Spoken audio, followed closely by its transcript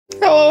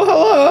Hello,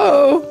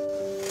 hello!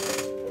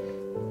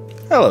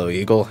 Hello,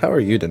 Eagle. How are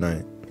you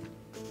tonight?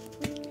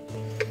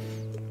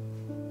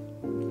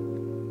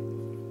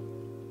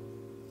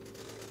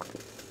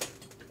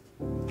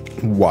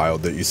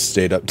 Wild that you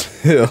stayed up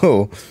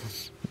till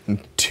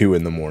 2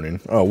 in the morning.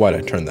 Oh, why'd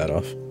I turn that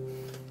off?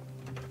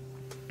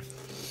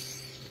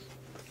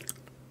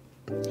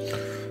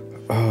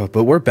 Oh,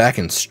 but we're back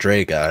in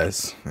Stray,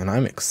 guys, and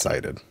I'm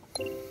excited.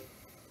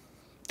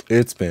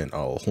 It's been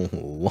a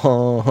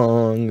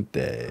long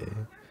day.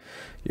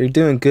 You're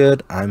doing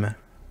good. I'm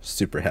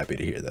super happy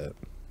to hear that.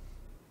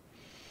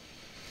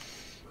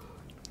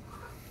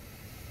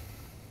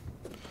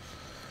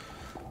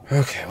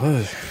 Okay,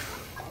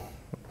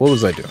 what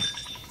was I doing?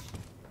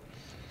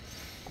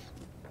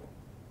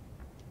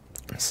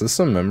 Is this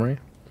a memory?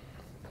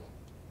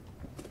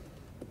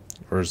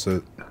 Or is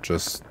it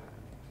just...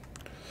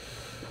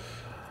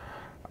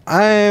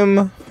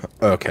 I'm...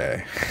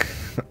 Okay.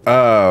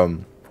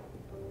 Oh,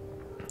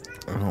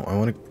 I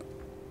want to...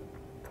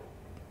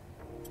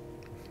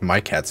 My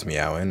cat's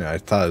meowing. I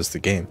thought it was the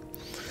game.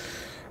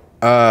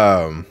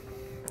 But,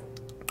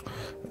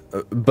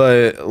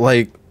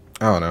 like,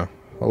 I don't know.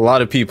 A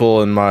lot of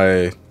people in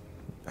my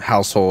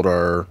household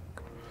are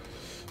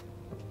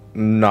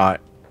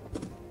not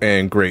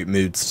in great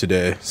moods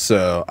today,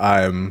 so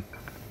I'm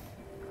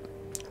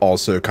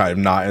also kind of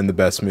not in the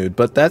best mood,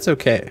 but that's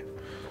okay.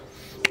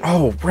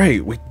 Oh,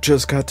 right, we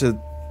just got to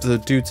the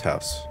dude's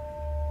house.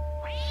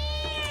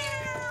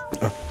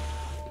 Oh.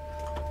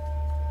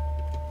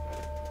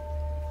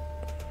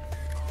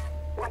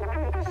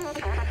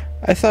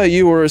 I thought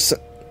you were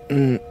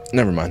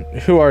never mind.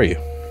 Who are you?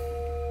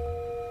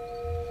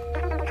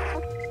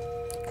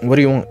 What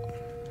do you want?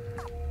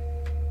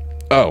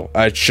 Oh,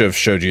 I should have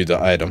showed you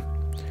the item.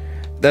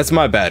 That's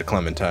my bad,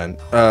 Clementine.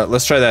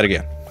 Let's try that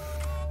again.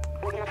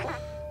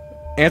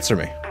 Answer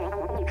me.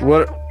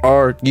 What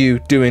are you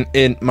doing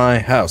in my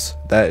house?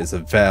 That is a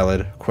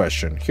valid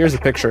question. Here's a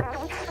picture.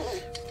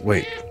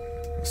 Wait,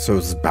 so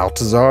has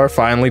Baltazar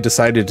finally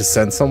decided to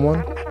send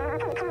someone?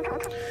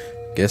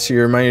 Guess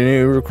you're my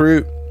new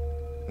recruit.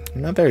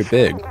 You're not very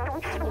big.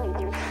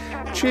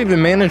 Did you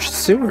even manage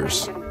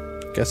sewers?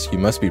 Guess you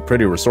must be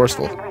pretty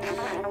resourceful.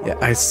 Yeah,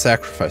 I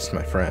sacrificed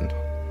my friend.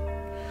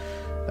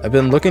 I've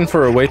been looking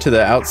for a way to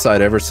the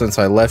outside ever since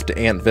I left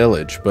Ant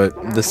Village,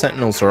 but the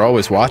Sentinels are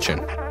always watching.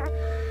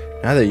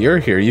 Now that you're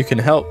here, you can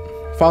help.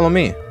 Follow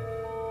me.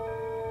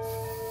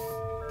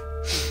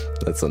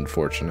 That's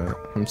unfortunate.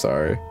 I'm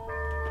sorry.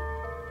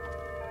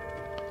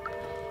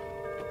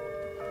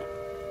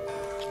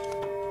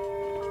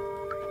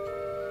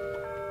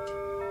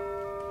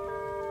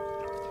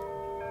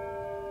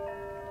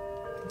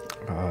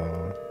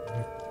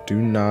 Do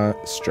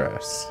not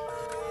stress.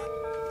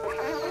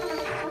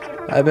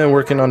 I've been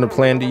working on a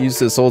plan to use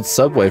this old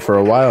subway for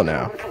a while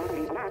now.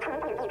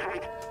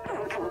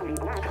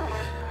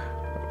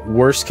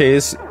 Worst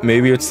case,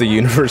 maybe it's the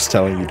universe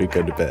telling you to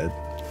go to bed.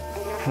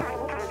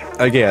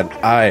 Again,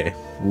 I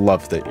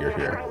love that you're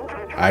here.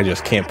 I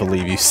just can't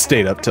believe you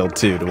stayed up till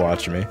 2 to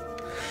watch me.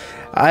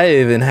 I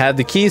even had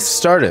the keys to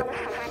start it.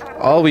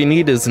 All we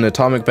need is an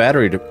atomic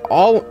battery to...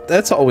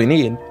 That's all we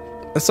need.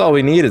 That's all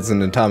we need is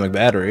an atomic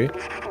battery.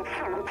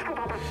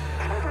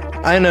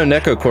 I know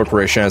Neko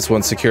Corporation has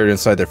one secured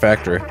inside their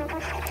factory.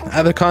 I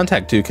have a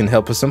contact who can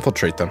help us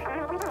infiltrate them.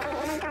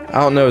 I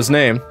don't know his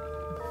name.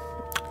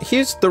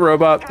 He's the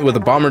robot with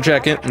a bomber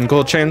jacket and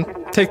gold chain.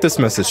 Take this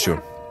message to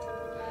him.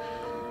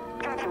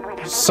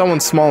 Someone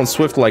small and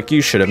swift like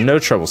you should have no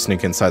trouble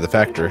sneaking inside the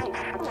factory.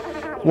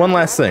 One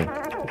last thing.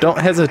 Don't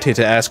hesitate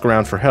to ask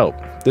around for help.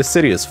 This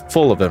city is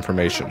full of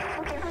information.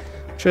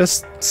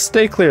 Just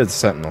stay clear of the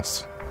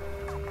Sentinels.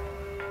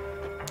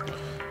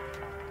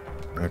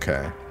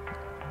 Okay.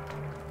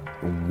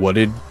 What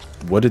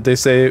did they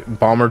say?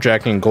 Bomber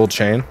jacket and gold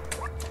chain?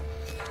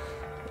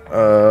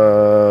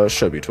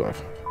 Should be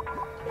 12.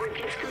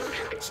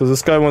 So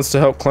this guy wants to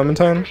help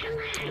Clementine?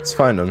 Let's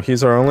find him.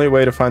 He's our only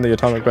way to find the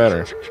atomic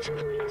battery.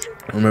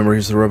 Remember,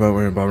 he's the robot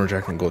wearing a bomber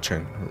jacket and gold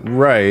chain.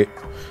 Right.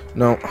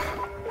 No.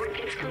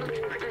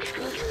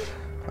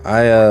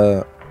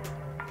 I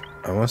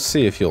want to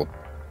see if he'll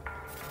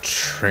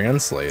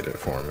translate it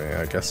for me.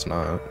 I guess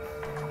not.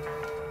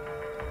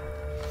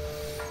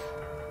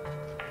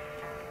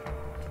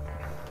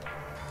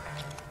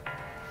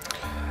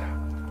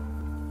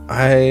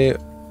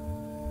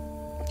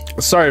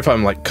 Sorry if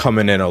I'm like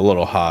coming in a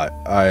little hot.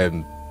 I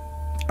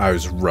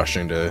was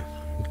rushing to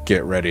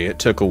get ready. It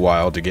took a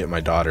while to get my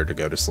daughter to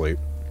go to sleep.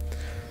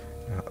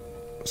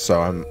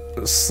 So I'm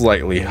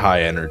slightly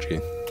high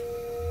energy.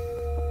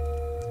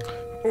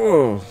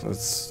 Oh,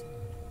 that's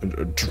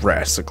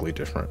drastically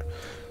different.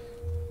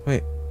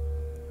 Wait.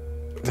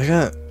 They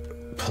got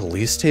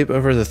police tape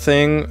over the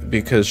thing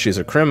because she's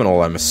a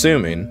criminal, I'm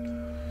assuming.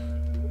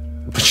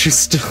 But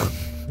she's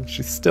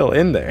still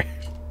in there.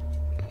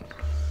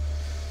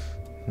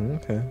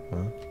 Okay,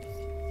 well.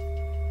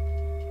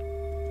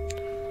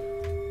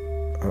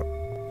 Oh.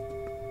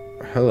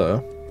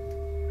 Hello.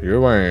 You're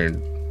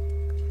wearing...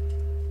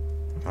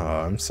 Oh,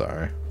 I'm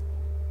sorry.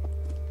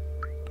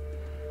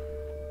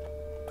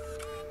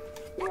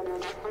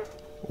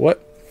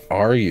 What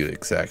are you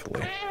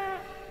exactly?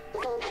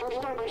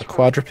 A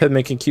quadruped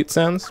making cute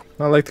sounds?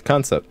 I like the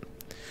concept.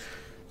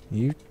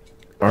 You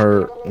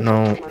are...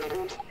 No.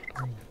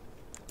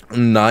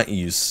 I'm not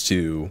used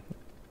to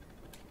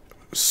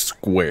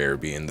square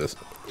being this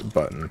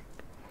button.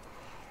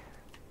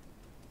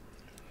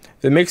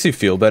 If it makes you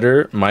feel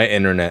better, my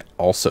internet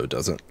also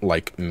doesn't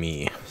like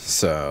me,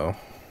 so...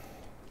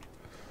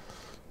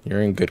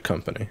 You're in good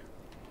company.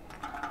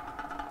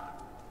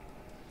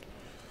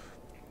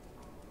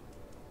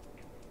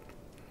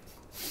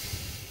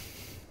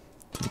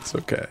 It's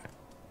okay.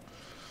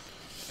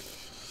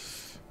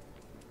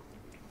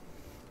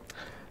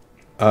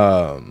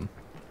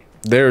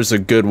 There's a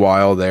good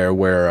while there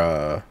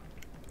where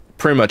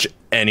pretty much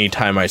any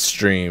time I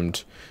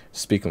streamed,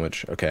 speaking of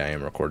which, okay, I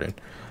am recording.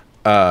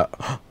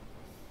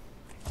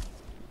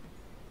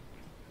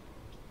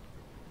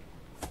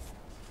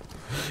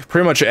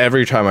 Pretty much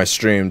every time I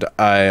streamed,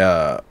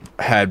 I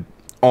had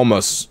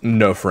almost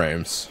no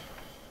frames.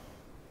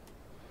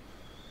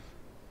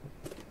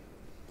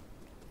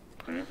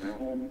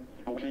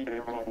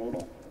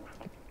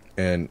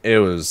 And it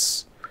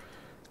was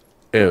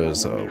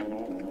a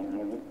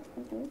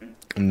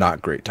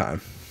not great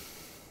time.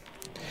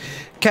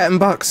 Cat and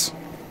Bucks.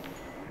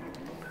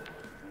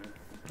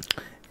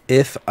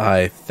 If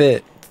I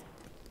fit,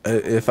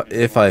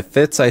 if I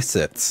fits, I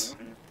sits.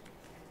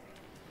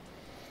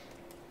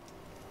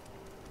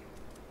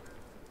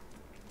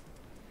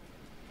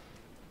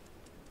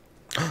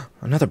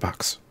 Another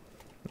box.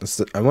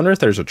 I wonder if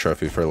there's a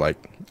trophy for like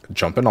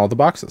jumping all the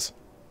boxes.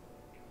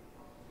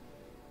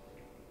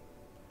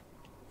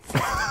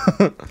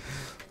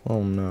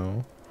 Oh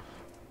no.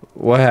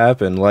 What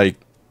happened? Like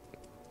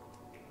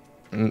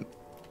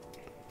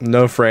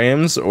no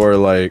frames or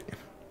like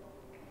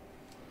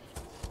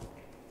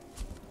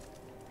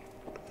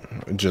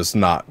it just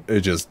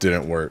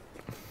didn't work.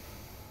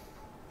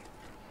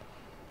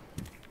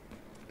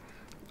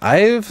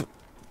 I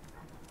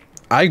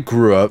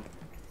grew up,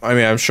 I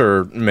mean, I'm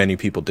sure many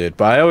people did,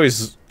 but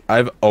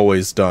I've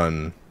always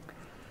done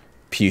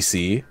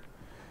PC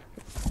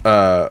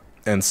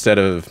instead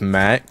of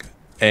Mac,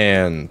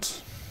 and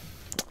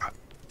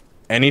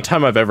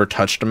anytime I've ever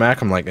touched a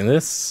Mac, I'm like,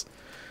 this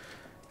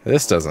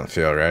doesn't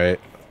feel right.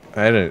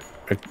 I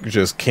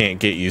just can't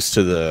get used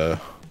to the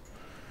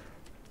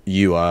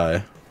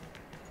UI.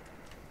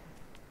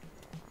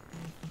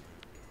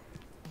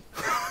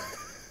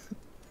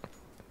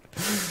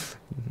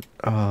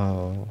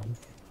 Oh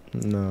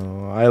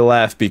no, I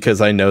laugh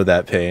because I know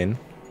that pain.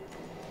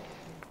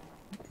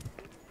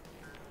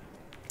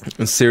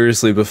 And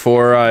seriously,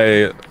 before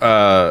I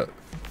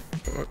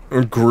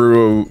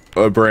grew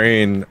a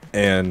brain,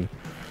 and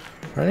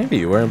are any of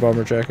you wearing a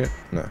bomber jacket?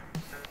 No.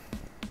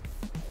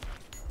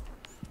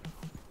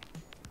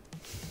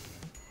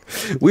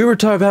 We were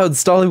talking about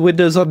installing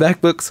Windows on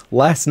MacBooks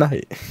last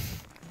night.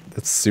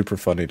 That's super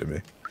funny to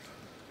me.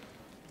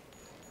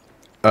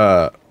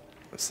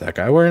 Is that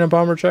guy wearing a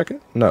bomber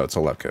jacket? No, it's a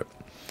lab coat.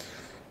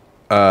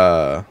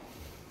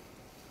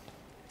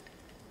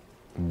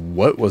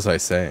 What was I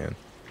saying?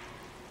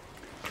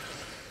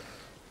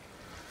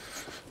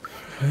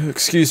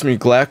 Excuse me,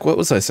 Glack, what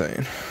was I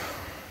saying?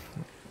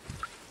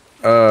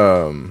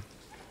 Oh,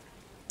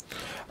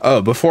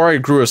 before I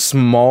grew a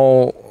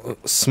small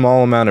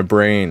amount of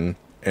brain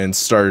and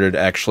started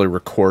actually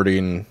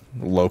recording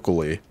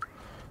locally.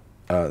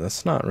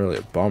 That's not really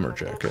a bomber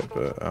jacket,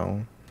 but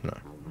no.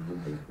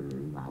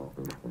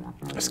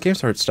 This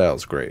game's art style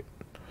is great.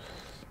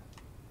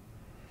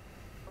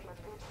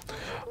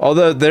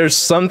 Although there's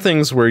some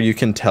things where you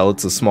can tell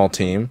it's a small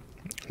team,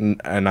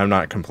 and I'm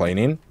not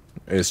complaining.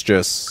 It's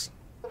just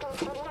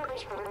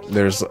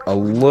there's a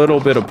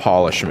little bit of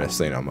polish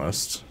missing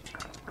almost.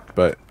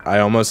 But I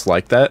almost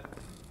like that.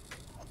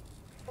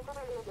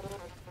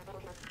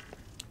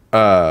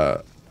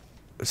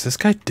 Is this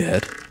guy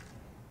dead?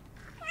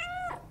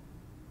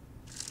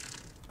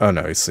 Oh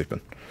no, he's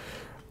sleeping.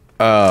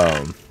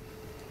 I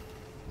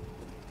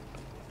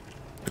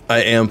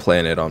am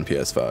playing it on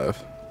PS5.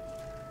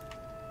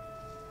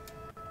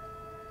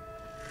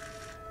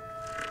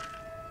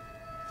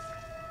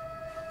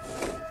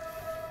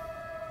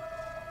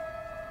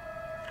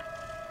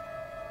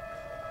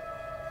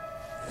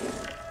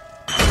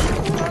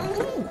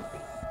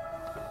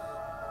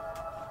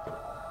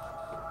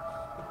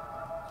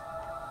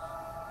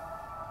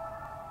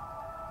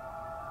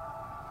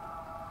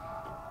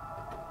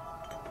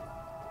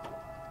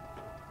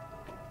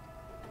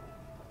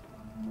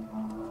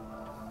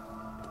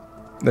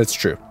 That's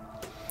true.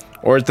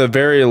 Or at the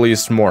very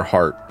least, more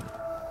heart.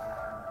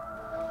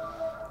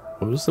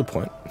 What was the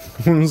point?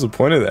 What was the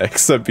point of that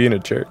except being a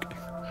jerk?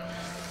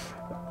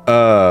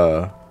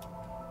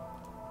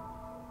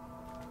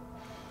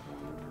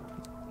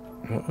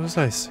 What was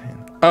I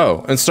saying?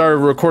 Oh, and started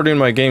recording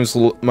my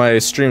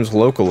streams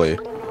locally.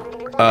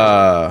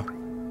 I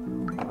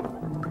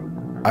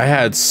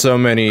had so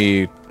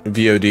many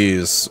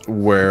VODs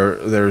where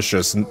there's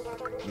just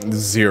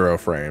 0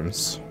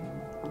 frames.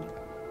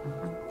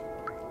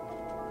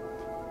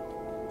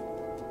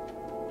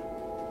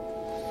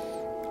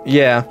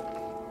 Yeah.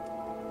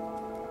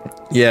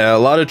 Yeah, a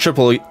lot of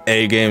triple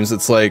A games,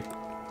 it's like...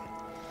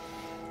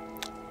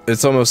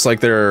 It's almost like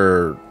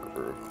they're...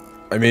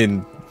 I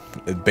mean,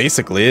 it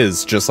basically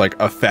is just like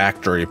a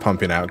factory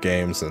pumping out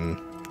games, and...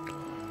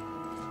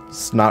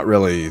 It's not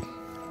really...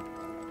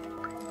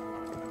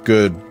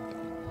 good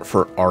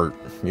for art,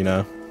 you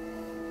know?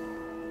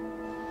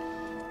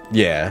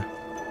 Yeah.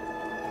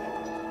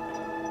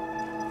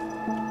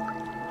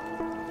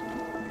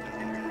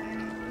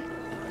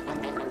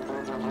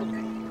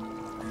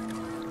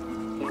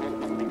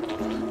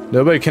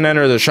 Nobody can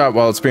enter the shop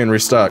while it's being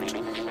restocked.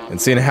 And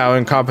seeing how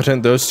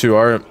incompetent those two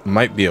are, it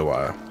might be a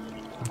while.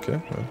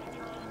 Okay. Well.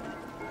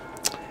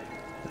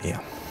 Yeah.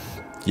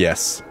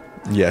 Yes.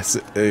 Yes.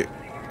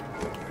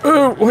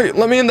 Oh, wait,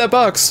 let me in that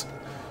box.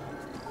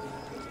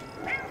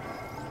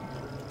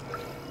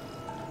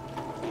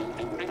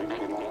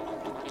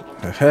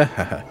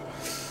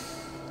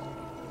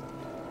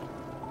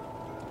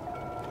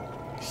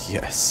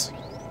 Yes.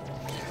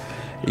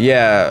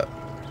 Yeah.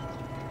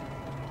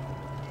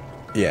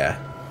 Yeah.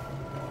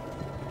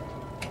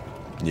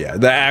 Yeah,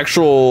 the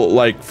actual,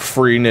 like,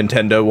 free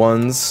Nintendo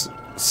ones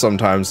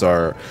sometimes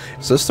are...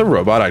 Is this the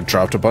robot I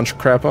dropped a bunch of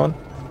crap on?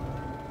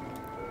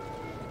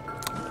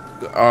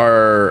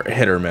 Are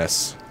hit or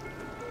miss.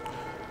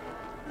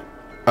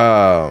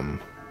 And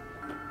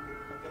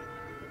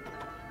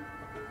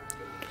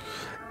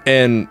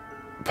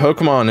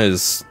Pokemon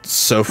is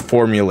so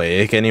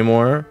formulaic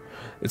anymore.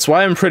 It's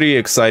why I'm pretty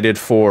excited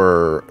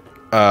for,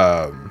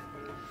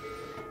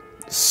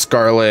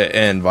 Scarlet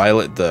and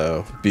Violet,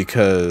 though,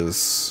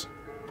 because...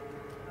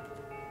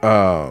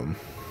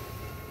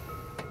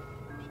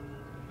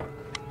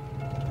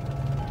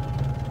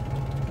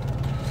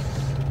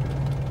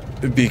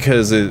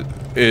 because it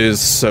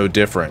is so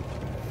different.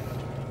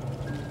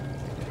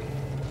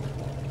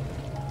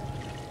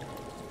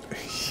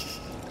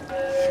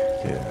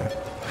 Yeah.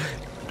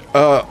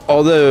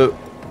 Although,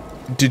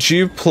 did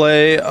you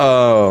play,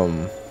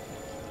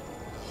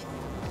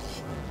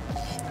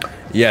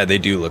 yeah, they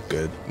do look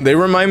good. They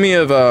remind me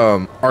of,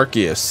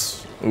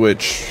 Arceus,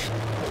 which...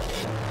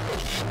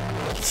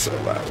 So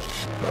loud.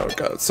 Oh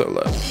god, it's so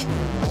loud.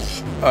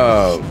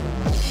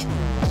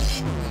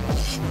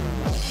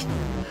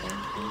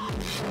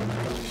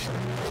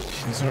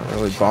 These aren't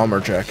really bomber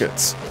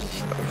jackets.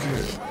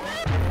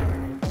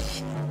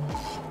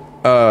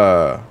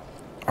 Okay.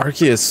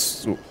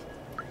 Arceus,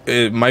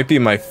 it might be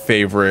my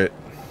favorite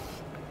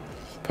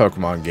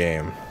Pokemon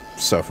game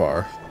so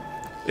far.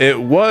 It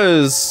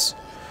was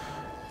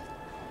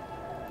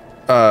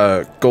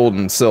Gold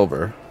and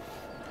Silver.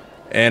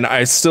 And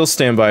I still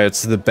stand by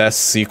it's the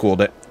best sequel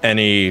to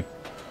any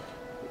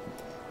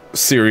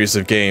series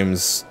of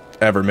games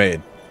ever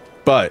made.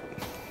 But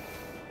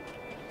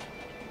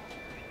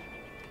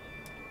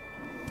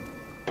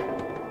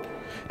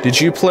did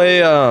you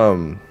play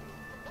the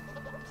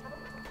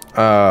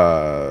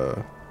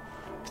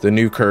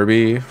new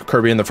Kirby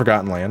and the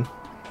Forgotten Land?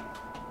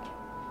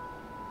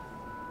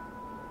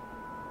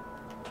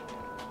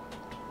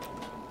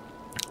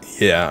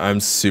 Yeah, I'm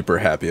super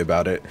happy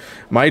about it.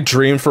 My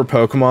dream for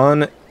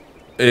Pokemon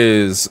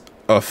is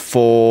a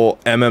full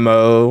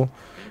MMO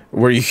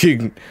where you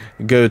can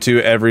go to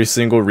every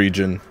single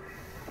region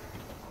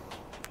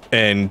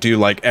and do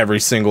like every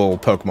single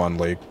Pokemon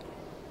League.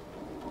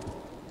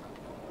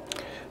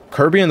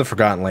 Kirby and the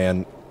Forgotten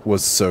Land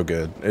was so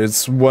good.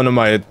 It's one of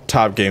my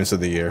top games of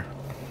the year.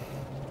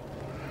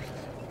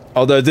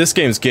 Although this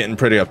game's getting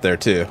pretty up there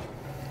too.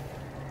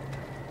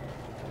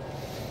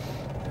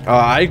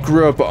 I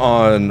grew up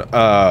on,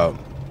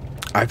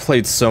 I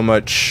played so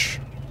much,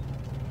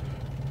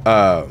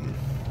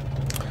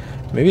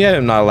 maybe I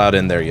am not allowed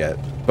in there yet,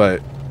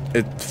 but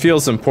it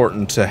feels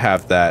important to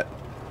have that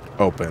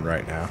open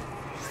right now.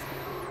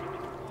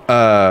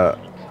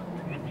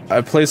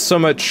 I played so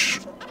much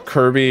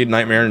Kirby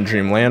Nightmare in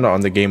Dreamland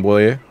on the Game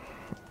Boy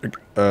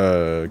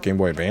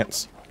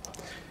Advance.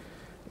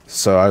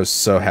 So I was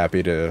so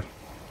happy to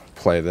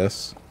play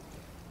this.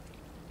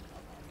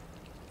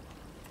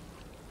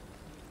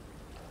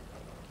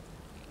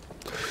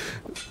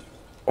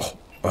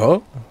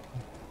 Oh,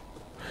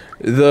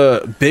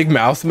 the big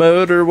mouth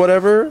mode or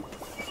whatever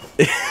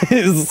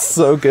is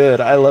so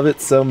good. I love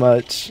it so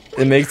much.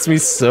 It makes me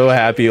so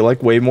happy,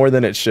 like way more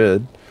than it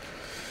should.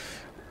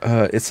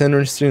 It's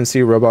interesting to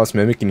see robots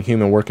mimicking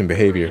human work and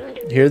behavior.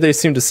 Here they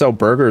seem to sell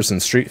burgers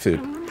and street food.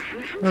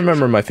 I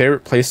remember my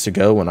favorite place to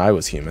go when I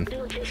was human.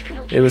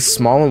 It was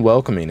small and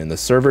welcoming, and the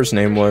server's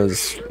name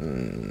was... I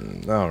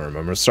don't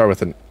remember. Start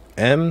with an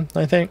M,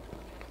 I think.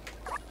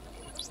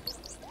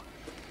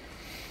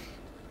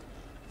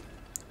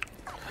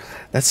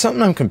 That's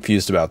something I'm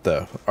confused about,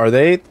 though. Are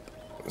they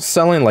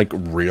selling, like,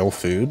 real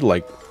food?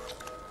 Like,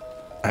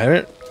 I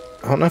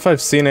don't know if I've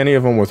seen any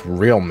of them with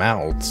real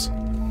mouths.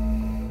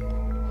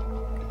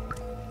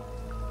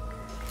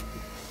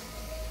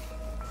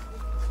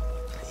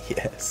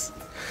 Yes.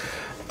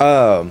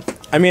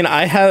 I mean,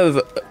 I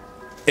have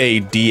a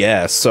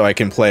DS, so I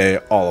can play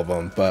all of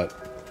them, but...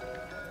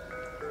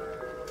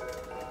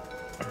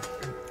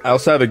 I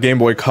also have a Game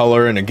Boy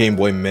Color and a Game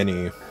Boy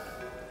Mini.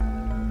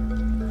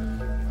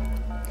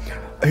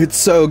 It's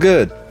so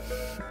good.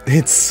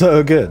 It's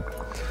so good.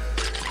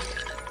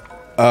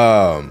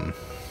 No,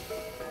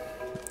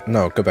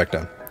 go back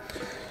down.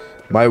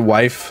 My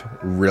wife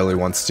really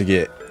wants to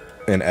get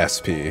an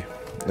SP.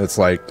 It's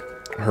like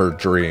her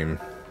dream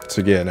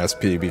to get an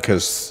SP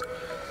because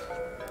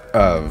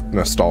of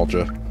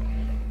nostalgia.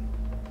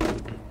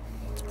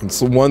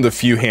 It's one of the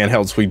few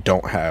handhelds we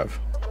don't have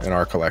in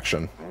our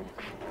collection.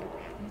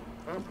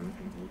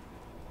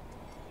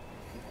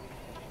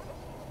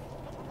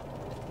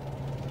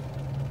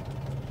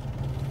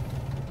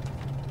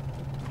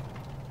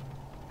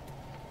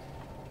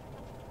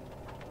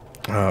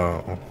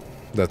 Oh,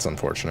 that's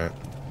unfortunate.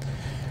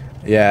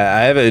 Yeah,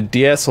 I have a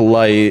DS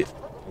Lite.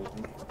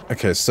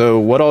 Okay, so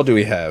what all do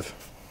we have?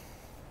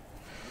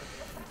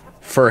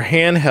 For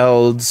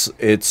handhelds,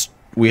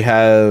 we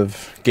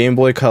have Game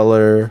Boy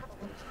Color.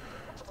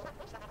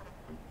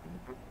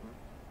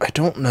 I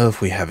don't know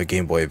if we have a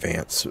Game Boy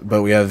Advance,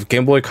 but we have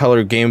Game Boy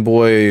Color, Game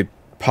Boy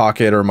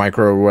Pocket or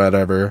Micro or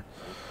whatever.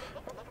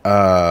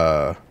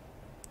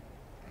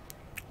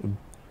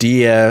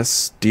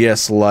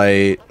 DS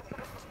Lite,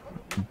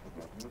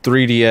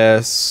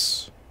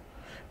 3DS.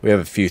 We have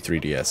a few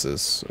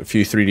 3DSs, a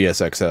few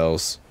 3DS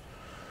XLs,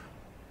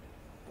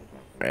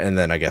 and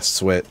then I guess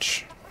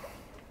Switch.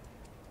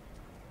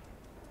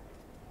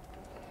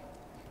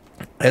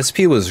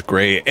 SP was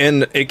great,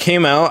 and it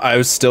came out, I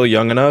was still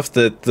young enough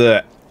that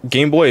the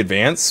Game Boy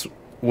Advance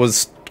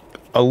was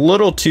a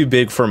little too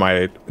big for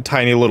my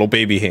tiny little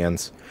baby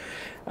hands.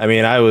 I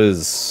mean, I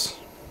was...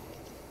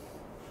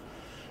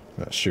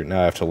 Oh, shoot,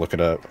 now I have to look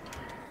it up.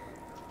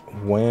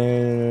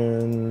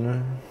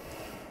 When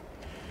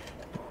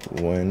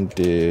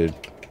did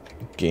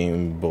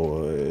Game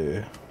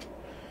Boy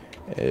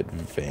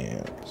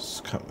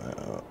Advance come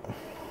out?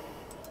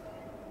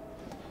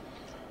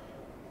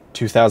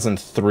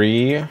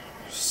 2003.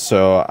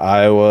 So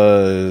I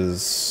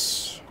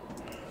was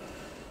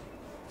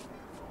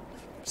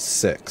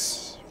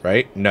 6,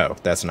 right? No,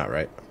 that's not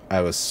right.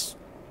 I was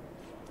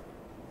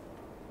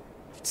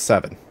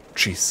 7.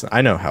 Jeez,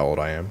 I know how old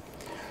I am.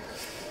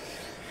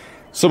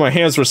 So my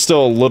hands were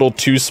still a little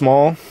too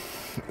small.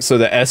 So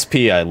the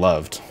SP I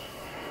loved.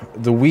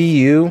 The Wii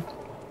U,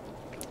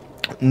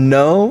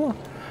 no.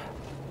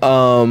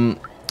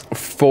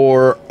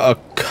 For a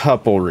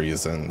couple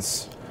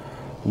reasons.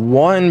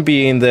 One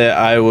being that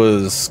I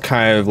was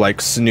kind of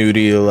like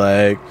snooty,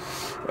 like,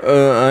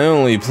 I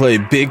only play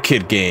big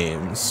kid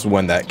games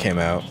when that came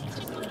out.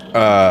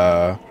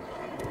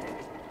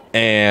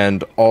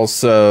 And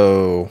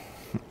also,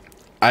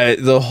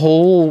 the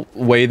whole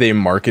way they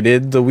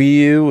marketed the Wii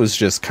U was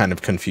just kind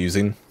of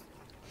confusing.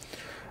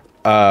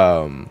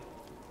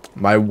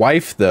 My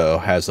wife, though,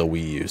 has a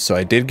Wii U, so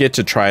I did get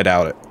to try it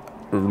out,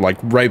 like,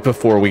 right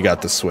before we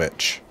got the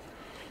Switch.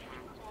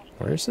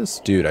 Where's this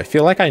dude? I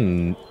feel like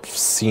I've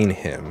seen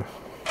him.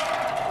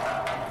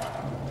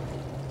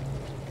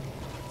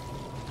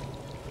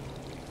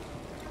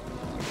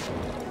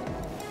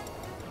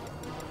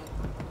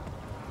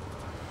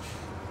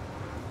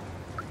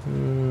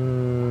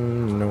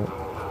 No.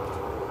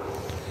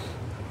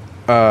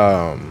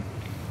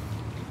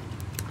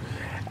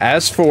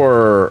 As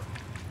for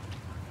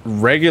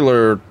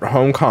regular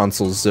home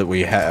consoles that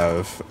we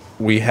have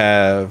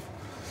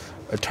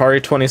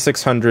Atari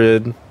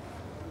 2600,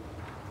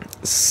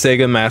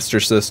 Sega Master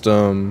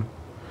System,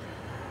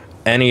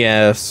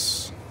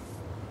 NES,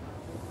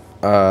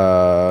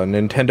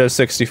 Nintendo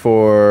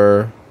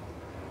 64,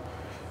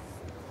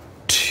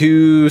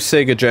 2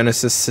 Sega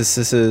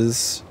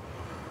Genesises,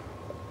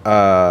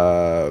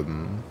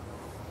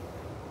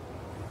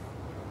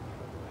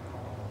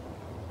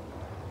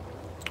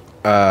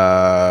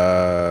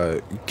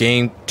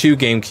 2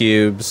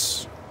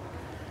 GameCubes,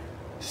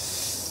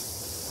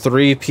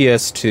 3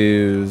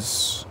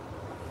 PS2s,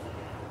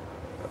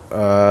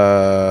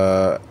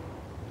 1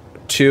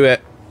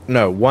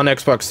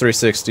 Xbox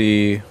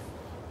 360,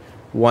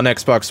 1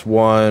 Xbox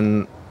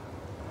One,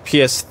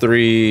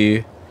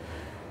 PS3,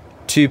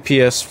 2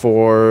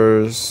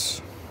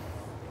 PS4s,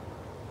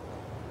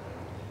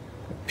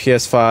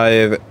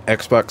 PS5,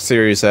 Xbox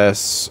Series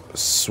S,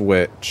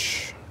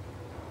 Switch.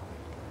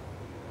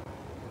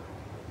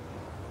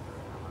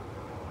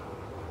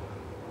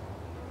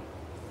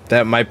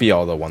 That might be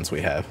all the ones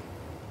we have.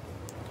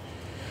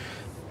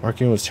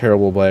 Marketing was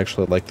terrible, but I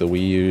actually like the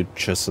Wii U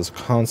just as a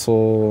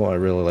console. I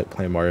really like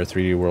playing Mario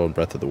 3D World and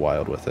Breath of the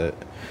Wild with it.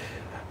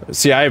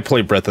 See, I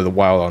played Breath of the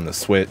Wild on the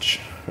Switch,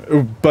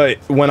 but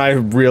when I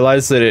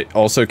realized that it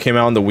also came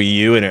out on the Wii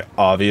U, and it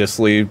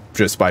obviously,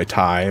 just by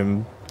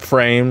time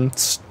frame,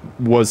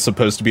 was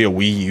supposed to be a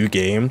Wii U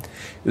game,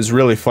 it was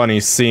really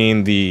funny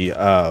seeing the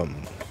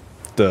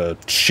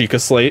Sheikah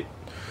slate,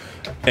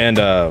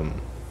 and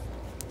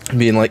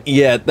being like,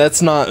 yeah,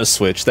 that's not a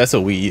Switch, that's a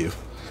Wii U.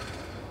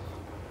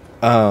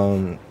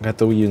 Got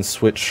the Wii U and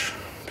Switch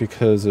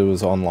because it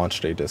was on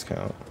launch day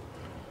discount.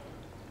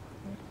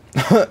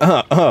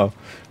 Oh,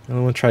 I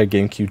want to try a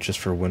GameCube just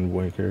for Wind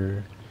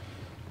Waker.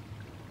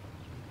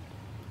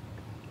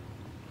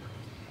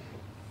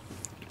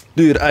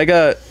 Dude, I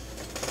got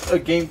a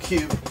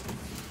GameCube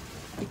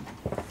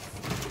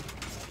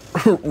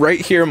right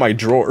here in my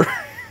drawer.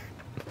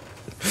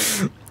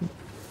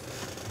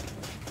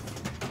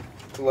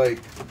 Like,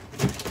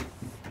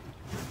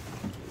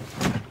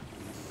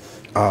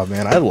 oh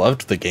man, I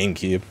loved the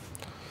GameCube.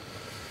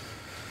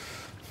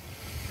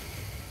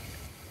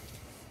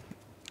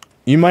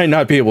 You might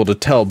not be able to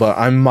tell, but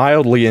I'm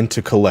mildly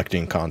into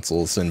collecting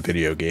consoles and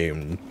video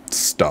game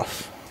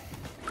stuff.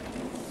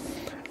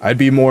 I'd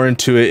be more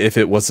into it if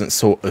it wasn't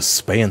so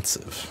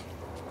expansive.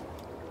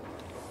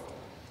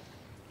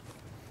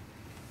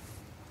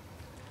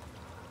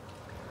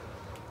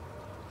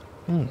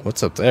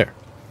 What's up there?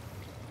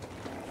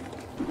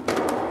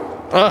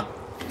 Ah!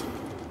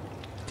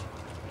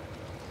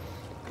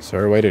 Is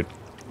there a way to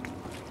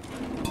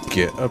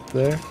get up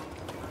there?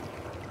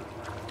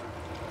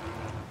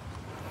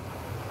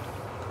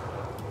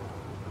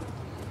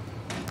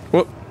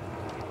 Whoop!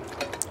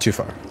 Too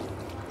far.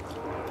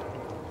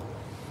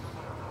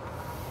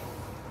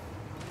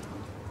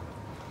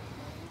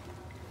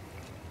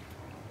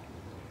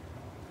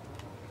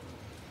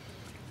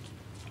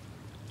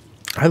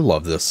 I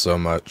love this so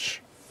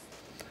much.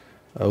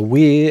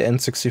 Wii,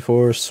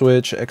 N64,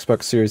 Switch,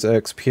 Xbox Series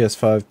X,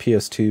 PS5,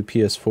 PS2,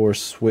 PS4,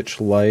 Switch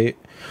Lite.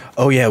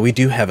 Oh yeah, we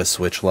do have a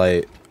Switch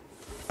Lite.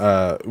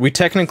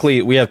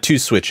 We have 2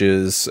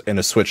 Switches and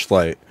a Switch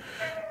Lite.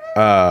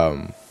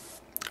 My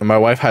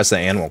wife has the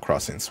Animal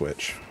Crossing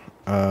Switch.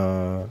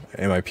 And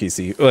my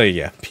PC. Well,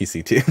 yeah,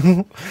 PC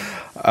too.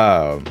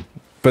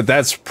 But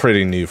that's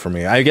pretty new for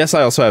me. I guess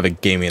I also have a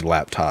gaming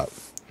laptop.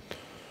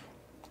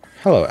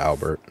 Hello,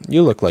 Albert.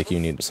 You look like you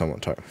need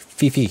someone to talk.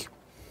 Fifi.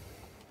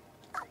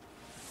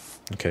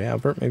 Okay,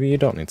 Albert, maybe you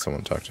don't need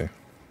someone to talk to.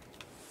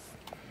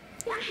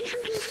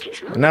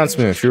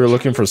 Announcement, if you were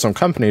looking for some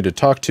company to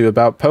talk to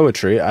about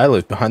poetry, I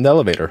live behind the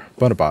elevator.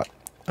 Bonabot.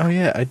 Oh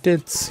yeah, I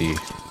did see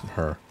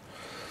her.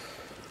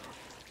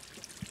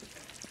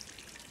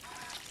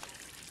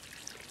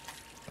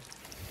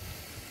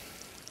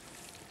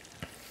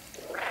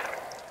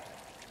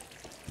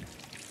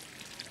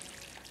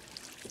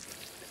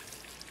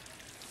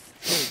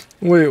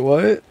 Wait,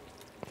 what?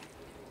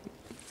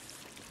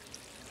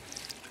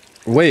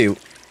 Wait.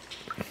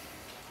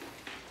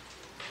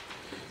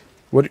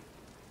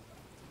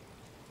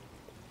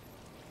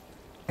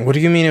 What do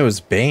you mean it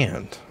was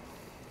banned?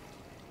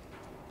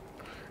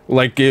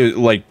 Like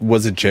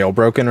was it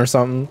jailbroken or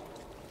something?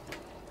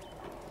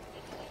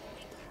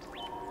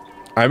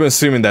 I'm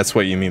assuming that's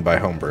what you mean by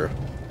homebrew.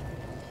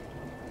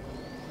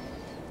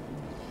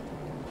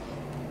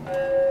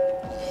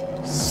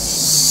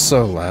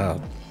 So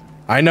loud.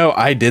 I know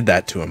I did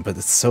that to him, but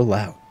it's so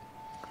loud.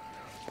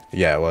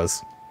 Yeah, it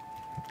was.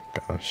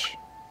 Gosh.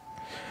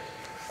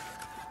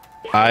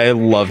 I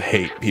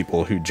hate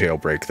people who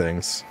jailbreak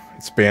things.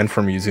 It's banned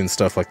from using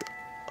stuff like...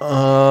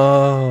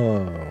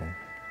 Oh,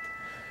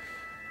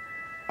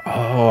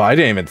 I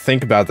didn't even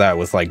think about that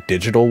with, like,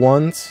 digital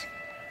ones.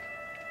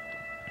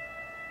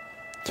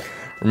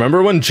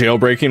 Remember when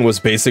jailbreaking was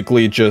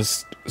basically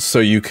just so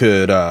you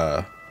could,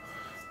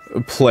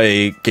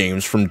 play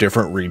games from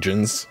different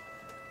regions?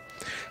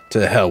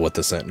 To hell with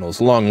the Sentinels.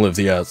 Long live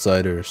the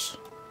Outsiders.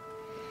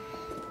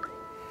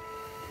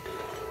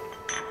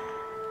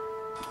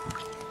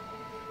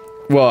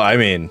 Well, I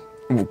mean...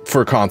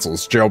 For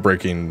consoles,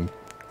 jailbreaking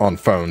on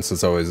phones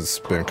has always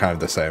been kind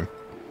of the same.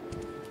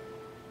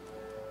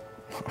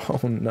 Oh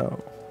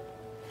no.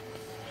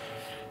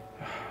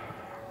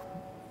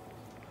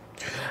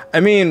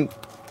 I mean,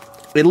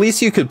 at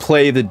least you could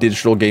play the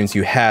digital games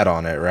you had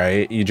on it,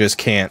 right? You just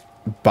can't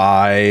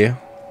buy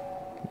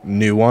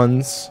new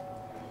ones.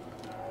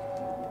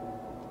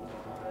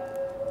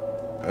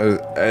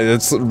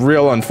 It's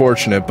real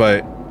unfortunate,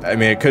 but I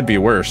mean, it could be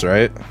worse,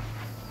 right?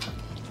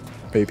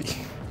 Baby.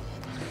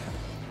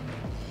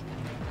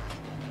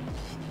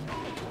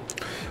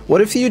 What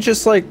if you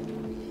just, like,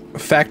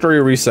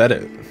 factory reset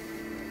it?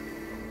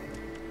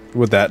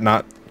 Would that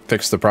not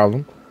fix the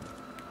problem?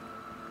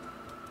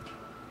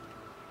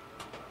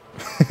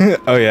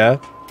 Oh, yeah?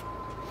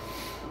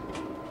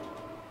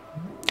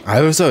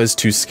 I was always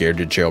too scared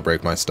to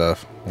jailbreak my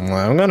stuff.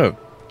 I'm gonna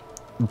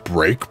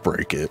break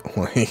it.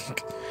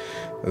 Like,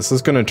 this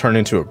is gonna turn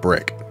into a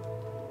brick.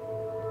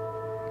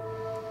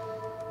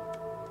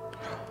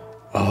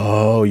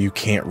 Oh, you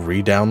can't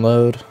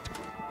re-download?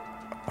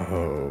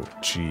 Oh,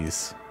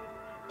 jeez.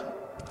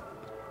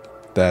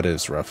 That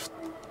is rough.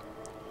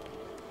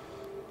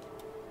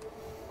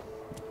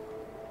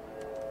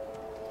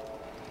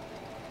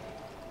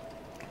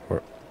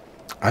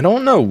 I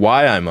don't know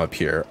why I'm up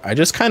here. I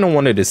just kind of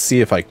wanted to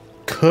see if I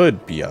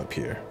could be up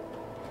here.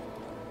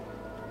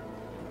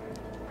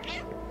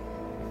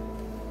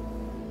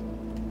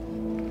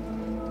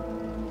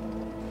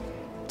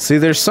 See,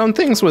 there's some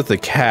things with the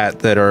cat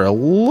that are a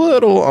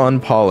little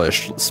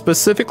unpolished,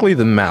 specifically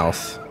the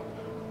mouth.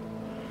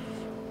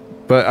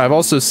 But I've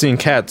also seen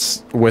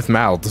cats with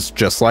mouths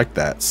just like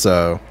that,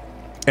 so...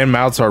 And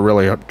mouths are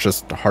really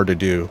just hard to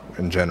do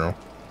in general.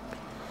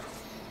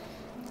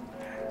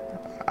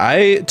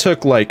 I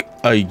took like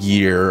a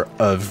year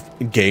of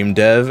game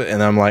dev,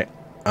 and I'm like,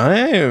 I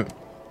am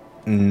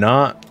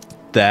not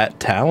that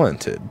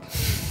talented.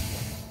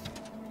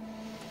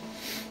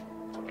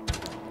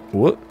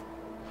 What?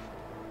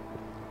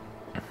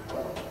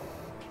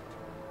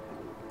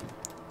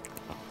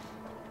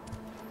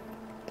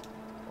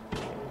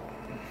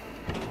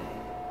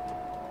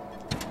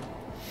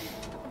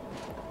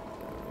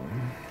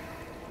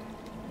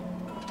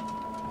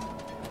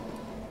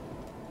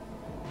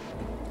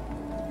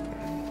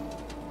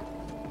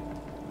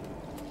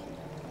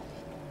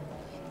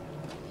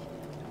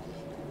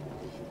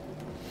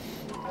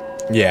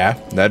 Yeah,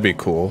 that'd be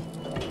cool.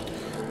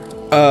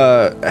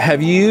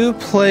 Have you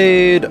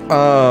played,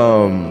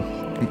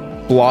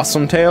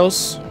 Blossom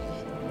Tales?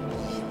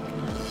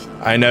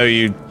 I know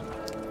you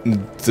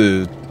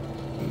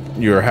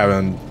were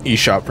having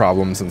eShop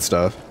problems and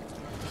stuff.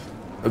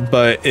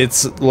 But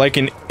it's like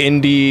an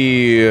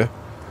indie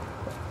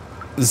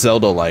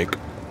Zelda-like.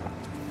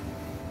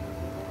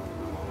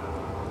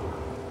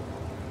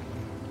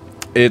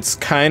 It's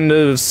kind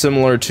of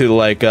similar to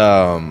like,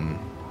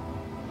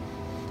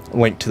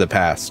 Link to the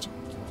Past.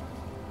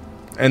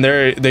 And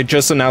they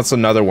just announced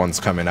another one's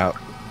coming out.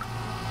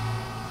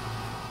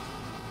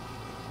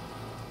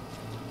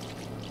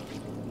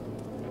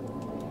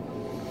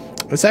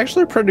 It's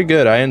actually pretty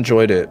good. I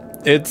enjoyed it.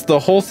 It's the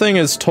whole thing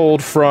is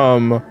told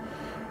from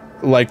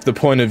like the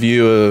point of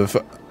view of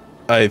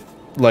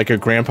like a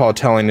grandpa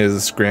telling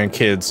his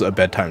grandkids a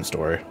bedtime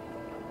story.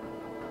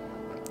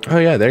 Oh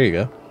yeah, there you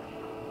go.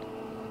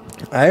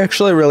 I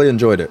actually really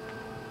enjoyed it.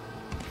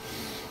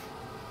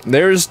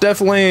 There's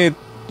definitely,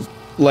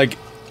 like,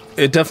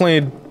 it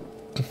definitely,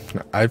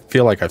 I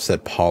feel like I've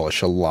said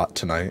polish a lot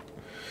tonight.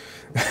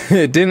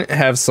 It didn't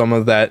have some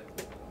of that,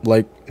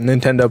 like,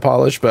 Nintendo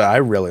polish, but I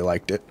really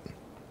liked it.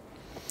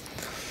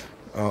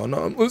 Oh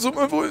no, I'm losing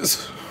my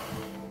voice.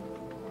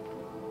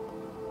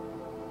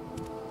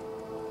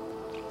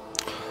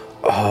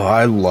 Oh,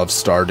 I love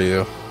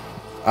Stardew.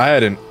 I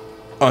had an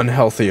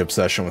unhealthy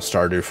obsession with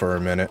Stardew for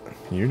a minute.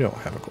 You don't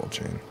have a gold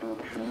chain.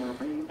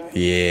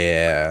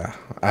 Yeah.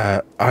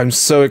 I'm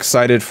so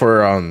excited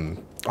for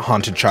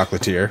Haunted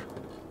Chocolatier.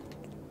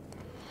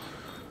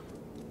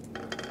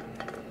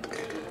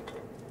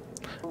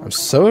 I'm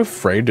so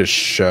afraid to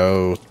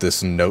show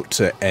this note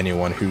to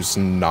anyone who's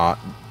not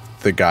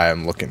the guy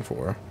I'm looking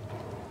for.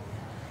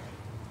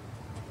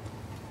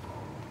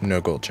 No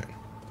gold chain.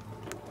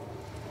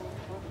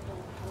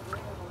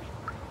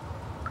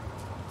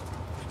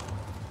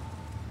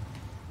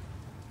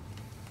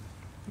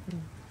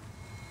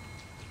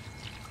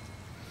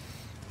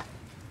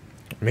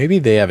 Maybe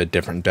they have a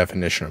different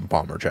definition of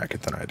bomber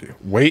jacket than I do.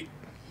 Wait.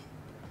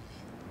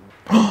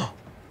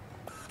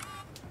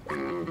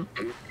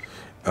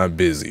 I'm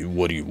busy.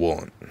 What do you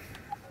want?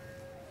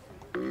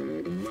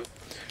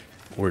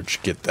 Where'd you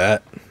get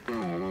that?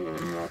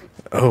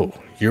 Oh,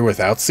 you're with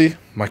Outsy?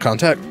 My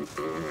contact?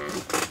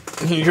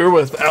 You're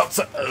with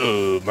Outsy?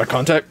 Oh, my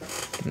contact?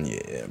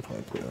 Yeah,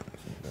 probably.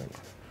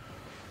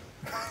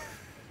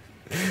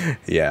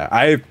 Yeah,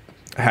 I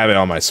have it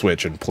on my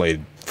Switch and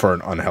played for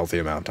an unhealthy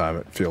amount of time,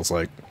 it feels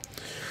like.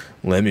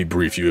 Let me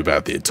brief you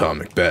about the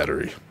atomic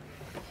battery.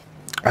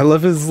 I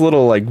love his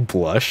little, like,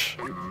 blush.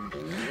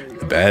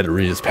 The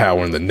battery is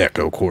powering the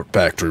Neko Corp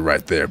factory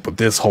right there, but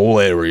this whole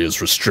area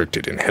is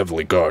restricted and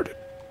heavily guarded.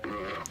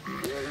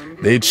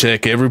 They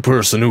check every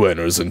person who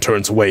enters and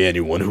turns away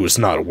anyone who is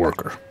not a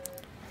worker.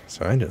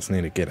 So I just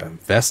need to get a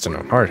vest and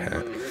a hard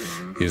hat.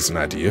 Here's an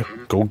idea.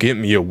 Go get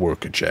me a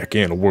worker jacket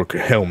and a worker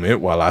helmet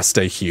while I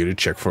stay here to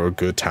check for a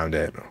good time to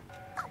enter.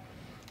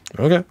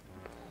 Okay.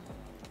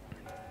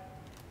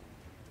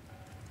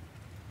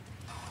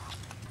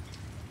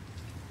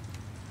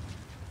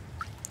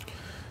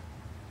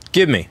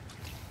 Give me.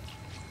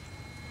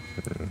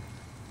 I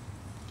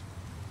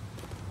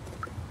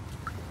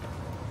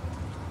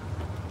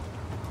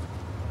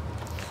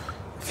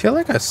feel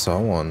like I saw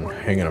one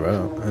hanging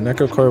about. An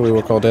echo core, we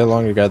work all day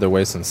long to gather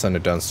waste and send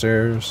it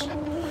downstairs.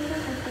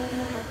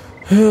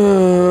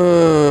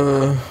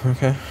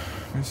 Okay.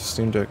 There's a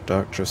Steam Deck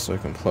dock just so I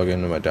can plug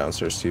into my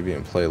downstairs TV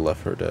and play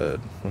Left 4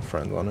 Dead with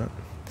friends on it.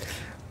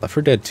 Left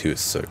 4 Dead 2 is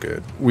so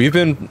good. We've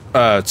been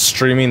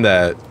streaming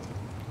that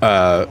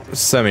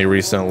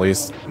semi-recently,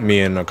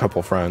 me and a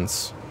couple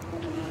friends.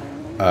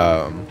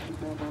 I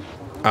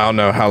don't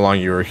know how long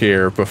you were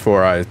here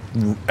before I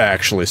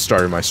actually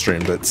started my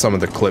stream, but some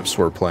of the clips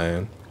were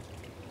playing.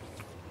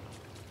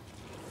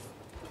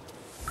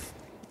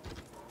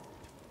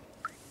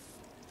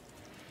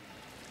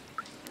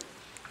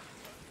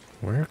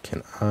 Where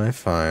can I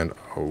find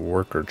a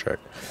worker jacket?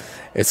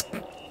 It's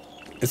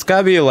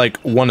gotta be like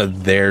one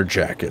of their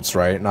jackets,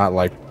 right? Not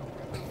like...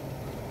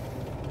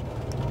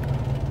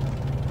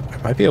 I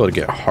might be able to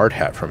get a hard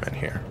hat from in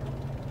here.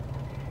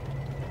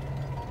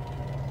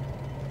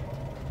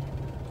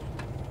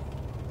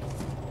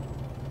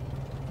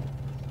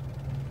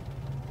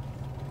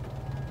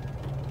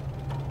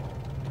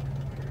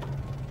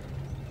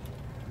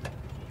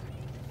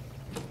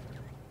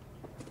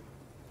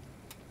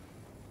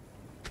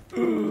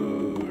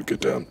 Get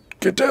down,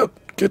 get down,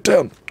 get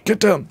down, get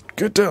down,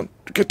 get down,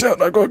 get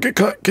down. I'm gonna get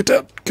caught. Get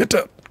down, get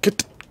down,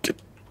 get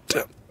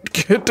down,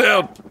 get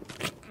down.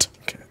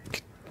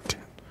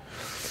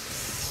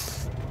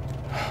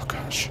 Oh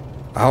gosh.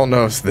 I don't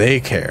know if they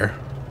care.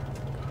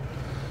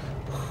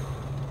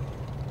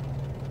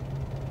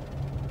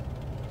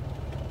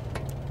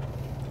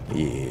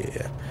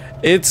 Yeah.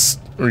 It's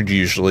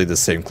usually the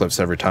same clips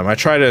every time. I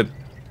try to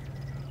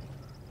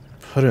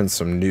put in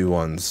some new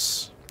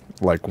ones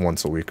like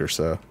once a week or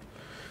so.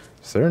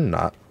 Is there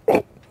not?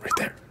 Oh, right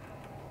there.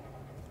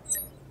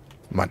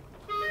 Come on.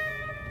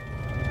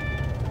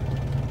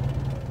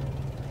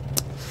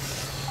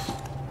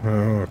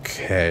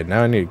 Okay,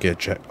 now I need to get a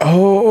jacket.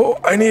 Oh,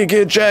 I need to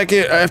get a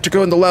jacket. I have to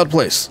go in the loud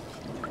place.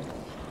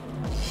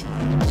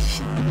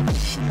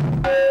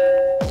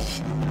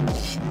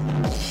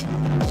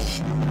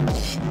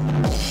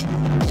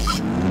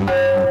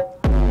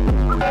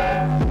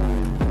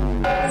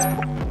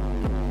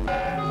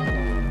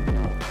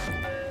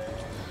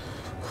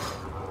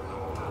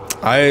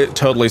 I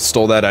totally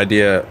stole that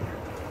idea.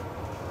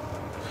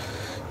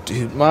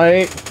 Dude,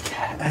 my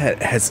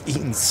cat has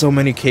eaten so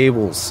many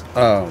cables.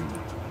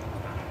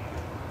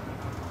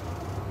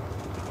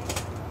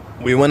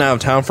 We went out of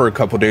town for a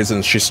couple days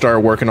and she started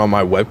working on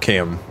my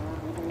webcam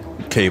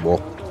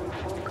cable.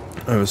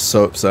 I was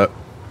so upset.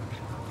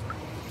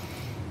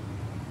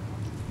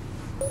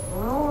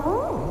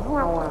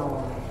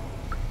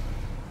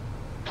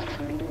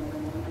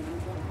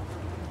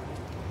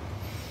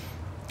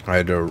 I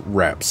had to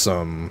wrap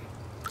some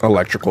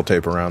electrical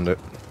tape around it.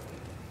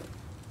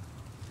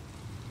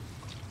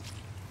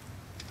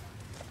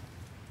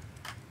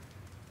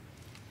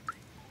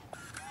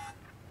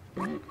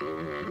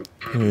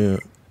 Yeah,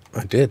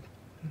 I did.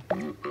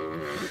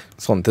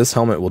 So this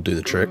helmet will do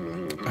the trick.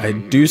 I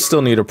do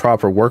still need a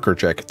proper worker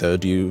jacket though.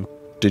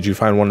 Did you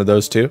find one of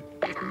those too?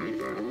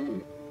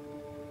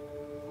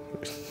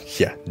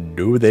 Yeah,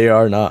 no they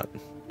are not.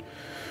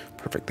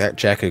 Perfect, that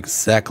jacket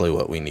exactly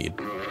what we need.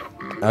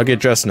 I'll get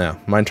dressed now.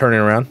 Mind turning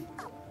around?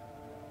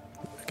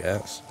 I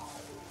guess.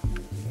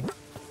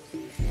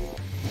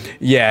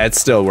 Yeah, it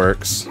still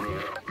works.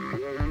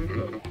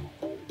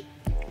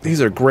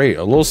 These are great.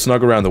 A little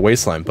snug around the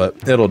waistline,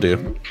 but it'll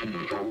do.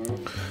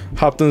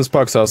 Hopped in this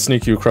box, I'll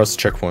sneak you across the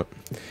checkpoint.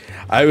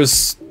 I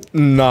was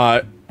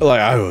not, like,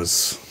 I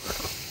was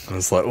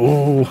like,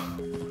 ooh.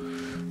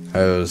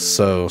 I was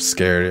so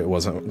scared it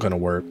wasn't gonna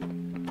work.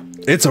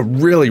 It's a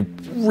really,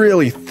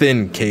 really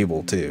thin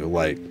cable, too.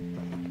 Like,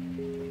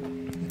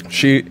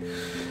 she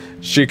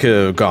could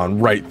have gone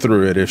right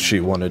through it if she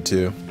wanted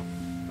to.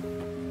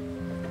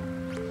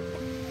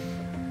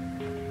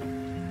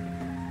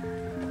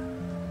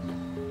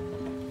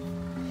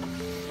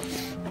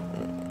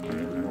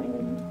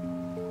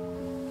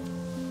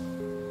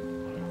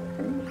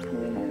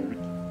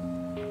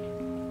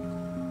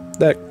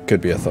 That could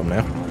be a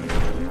thumbnail.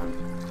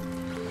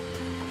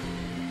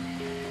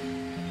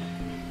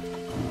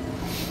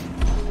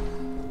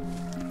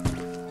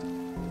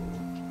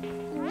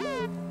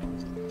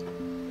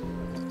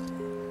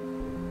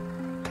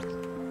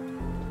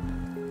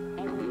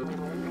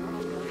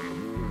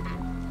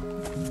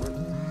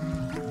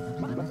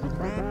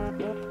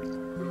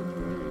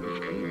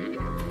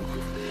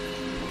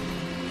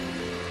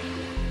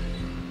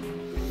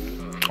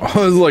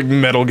 Oh, it's like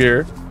Metal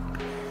Gear.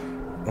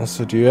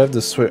 Also, do you have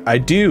the Switch? I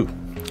do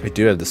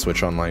have the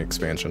Switch Online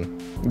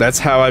expansion. That's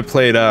how I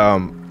played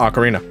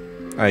Ocarina.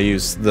 I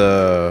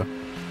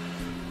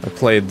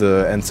played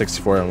the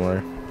N64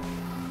 emulator.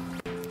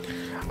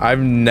 I've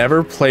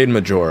never played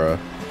Majora.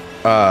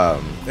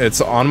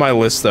 It's on my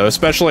list though,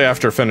 especially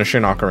after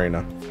finishing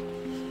Ocarina.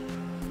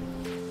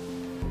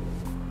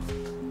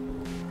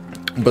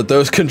 But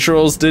those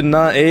controls did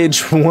not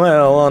age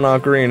well on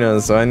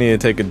Ocarina, so I need to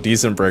take a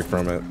decent break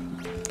from it.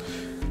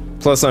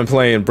 Plus, I'm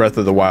playing Breath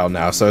of the Wild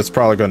now, so it's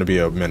probably going to be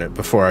a minute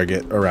before I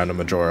get around to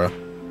Majora.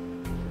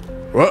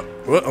 Whoa,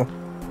 whoa.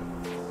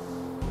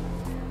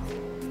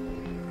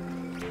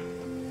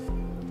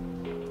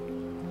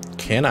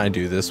 Can I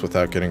do this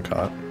without getting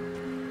caught?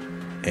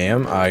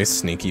 Am I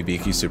Sneaky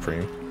Beaky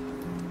Supreme?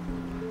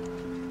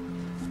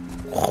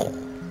 Oh.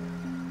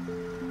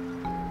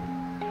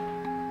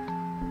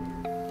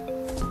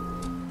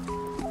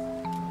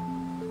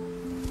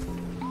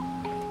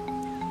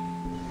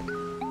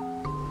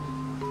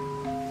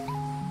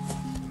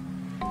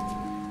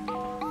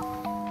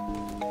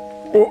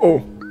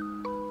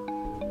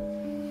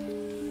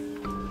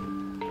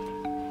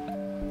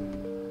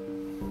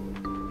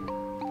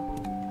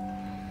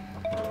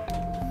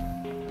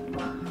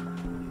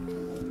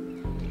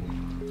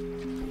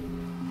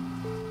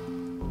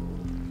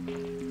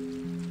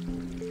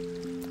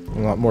 A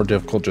lot more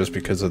difficult just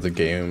because of the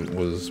game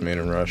was made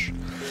in Rush.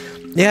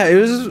 Yeah, it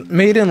was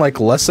made in like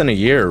less than a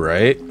year,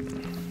 right?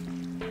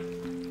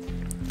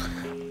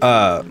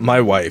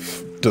 My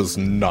wife does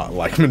not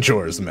like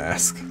Majora's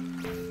Mask.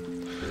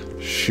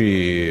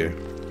 She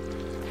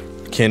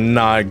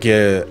cannot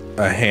get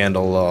a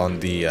handle on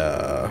the,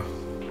 I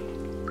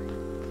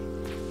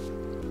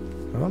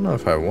don't know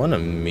if I want to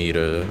meet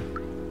a...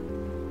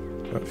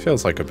 It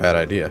feels like a bad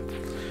idea.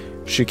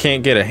 She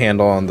can't get a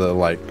handle on the,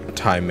 like,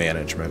 time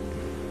management.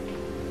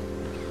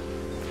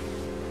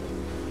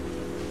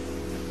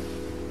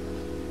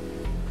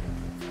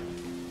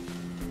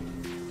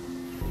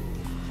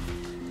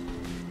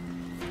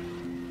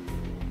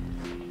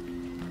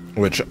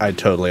 which I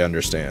totally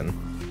understand.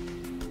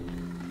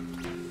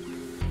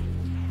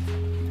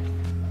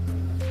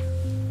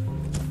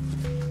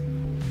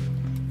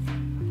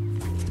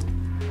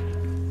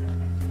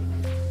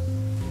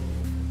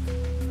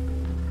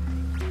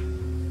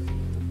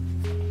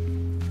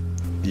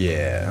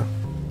 Yeah.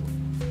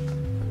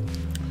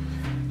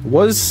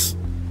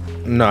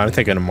 No, I'm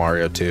thinking of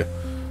Mario 2.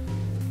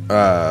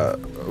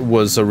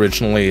 Was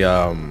originally,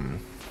 I'm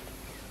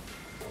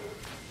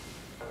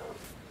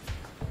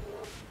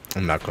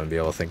not going to be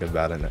able to think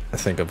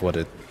of what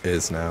it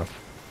is now.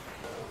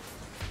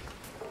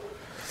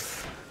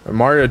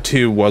 Mario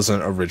 2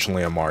 wasn't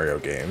originally a Mario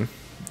game.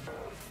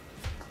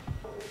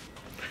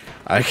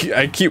 I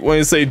keep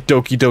wanting to say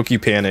Doki Doki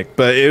Panic,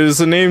 but it was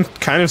a name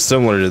kind of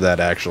similar to that,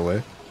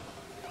 actually.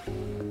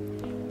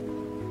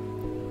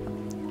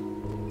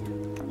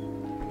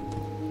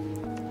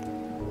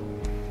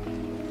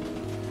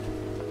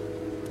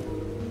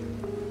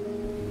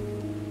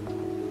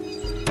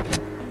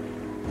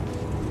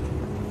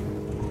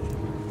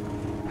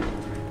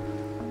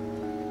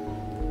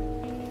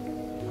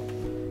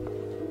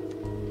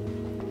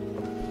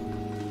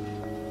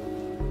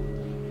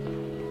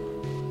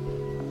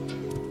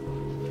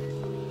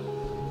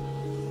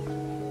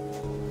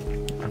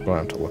 I'm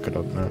going to have to look it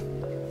up now.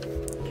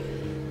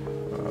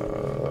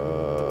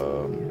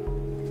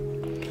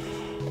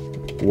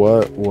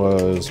 What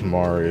was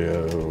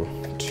Mario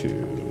 2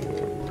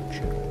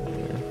 originally?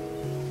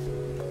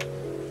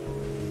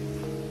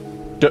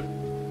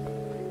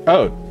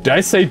 Oh, did I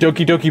say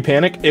Doki Doki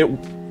Panic?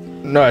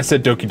 No, I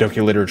said Doki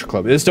Doki Literature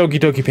Club. It's Doki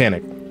Doki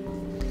Panic.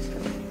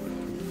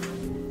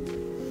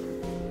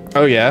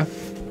 Oh yeah.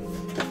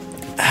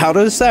 How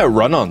does that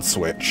run on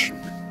Switch?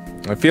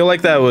 I feel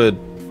like that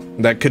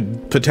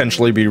could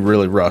potentially be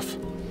really rough.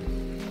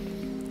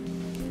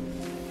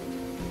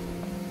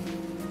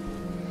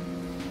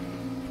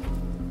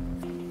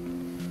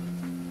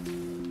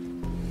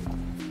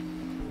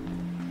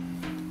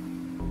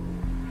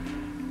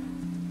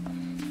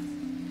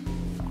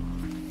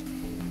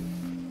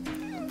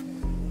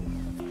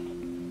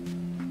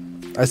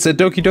 I said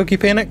Doki Doki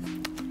Panic?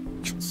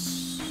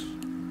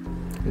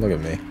 Look at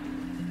me.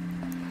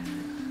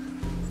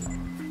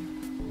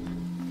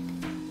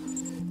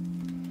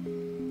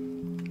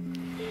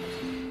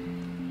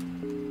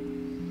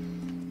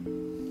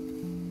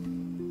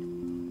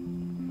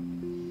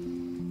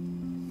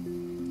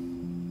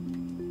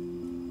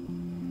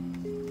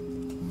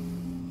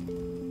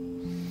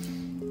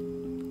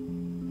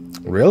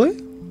 Really?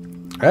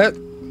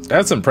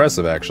 That's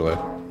impressive, actually.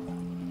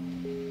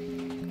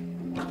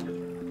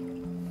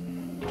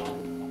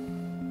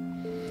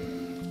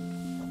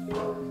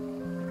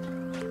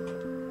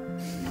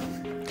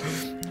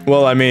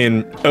 Well, I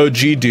mean,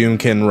 OG Doom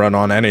can run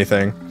on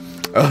anything.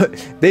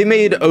 They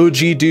made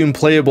OG Doom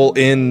playable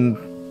in,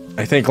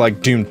 I think,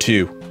 like Doom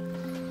 2.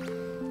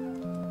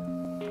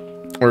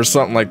 Or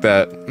something like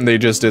that. They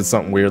just did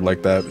something weird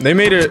like that. They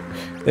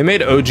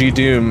made OG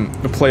Doom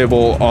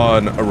playable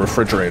on a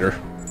refrigerator.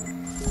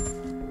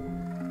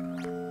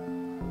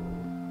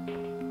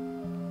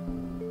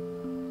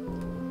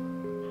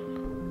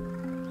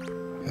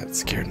 That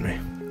scared me.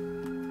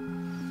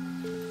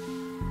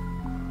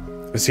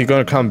 Is he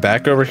going to come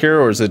back over here,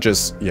 or is it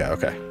just... Yeah,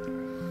 okay.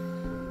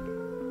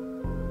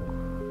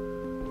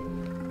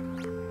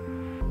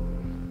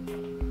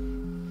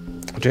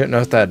 I didn't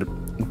know if that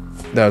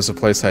was a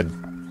place I'd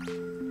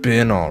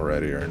been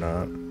already or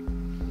not.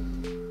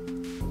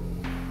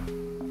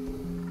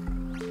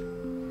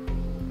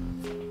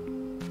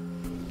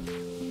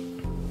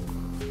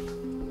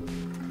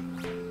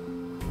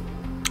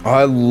 Oh,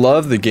 I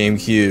love the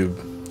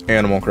GameCube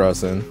Animal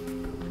Crossing.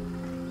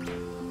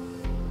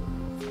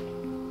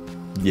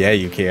 Yeah,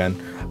 you can.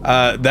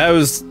 I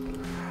was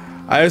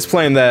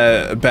playing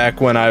that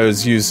back when I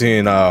was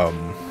using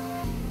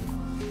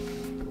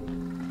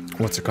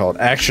what's it called?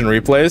 Action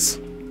replays.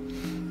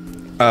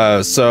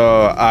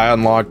 So I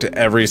unlocked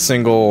every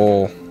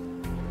single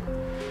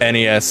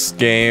NES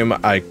game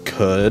I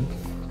could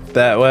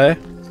that way.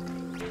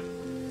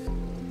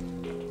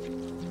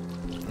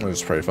 It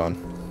was pretty fun.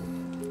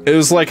 It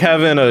was like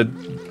having a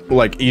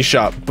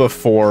eShop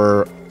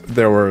before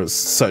there was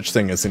such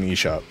thing as an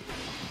eShop.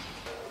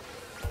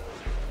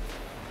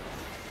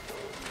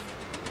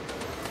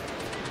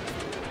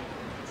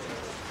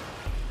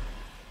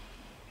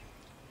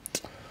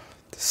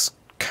 This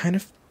kind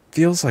of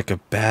feels like a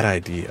bad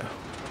idea.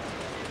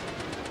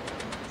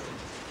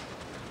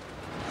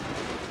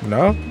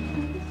 No?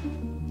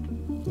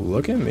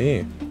 Look at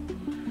me.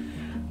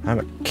 I'm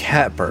a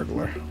cat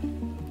burglar.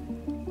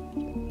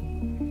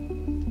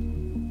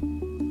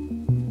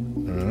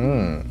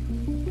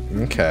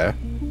 Okay.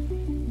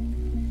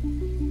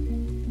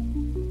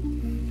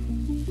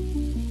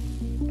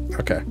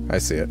 Okay, I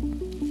see it.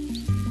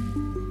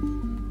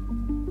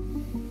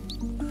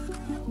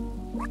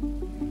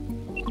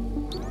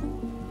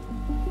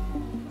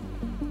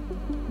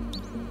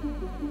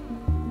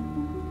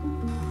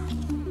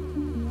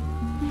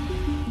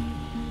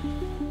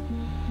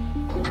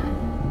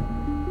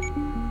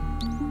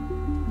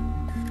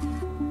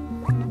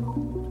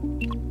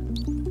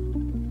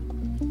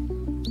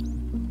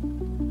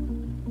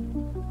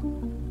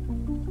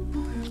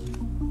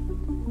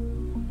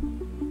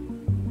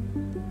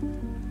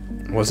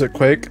 Was it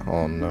Quake?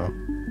 Oh no.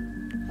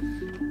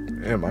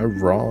 Am I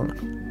wrong?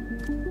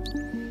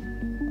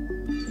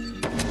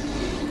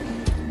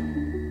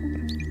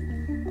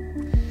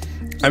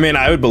 I mean,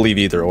 I would believe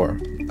either or.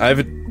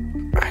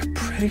 I'm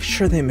pretty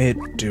sure they made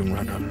Doom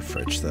run on a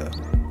fridge, though.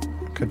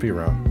 Could be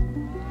wrong.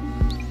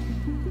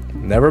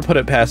 Never put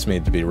it past me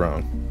to be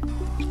wrong.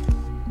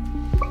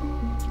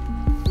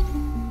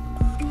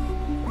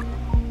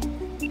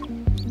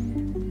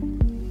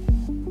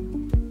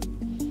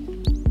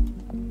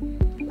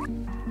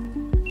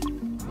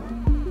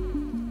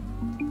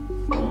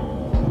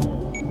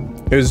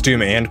 It was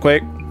Doom and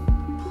Quake.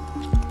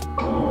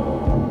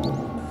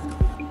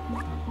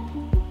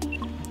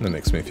 That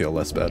makes me feel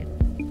less bad.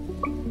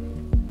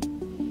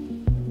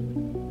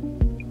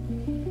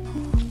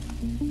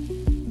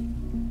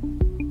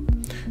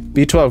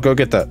 B12, go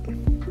get that.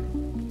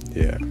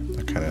 Yeah,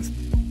 I kind of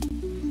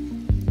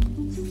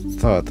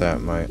thought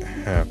that might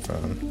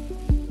happen.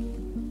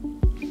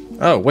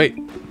 Oh, wait.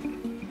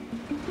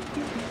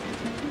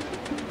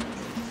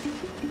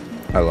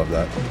 I love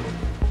that.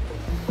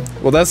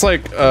 Well, that's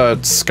like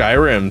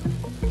Skyrim.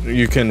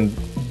 You can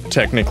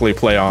technically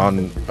play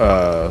on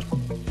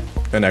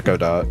an Echo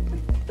Dot.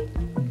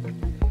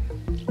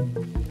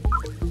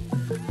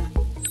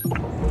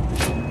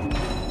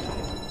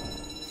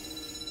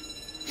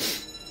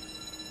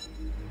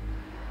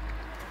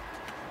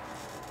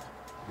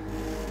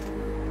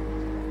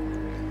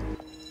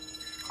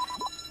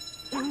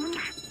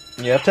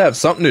 You have to have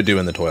something to do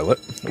in the toilet.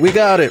 We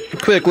got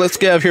it! Quick, let's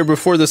get out of here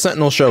before the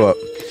Sentinels show up.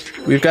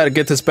 We've got to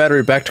get this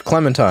battery back to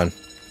Clementine.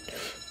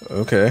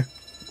 Okay.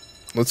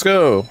 Let's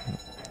go.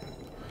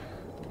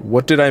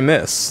 What did I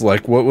miss?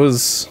 Like,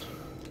 what's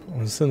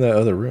in that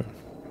other room?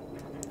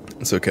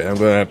 It's okay, I'm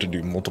gonna have to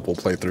do multiple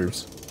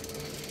playthroughs.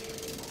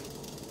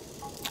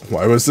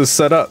 Why was this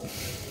set up?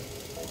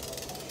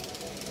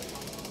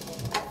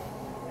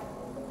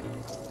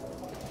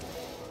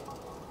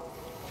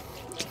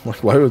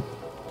 Like, why would...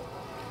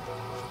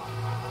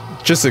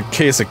 Just in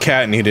case a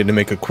cat needed to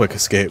make a quick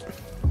escape.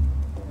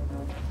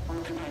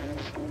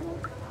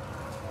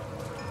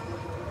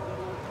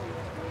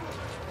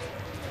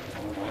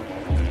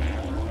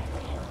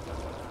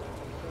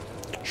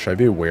 Should I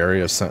be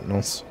wary of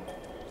sentinels?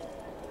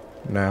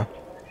 Now?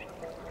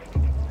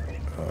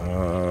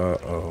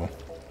 Uh-oh.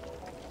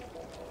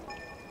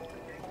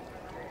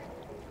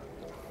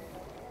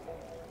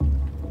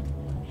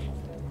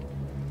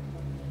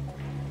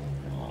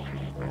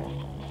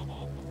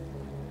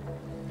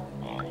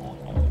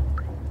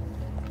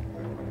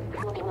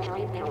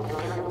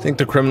 Think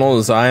the criminal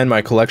is eyeing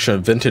my collection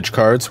of vintage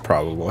cards?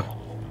 Probably.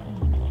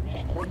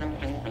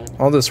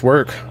 All this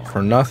work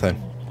for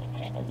nothing.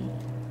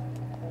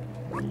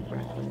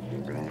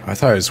 I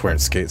thought I was wearing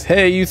skates.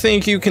 Hey, you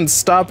think you can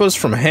stop us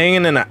from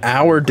hanging in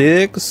our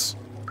digs?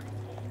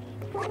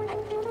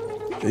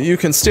 You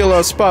can steal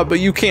our spot, but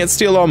you can't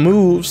steal our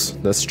moves.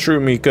 That's true,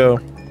 Miko.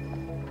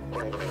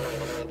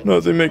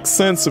 Nothing makes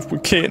sense if we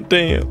can't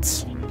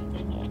dance.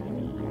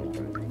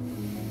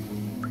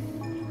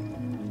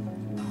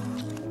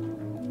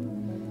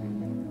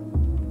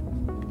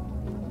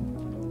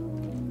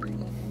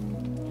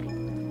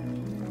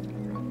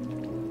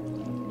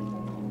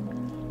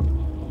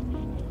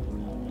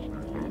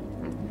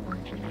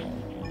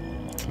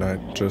 Can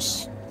I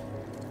just...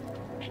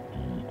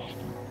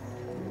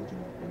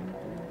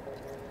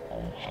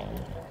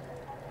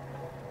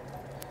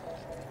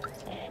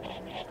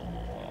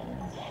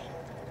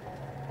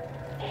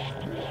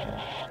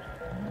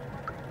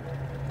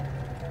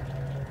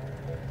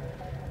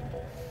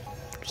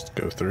 Just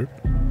go through.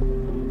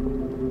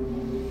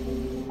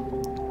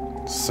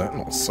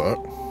 Sentinels suck.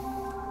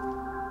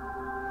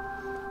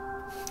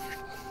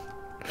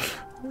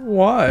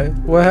 Why?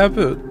 What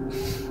happened?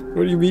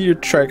 What do you mean your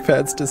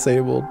trackpad's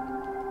disabled?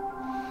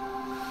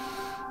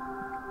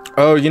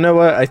 Oh, you know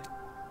what?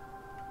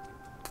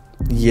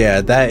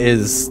 Yeah, that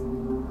is...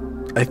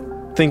 I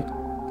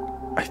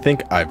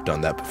think I've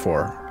done that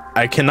before.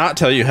 I cannot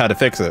tell you how to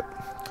fix it,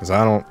 because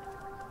I don't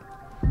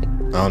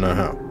know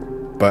how.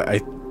 But I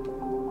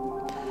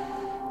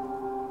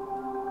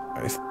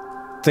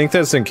think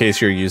that's in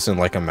case you're using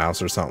like a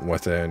mouse or something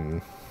with it,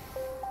 and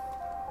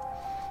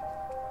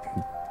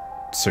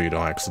so you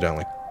don't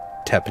accidentally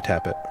tap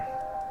it.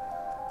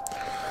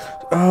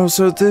 Oh,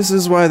 so this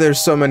is why there's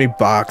so many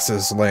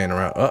boxes laying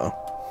around. Uh-oh.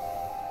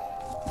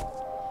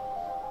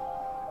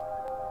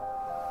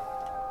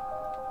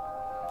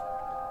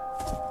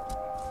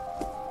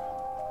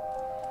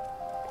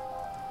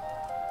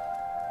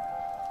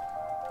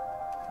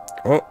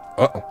 Oh,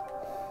 uh-oh.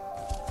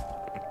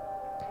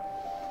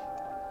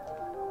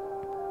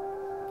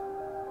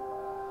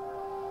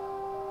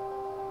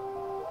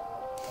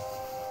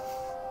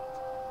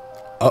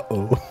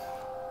 Uh-oh.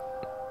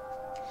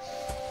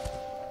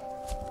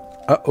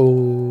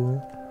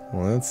 Uh-oh.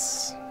 Well,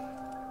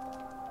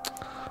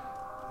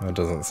 that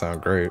doesn't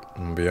sound great,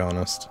 I'm gonna be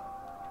honest.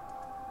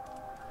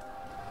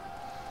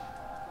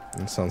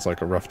 It sounds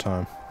like a rough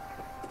time.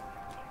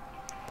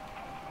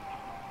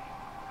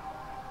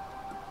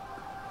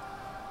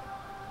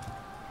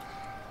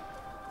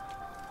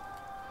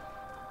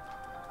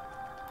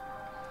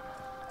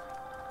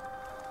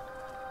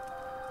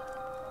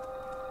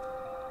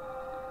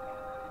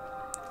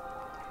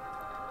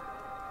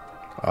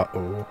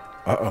 Uh-oh.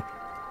 Uh-oh.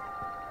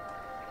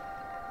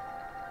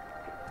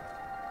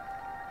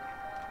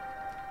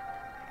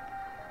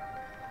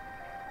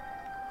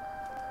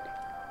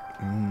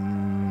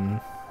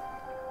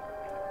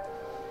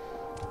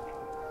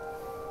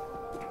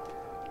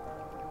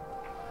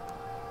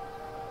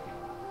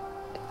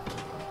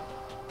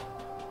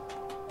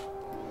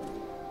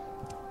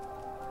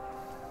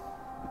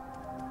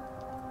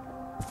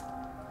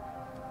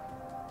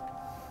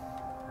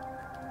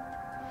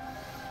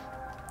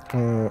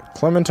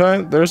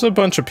 Clementine, there's a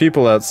bunch of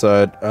people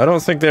outside. I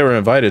don't think they were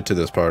invited to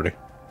this party.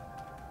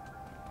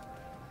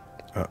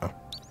 Uh-oh.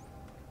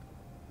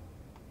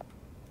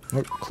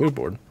 Oh, clue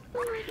board.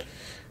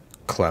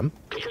 Clem?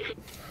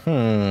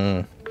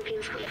 No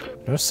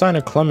sign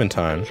of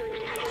Clementine.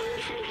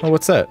 Oh,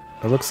 what's that?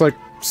 It looks like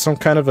some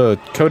kind of a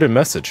coded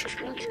message.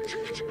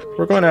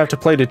 We're going to have to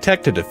play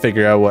detective to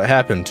figure out what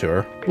happened to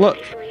her. Look!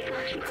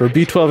 For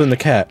B12 and the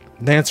cat,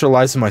 the answer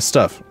lies in my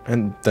stuff.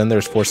 And then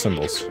there's 4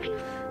 symbols.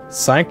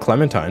 Signed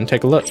Clementine,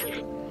 take a look.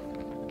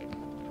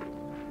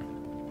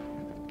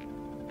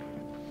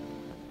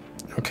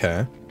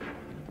 Okay.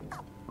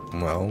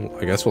 Well,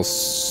 I guess we'll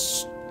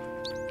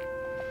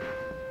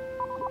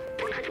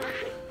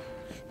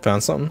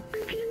found something?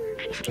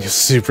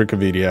 Super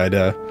convenient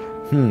idea.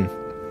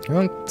 I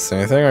don't see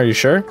anything, are you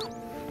sure?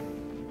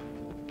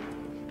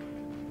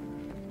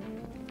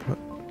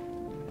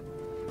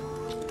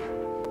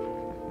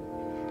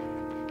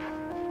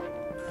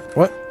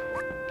 What?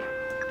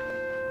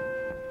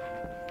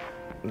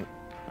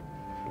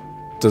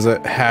 Does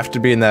it have to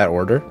be in that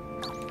order?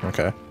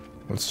 Okay,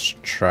 let's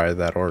try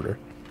that order.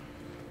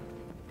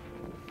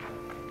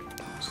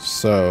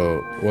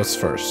 So, what's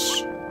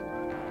first?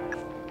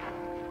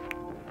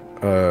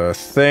 A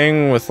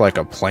thing with like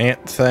a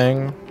plant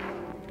thing?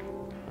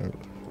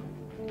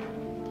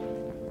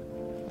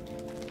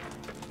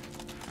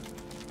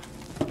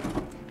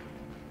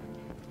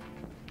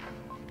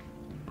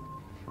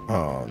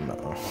 Oh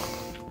no.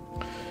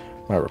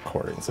 My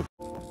recording's a...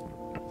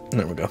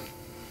 There we go.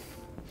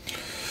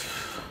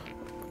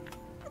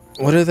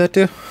 What did that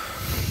do?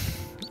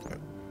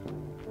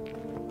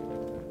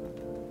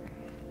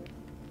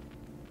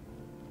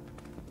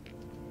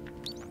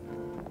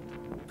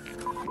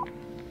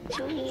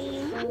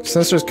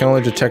 Sensors can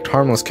only detect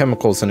harmless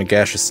chemicals in a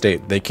gaseous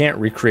state. They can't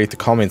recreate the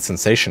calming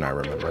sensation I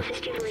remember.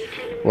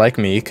 Like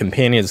me,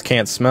 companions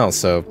can't smell,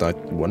 so I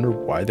wonder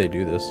why they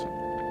do this.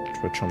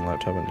 Switch on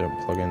laptop and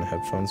don't plug in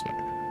headphones.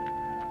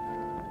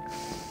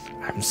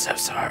 I'm so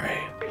sorry.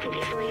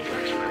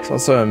 There's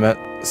also a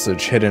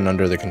message hidden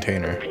under the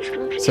container.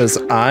 It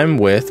says, I'm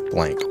with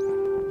blank.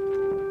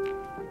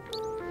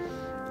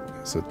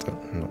 Is it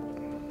no.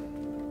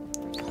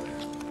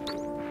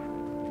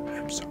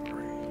 I'm sorry.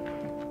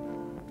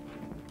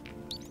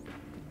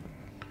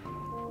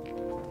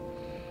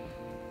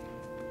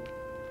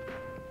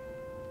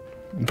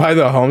 By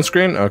the home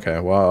screen? Okay,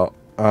 well,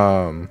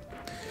 I'm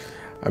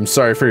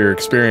sorry for your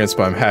experience,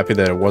 but I'm happy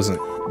that it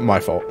wasn't my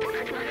fault.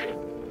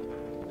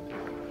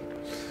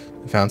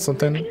 You found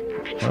something?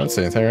 I don't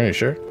see anything, are you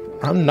sure?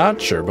 I'm not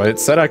sure, but it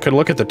said I could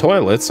look at the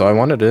toilet, so I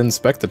wanted to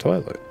inspect the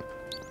toilet.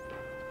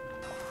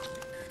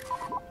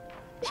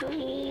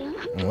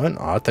 What an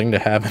odd thing to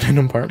have in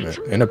an apartment.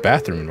 In a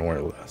bathroom, more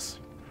or less.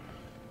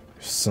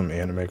 Some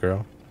anime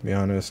girl. To be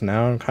honest,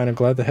 now I'm kind of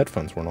glad the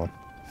headphones weren't on.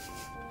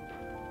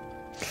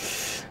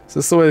 Is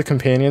this the way the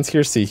companions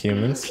here see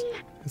humans?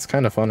 It's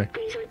kind of funny.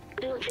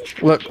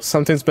 Look,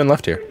 something's been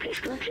left here.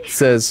 It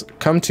says,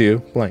 come to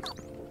blank.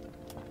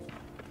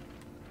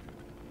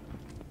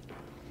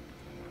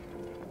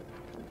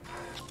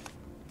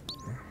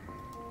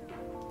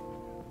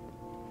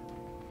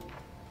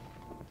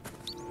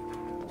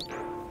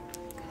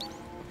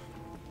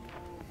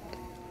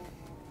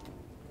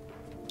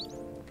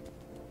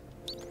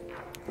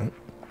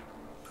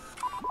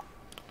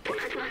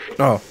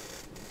 Oh.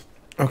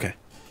 Okay.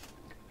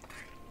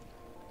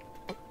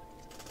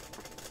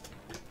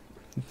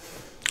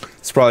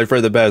 It's probably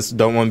for the best.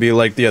 Don't want to be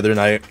like the other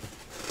night.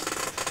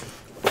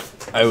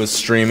 I was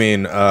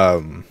streaming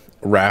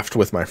Raft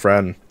with my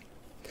friend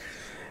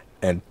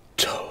and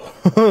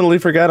totally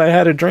forgot I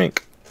had a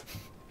drink.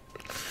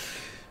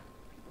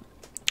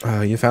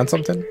 You found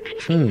something?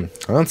 I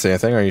don't see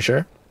anything. Are you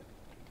sure?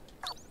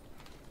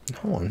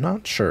 No, I'm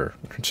not sure.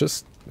 It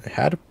just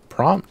had a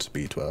prompt,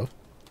 B12.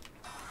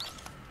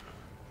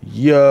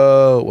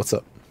 Yo, what's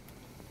up?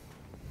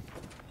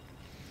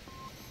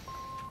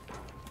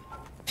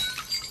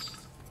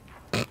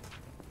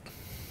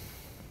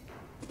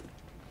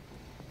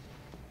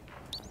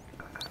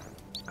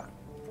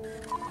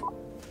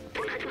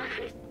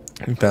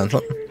 You found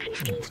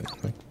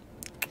something?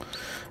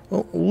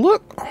 Oh,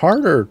 look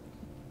harder,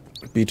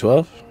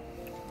 B12.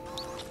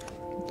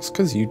 It's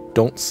because you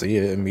don't see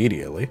it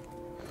immediately.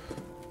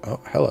 Oh,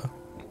 hello.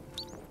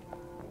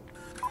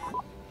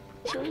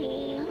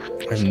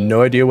 I have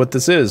no idea what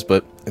this is,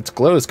 but its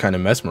glow is kind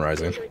of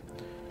mesmerizing.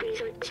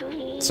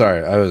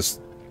 Sorry, I was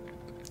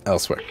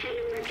elsewhere.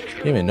 You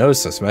didn't even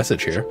notice this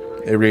message here.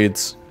 It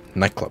reads,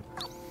 nightclub.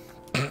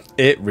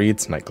 It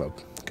reads nightclub.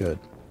 Good.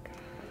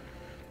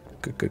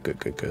 Good, good, good,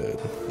 good, good.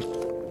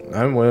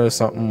 I'm with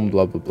something,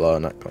 blah, blah, blah.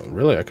 Not,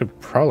 really, I could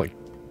probably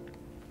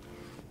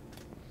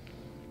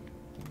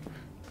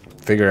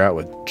figure out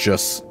with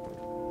just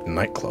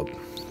nightclub,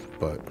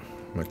 but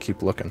I'm gonna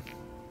keep looking.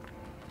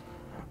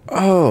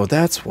 Oh,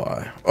 that's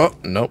why. Oh,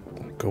 nope.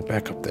 Go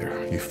back up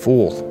there, you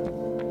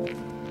fool.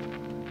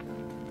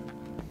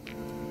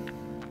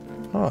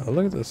 Oh,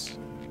 look at this.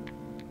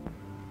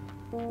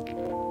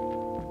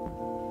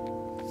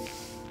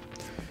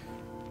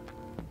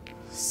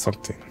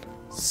 Something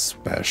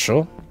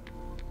special.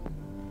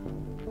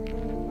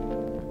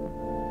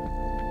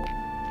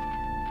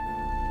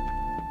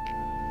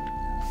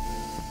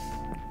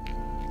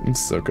 I'm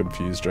so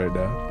confused right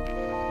now.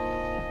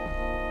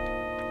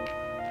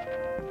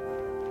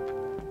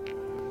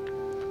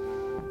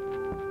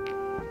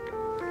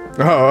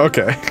 Oh,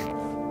 okay.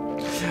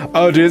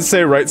 Oh, did it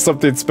say write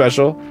something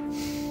special?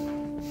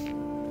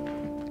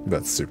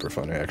 That's super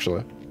funny,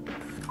 actually.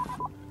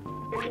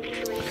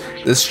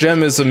 This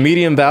gem is of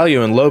medium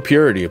value and low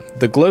purity.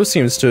 The glow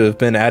seems to have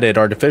been added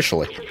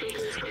artificially.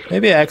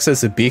 Maybe it acts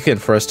as a beacon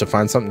for us to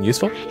find something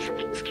useful?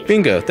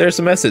 Bingo, there's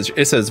a message.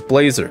 It says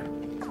Blazer.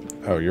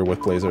 Oh, you're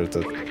with Blazer at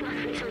the...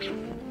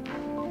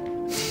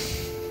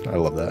 I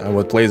love that. I'm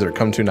with Blazer.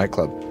 Come to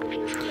nightclub.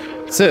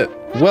 That's it.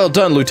 Well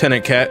done,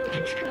 Lieutenant Cat.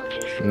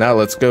 Now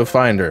let's go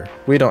find her.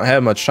 We don't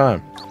have much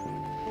time.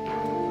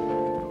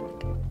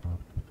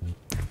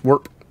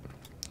 Warp.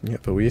 Yeah,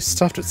 but we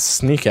still have to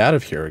sneak out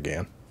of here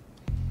again.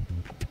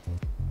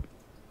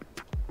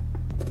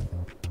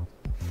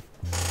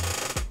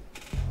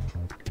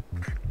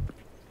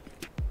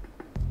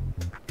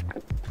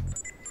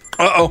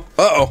 Uh-oh.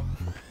 Uh-oh.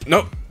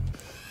 Nope.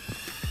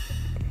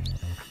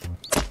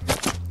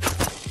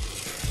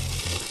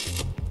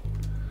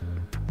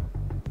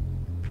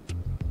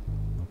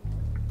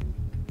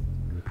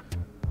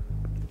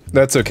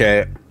 That's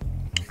okay.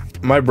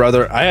 My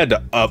brother, I had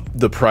to up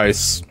the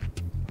price.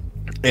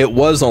 It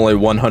was only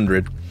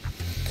 100,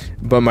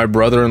 but my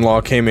brother-in-law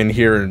came in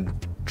here and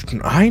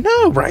I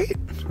know, right?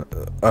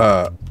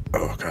 Oh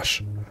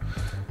gosh.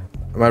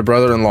 My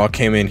brother-in-law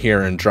came in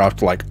here and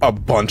dropped like a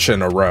bunch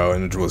in a row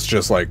and it was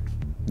just like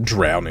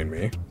drowning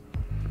me.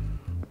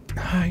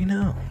 I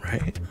know,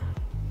 right?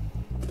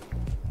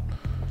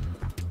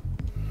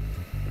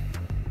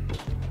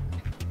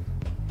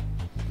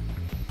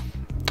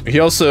 He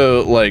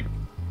also, like,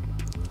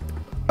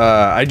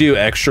 I do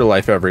Extra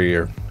Life every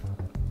year.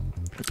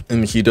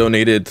 And he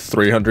donated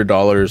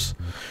 $300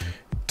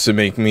 to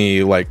make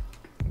me, like,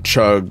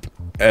 chug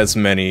as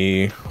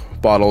many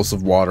bottles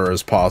of water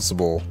as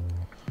possible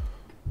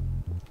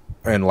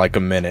in, like, a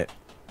minute.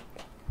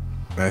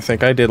 And I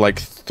think I did, like,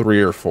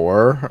 3 or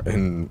 4,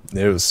 and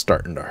it was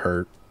starting to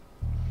hurt.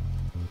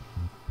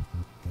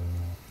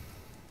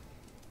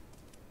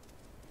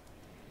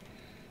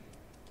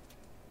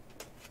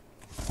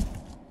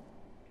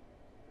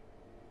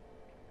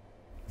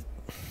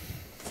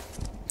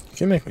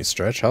 If you make me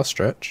stretch, I'll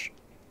stretch.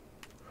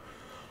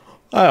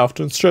 I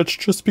often stretch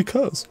just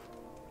because.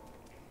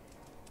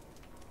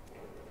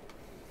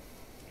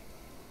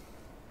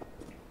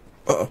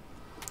 Uh-oh.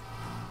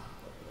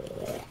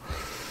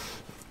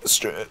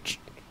 Stretch.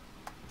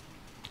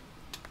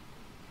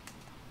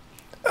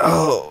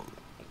 Oh.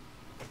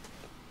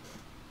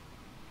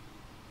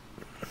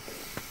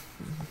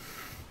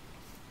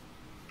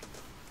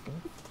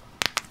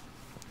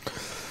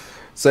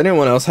 Does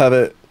anyone else have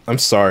it? I'm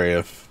sorry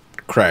if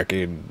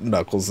cracking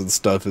knuckles and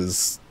stuff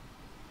is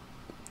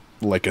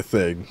like a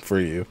thing for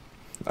you.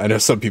 I know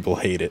some people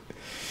hate it.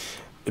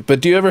 But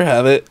do you ever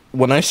have it?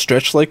 When I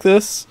stretch like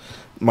this,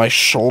 my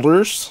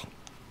shoulders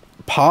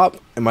pop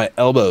and my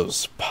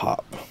elbows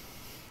pop.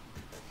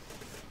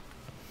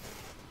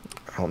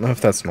 I don't know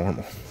if that's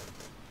normal.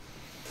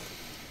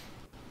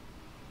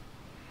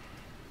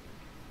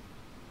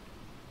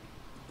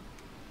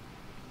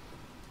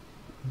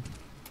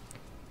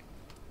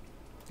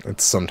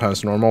 It's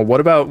sometimes normal.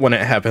 What about when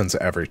it happens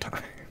every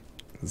time?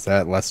 Is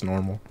that less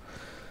normal?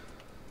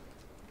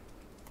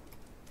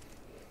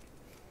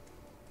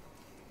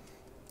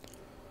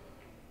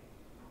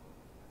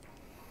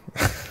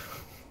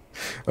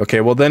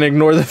 Okay, well then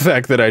ignore the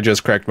fact that I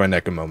just cracked my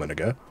neck a moment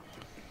ago.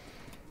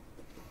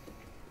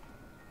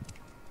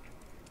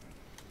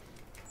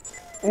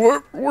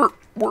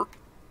 Work.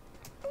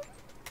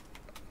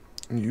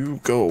 You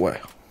go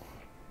away.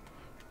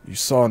 You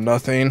saw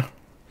nothing.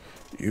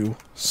 You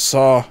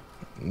saw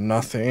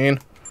nothing.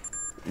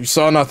 You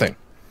saw nothing.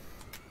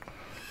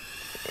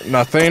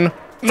 Nothing.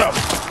 No.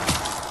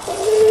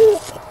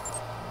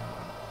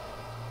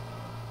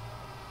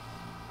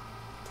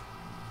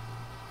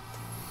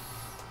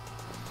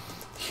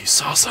 You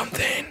saw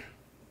something.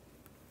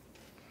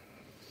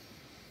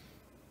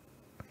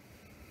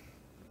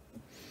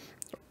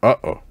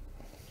 Uh-oh.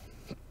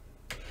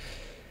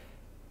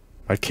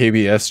 My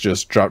KBS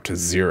just dropped to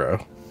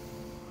 0.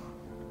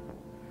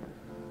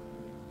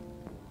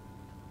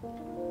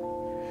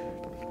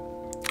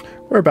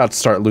 We're about to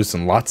start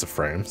losing lots of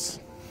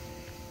frames.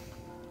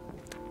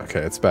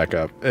 Okay, it's back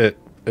up. It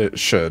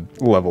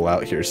should level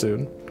out here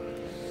soon.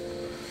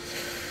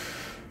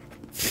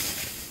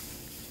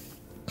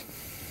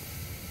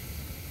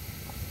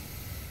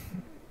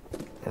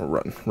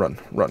 Run, run,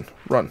 run,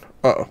 run.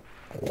 Uh-oh.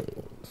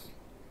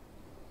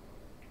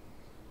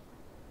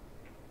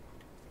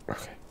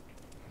 Okay.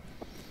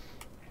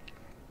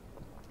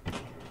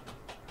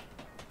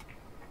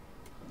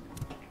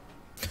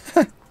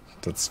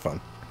 That's fun.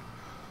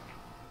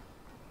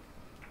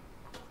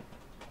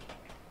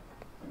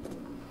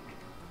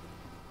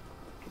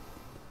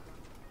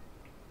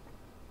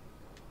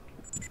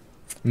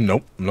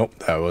 Nope, nope,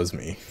 that was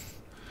me.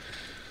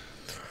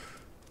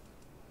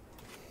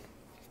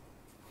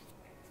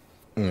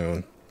 You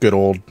know, good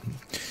old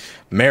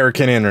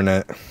American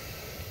internet.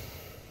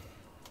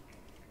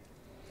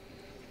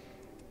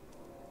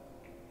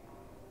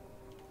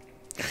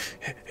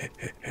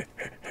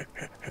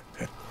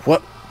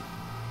 What?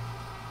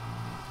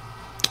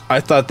 I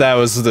thought that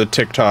was the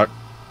TikTok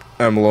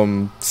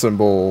emblem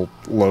symbol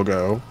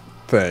logo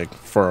thing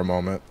for a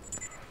moment.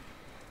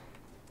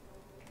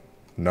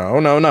 No,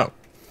 no, no.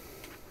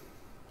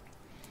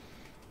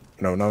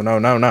 No, no, no,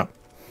 no, no.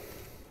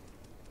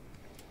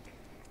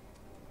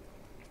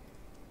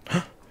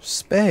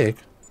 Spag.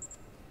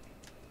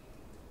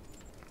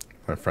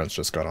 My friends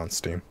just got on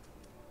Steam.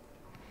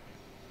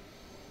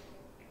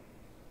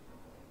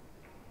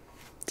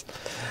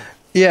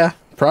 Yeah,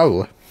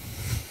 probably.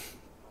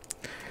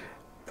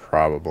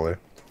 Probably.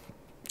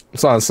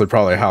 It's honestly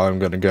probably how I'm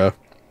gonna go.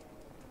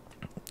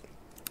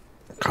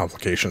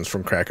 Complications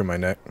from cracking my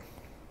neck.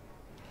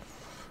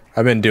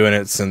 I've been doing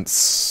it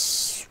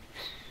since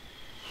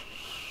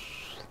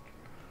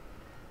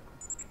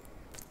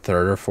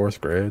 3rd or 4th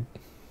grade.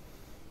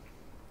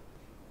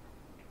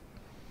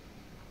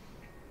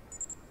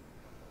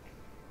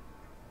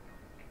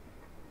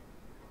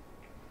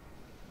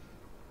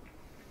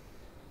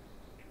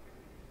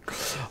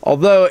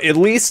 Although, at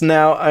least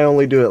now I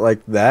only do it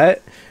like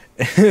that.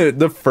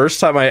 The first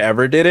time I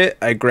ever did it,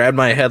 I grabbed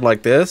my head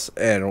like this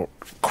and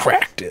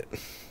cracked it.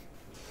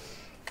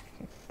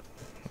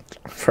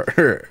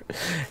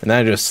 And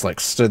I just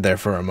like stood there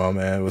for a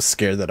moment. I was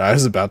scared that I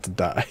was about to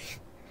die.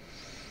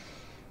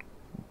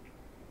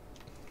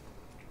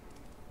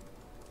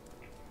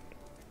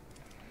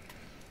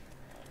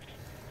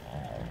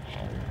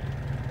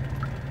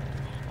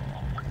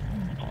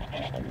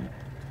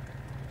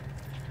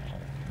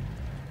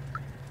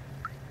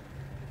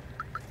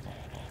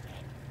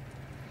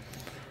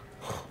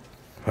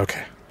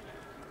 Okay.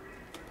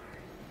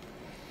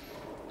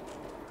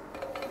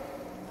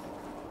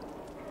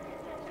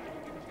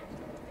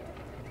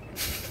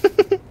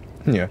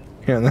 Yeah,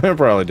 that'll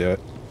probably do it.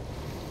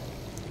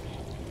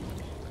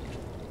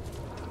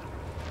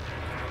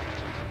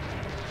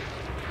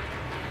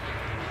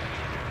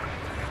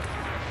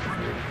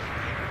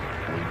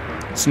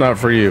 It's not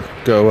for you.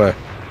 Go away.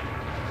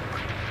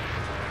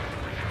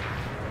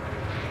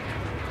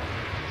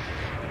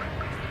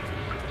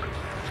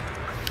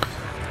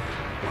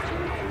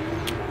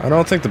 I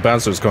don't think the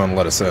bouncer's going to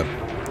let us in.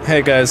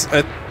 Hey guys,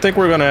 I think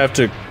we're going to have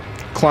to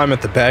climb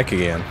at the back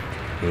again.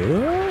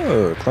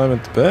 Oh, climb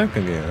at the back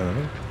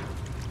again.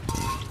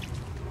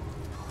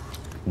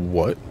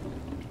 What?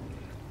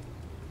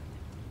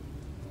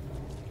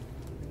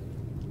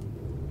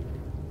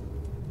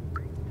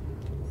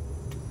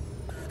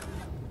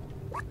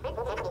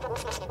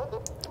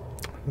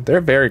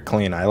 They're very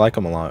clean. I like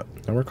them a lot.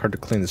 I work hard to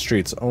clean the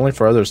streets, only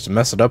for others to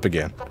mess it up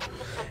again.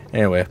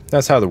 Anyway,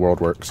 that's how the world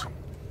works.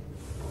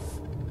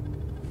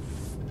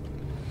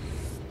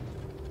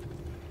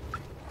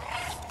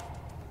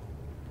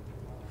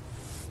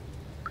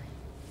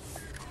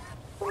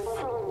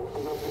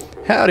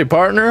 Howdy,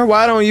 partner.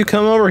 Why don't you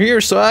come over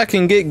here so I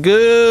can get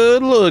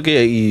good look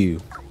at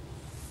you?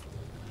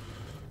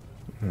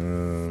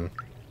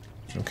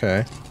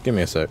 Okay. Give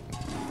me a sec.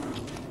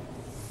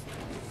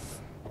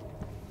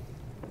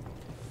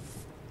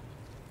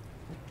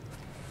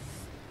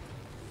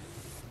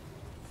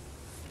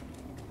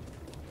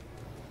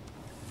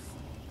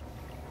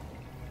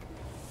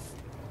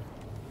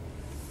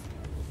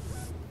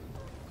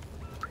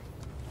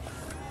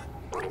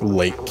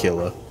 Late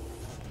killer.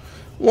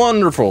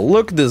 Wonderful.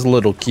 Look at this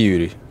little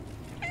cutie.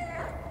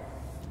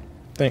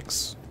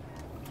 Thanks.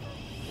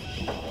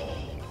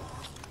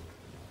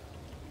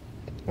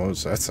 What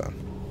was that sound?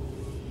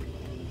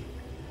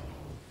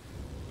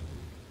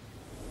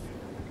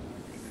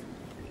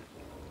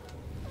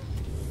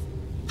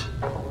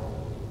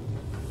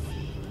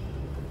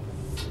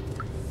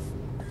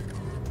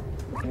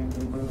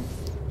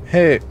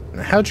 Hey,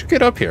 how'd you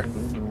get up here?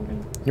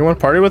 You want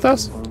to party with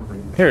us?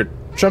 Here,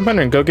 jump in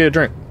and go get a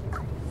drink.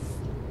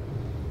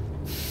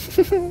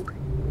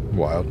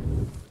 Wild.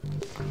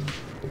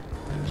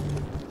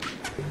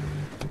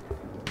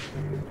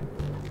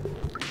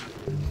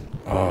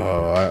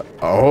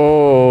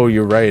 Oh,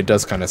 you're right. It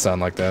does kind of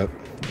sound like that.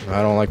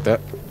 I don't like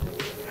that.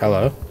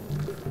 Hello?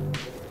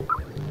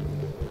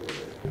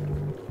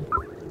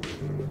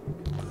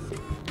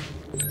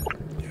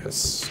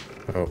 Yes.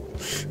 Oh.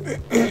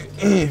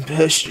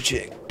 Posture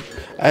check.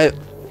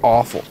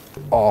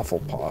 Awful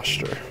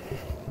posture.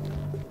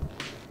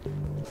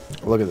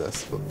 Look at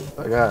this.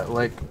 I got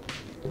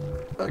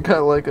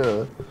like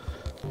a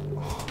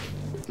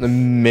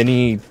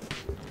mini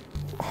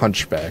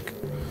hunchback.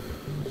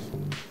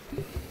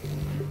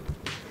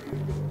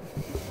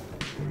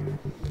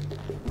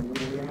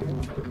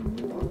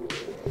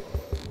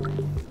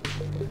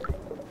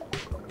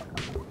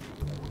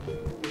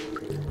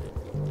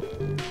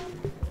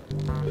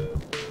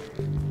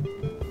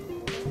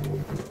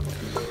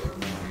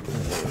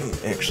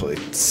 Actually,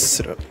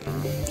 sit up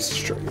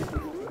straight.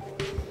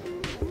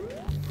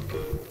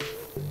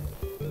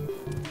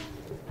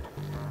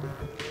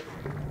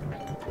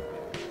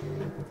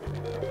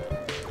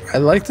 I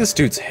like this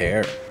dude's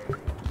hair.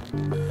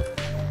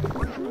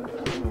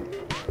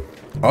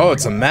 Oh,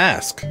 it's a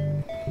mask.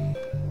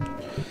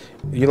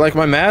 You like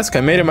my mask?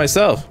 I made it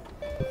myself.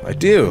 I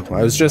do.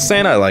 I was just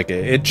saying I like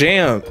it. It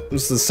jams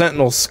the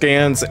Sentinel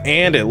scans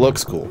and it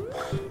looks cool.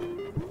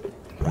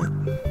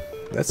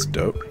 That's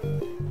dope.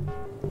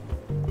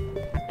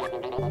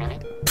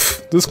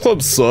 Pfft, this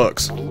club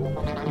sucks.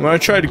 When I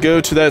tried to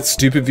go to that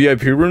stupid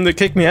VIP room, they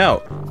kicked me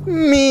out.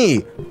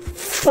 Me!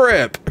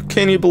 Fripp!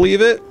 Can you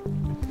believe it?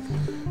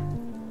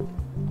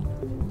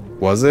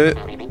 Was it?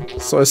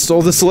 So I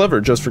stole this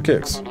lever just for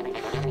kicks.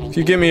 If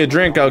you give me a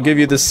drink, I'll give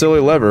you this silly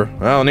lever.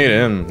 I don't need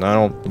it, and I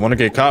don't want to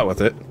get caught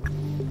with it.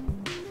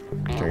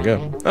 There you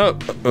go.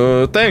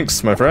 Oh,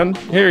 thanks, my friend.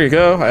 Here you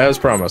go, as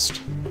promised.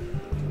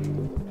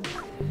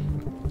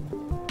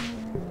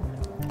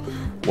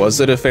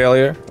 Was it a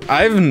failure?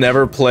 I've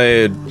never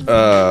played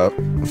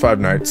Five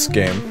Nights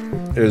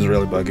game. It was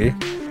really buggy.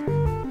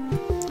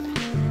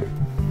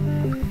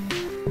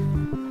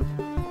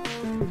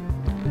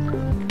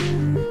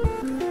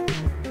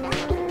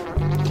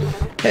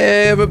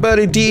 Hey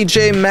everybody,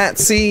 DJ Matt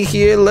C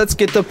here. Let's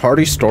get the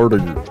party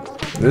started.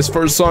 This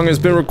first song has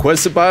been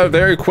requested by a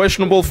very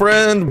questionable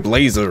friend,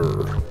 Blazer.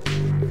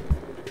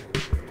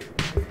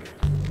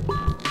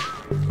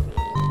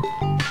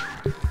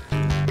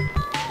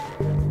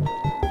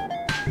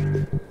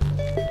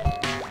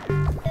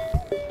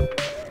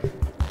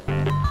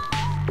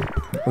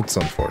 That's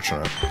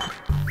unfortunate.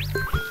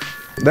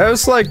 That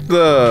was like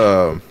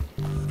the...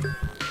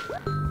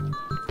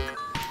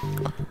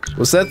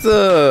 Was that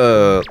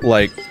the,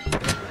 like,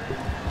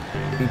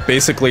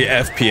 basically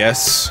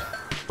FPS?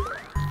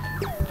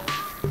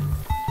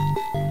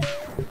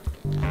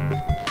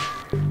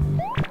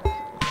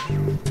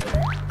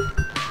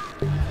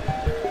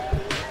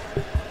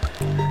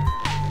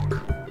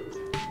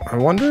 I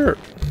wonder...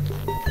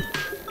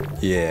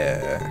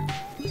 Yeah.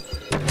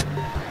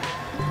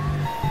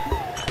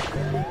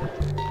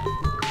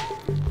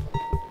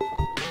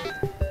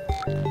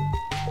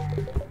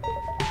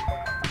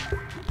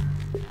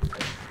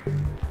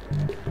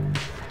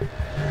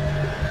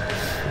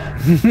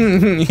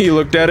 He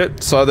looked at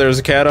it, saw there was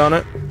a cat on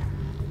it,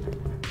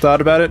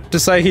 thought about it,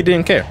 decided he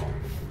didn't care.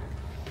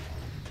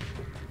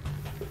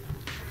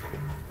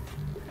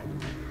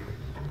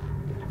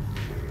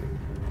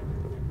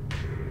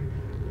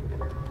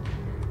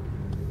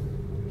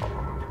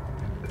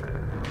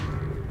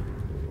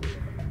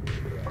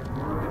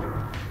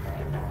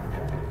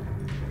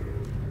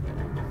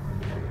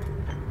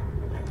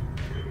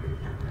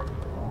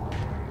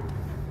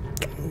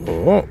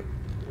 Oh.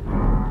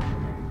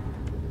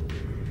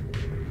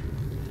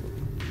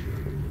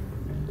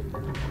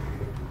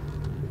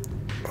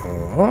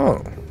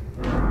 Oh.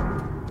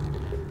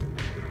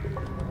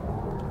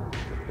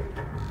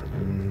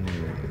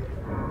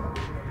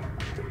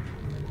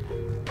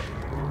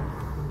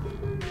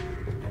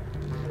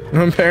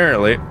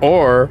 Apparently,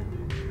 or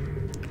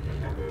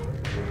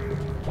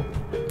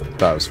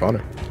thought it was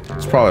funny.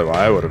 That's probably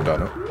why I would have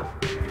done it.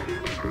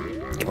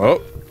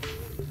 Oh.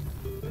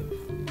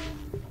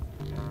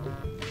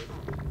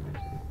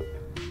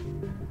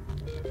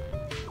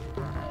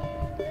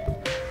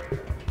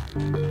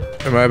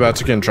 Am I about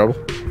to get in trouble?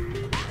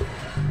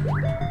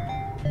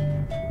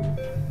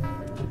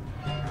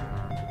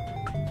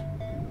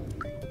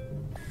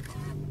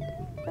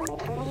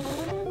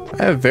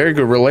 I have a very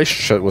good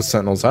relationship with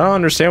Sentinels. I don't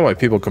understand why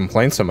people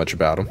complain so much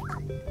about them.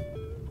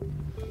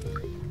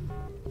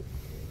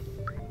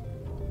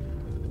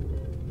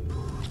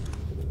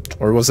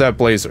 Or was that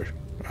Blazer?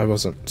 I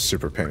wasn't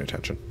super paying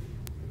attention.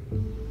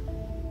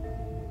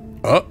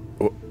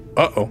 Uh-oh.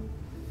 Uh-oh.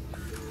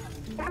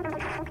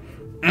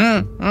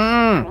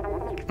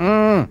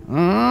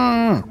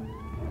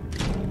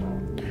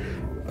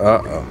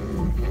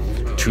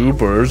 Two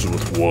birds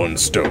with one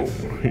stone.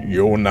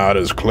 You're not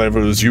as clever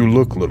as you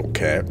look, little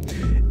cat.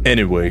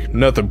 Anyway,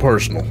 nothing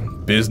personal.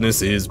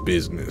 Business is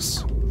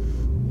business.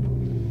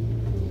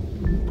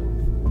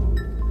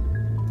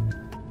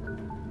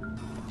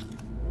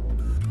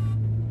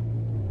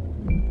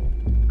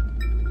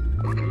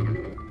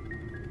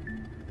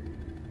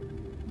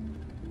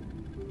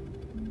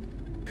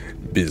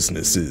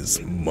 Business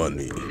is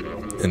money.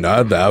 And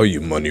I value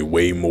money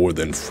way more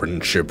than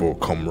friendship or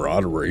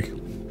camaraderie.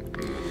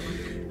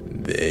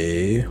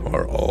 They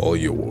are all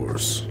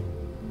yours.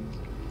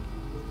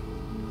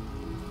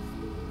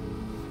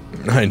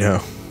 I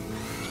know.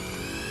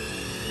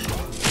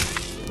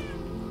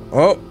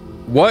 Oh,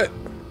 what?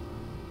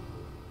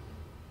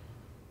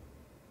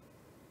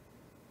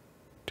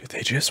 Did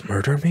they just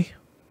murder me?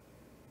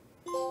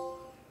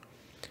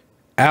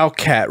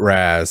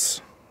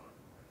 Alcatraz.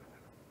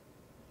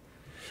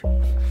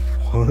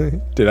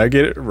 What? Did I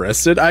get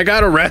arrested? I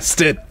got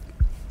arrested!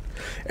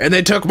 And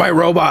they took my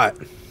robot!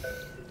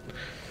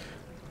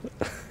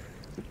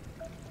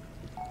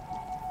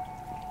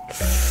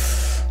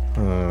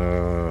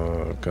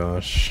 Oh,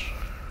 gosh.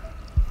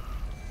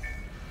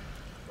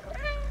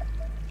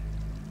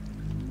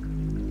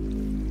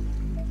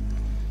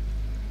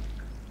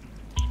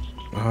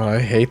 Oh, I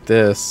hate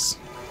this.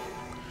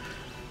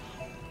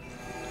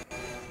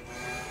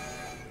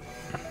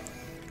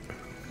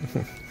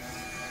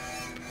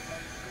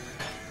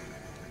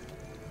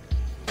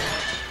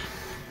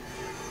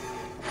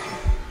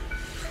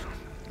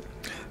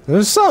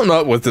 There's something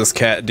up with this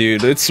cat,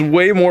 dude. It's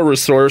way more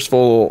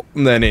resourceful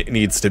than it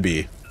needs to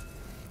be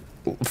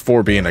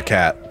for being a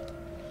cat.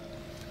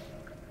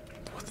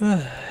 What the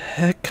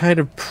heck kind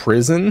of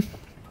prison?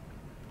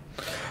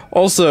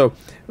 Also,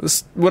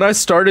 when I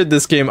started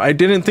this game, I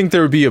didn't think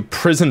there would be a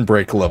prison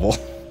break level.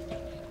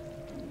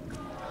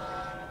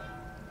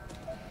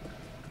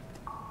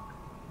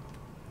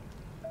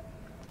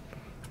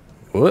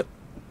 What?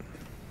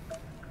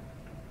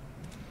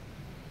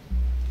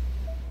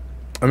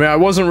 I mean, I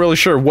wasn't really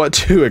sure what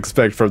to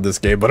expect from this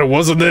game, but it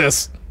wasn't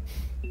this.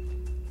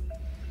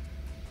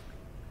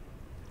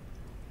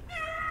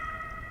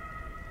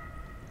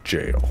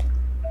 Jail.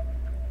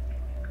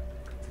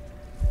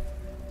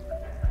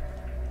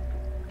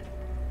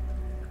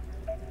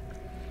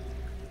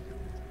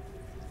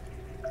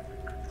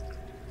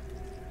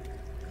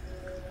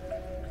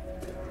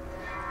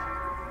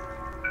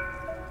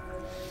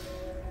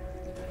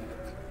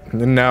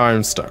 And now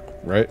I'm stuck,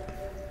 right?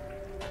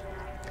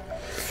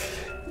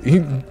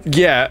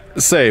 Yeah,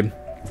 same.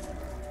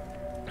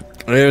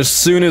 As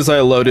soon as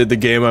I loaded the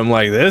game, I'm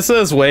like, this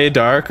is way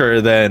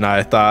darker than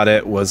I thought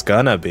it was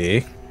gonna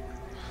be.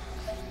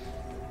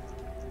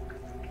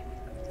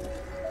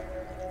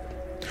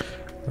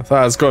 I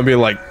thought it was gonna be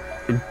like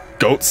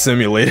Goat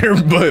Simulator,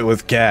 but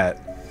with cat.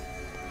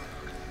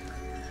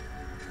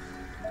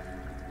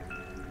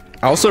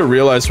 I also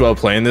realized while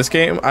playing this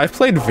game, I've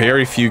played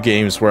very few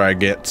games where I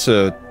get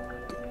to,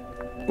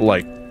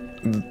 like,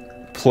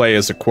 play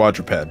as a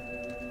quadruped.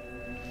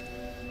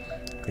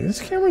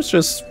 These cameras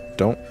just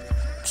don't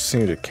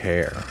seem to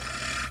care.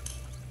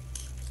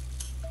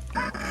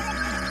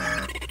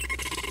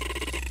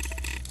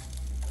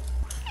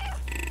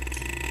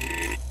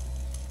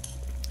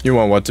 You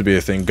want what to be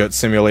a thing? Goat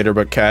Simulator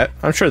but cat?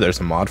 I'm sure there's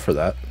a mod for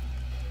that.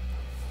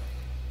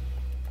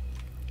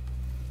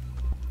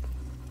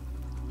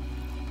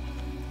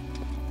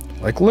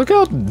 Like, look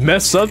how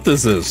messed up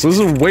this is. This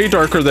is way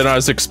darker than I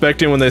was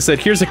expecting when they said,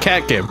 here's a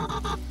cat game.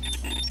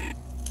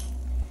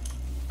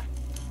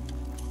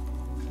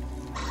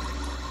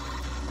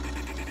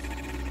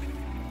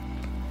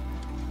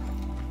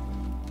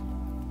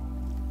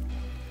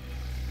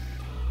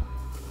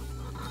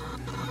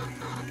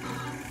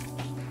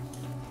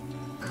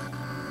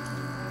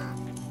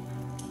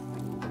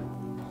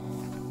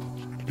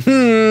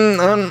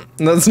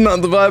 That's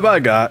not the vibe I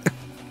got.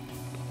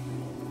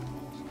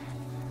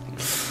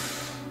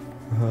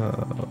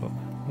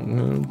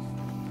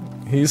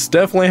 He's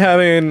definitely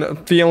having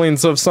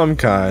feelings of some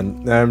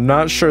kind. I'm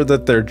not sure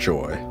that they're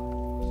joy.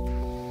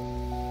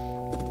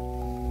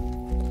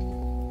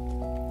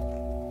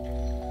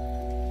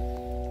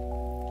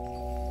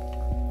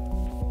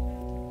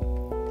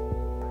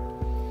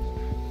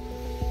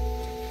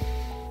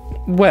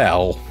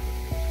 Well.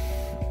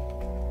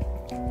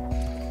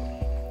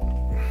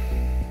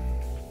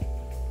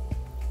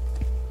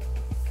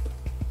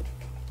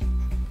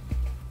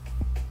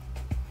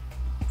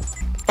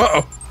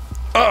 Uh-oh.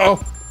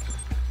 Uh-oh.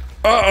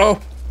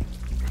 Uh-oh.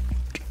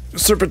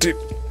 Serpentine.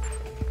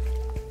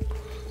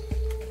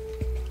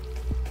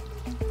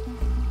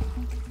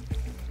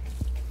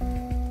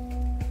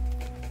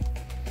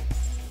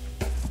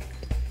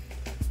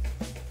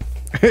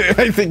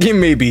 I think he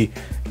may be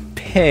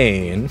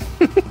pain.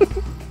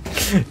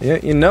 Yeah,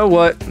 you know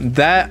what?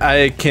 That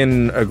I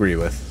can agree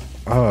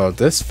with. Oh,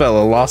 this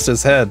fella lost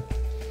his head.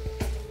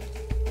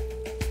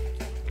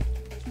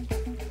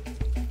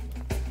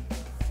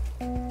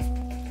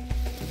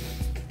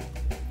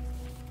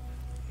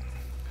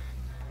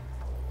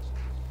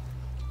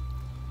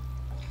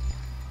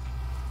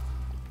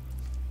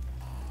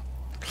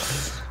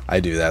 I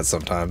do that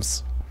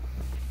sometimes.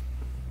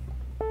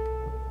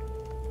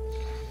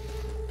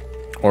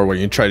 Or when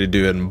you try to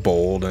do it in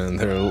bold and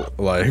they're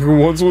like,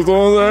 what's with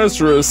all the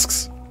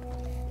asterisks?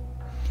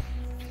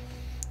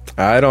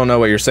 I don't know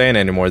what you're saying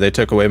anymore. They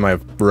took away my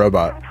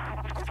robot.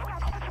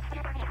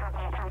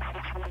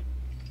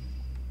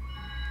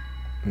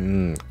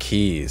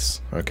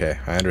 Keys. Okay,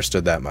 I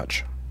understood that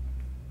much.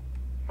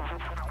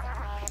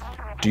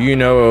 Do you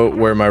know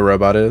where my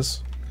robot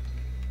is?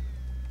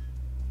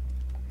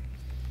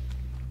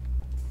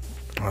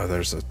 Oh,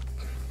 there's a...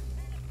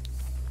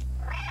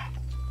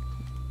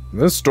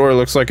 This door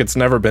looks like it's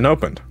never been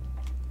opened.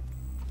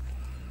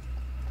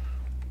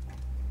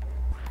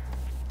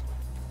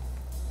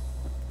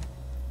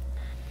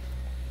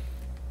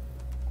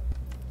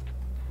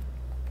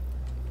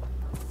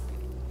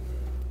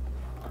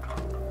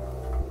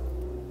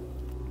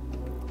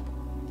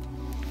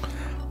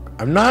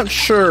 I'm not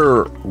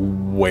sure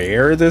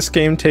where this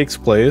game takes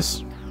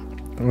place.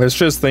 I was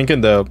just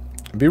thinking, though,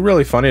 it'd be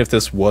really funny if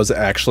this was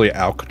actually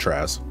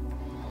Alcatraz.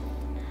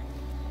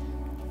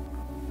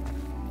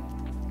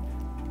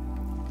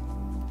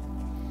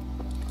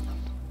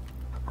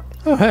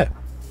 Oh, hey.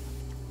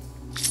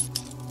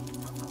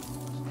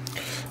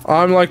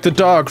 I'm like the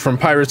dog from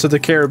Pirates of the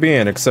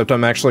Caribbean, except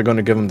I'm actually going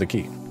to give him the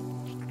key.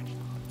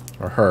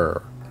 Or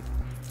her.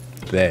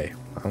 They.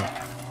 Oh.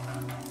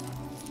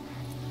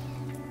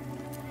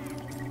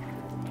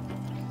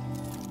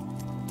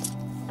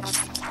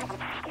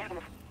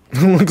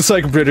 Looks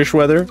like British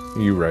weather.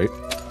 You right.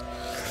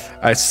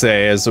 I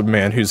say as a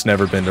man who's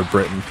never been to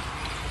Britain,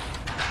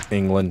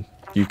 England,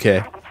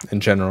 UK in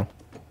general.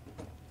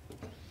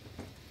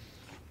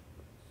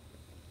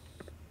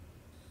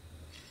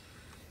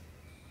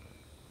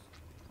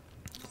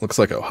 Looks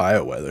like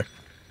Ohio weather.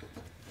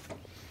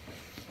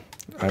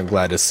 I'm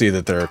glad to see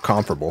that they're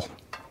comparable.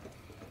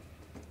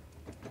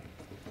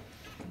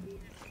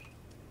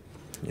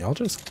 Y'all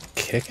just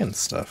kicking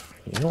stuff.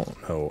 You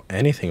don't know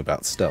anything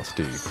about stealth,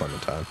 do you,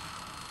 Clementine?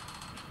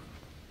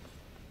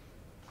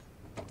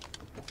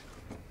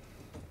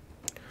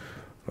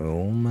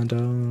 Oh my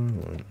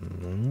darling.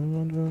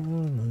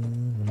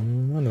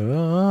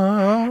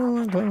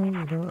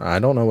 I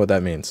don't know what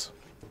that means.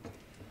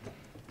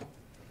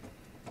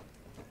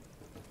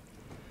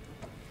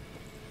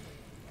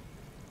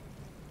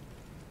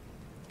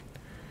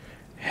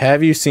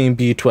 Have you seen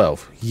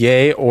B12?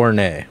 Yay or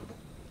nay?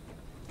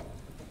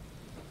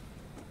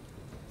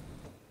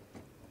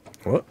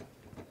 What?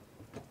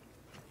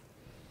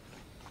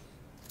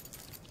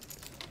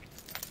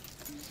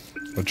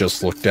 I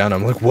just looked down.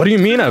 I'm like, what do you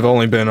mean I've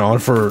only been on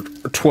for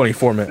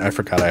 24 minutes? I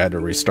forgot I had to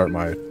restart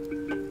my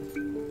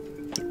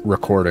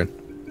recording.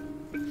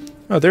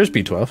 Oh, there's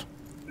B12.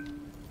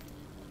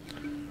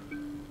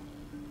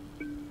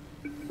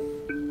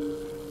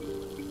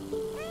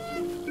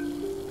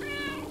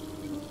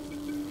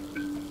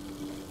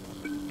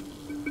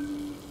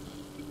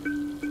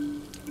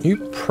 You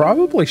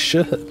probably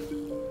should.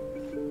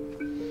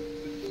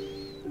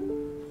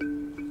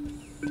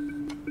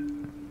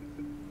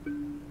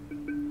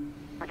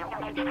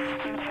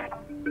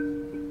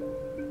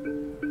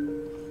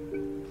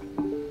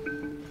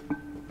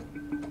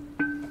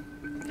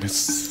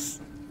 It's...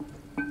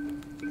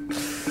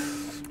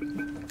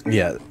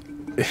 yeah.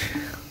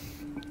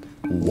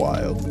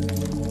 Wild.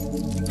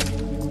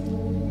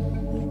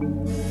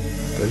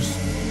 There's...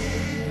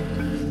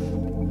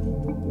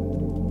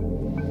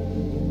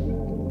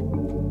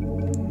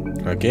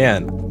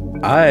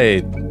 Again,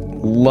 I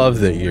love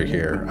that you're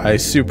here. I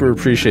super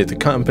appreciate the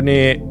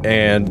company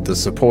and the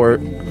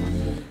support.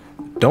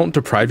 Don't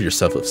deprive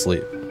yourself of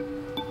sleep.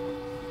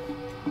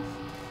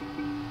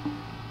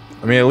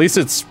 I mean, at least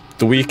it's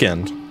the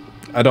weekend.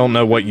 I don't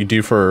know what you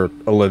do for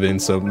a living,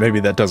 so maybe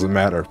that doesn't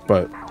matter,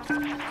 but...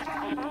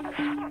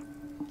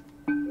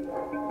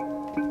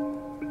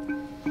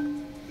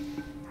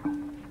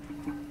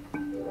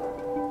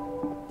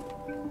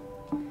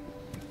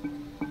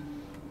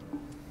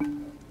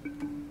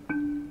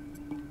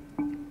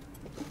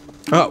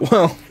 oh,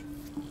 well.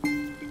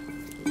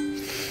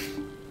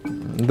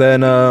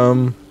 Then,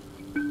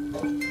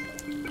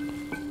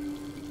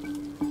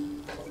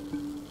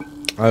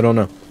 I don't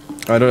know.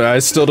 I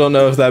still don't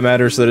know if that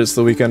matters that it's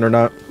the weekend or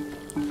not.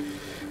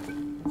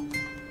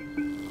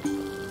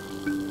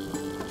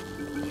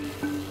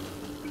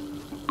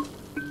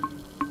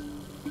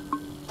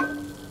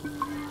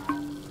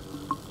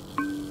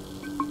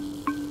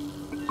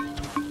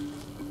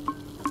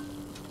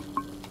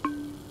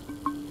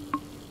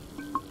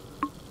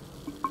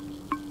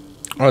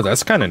 Oh,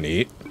 that's kind of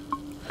neat.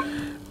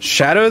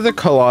 Shadow of the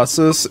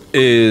Colossus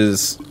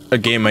is a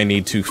game I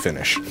need to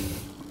finish.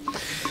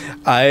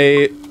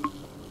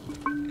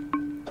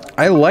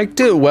 I liked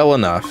it well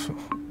enough,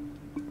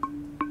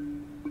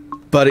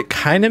 but it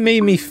kind of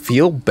made me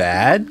feel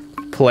bad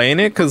playing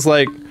it, because,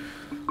 like,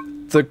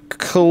 the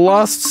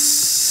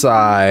Colossi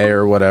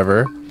or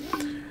whatever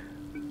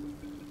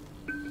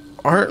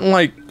aren't,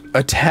 like,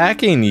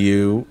 attacking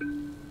you.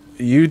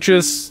 You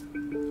just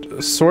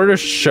sort of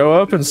show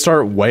up and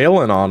start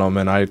wailing on them,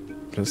 and I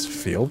just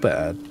feel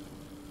bad.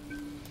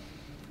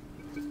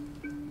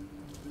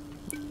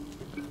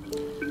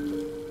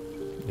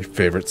 Your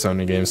favorite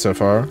Sony game so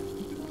far?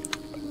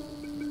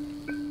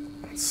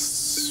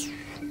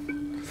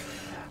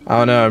 I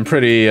don't know, I'm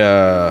pretty,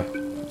 are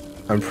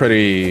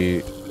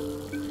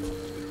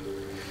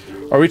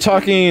we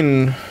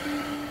talking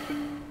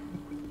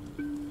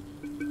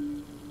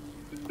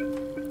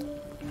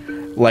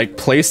like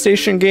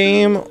PlayStation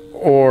game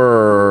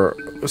or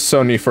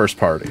Sony first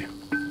party?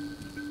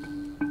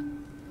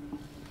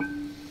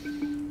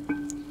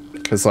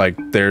 Because, like,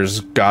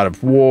 there's God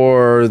of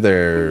War,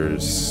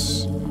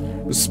 there's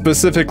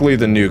specifically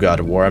the new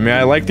God of War. I mean,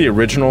 I like the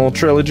original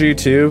trilogy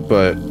too,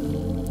 but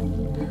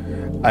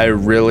I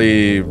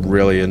really,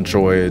 really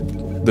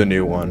enjoyed the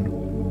new one.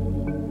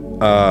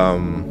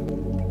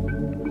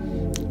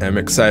 I'm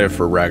excited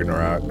for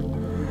Ragnarok.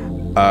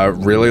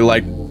 Really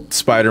like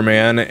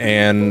Spider-Man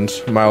and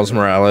Miles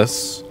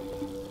Morales.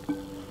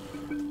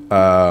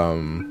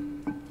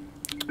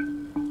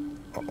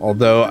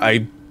 Although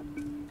I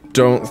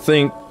don't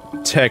think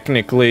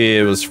technically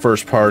it was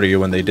first party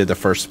when they did the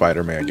first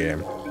Spider-Man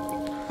game.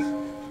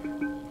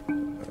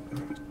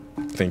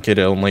 I think it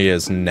only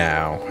is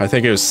now. I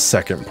think it was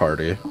second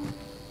party.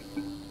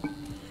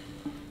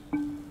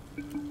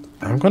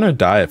 I'm gonna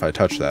die if I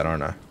touch that,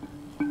 aren't I?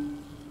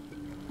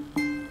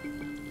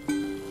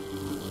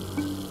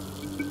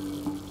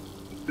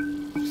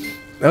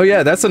 Oh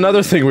yeah, that's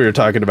another thing we were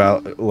talking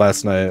about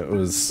last night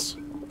was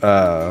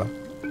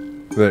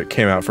that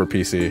came out for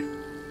PC.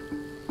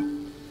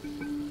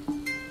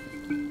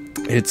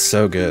 It's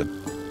so good.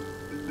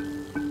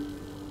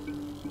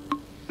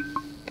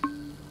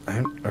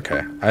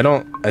 Okay,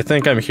 I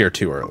think I'm here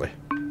too early.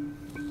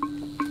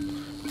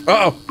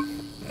 Uh-oh!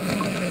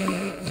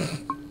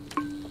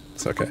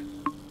 It's okay.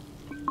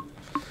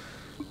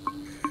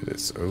 It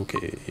is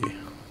okay.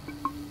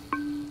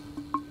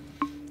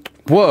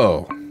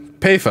 Whoa!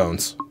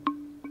 Payphones.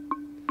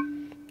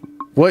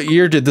 What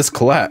year did this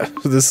collapse?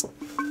 This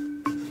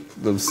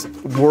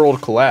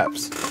world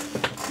collapse?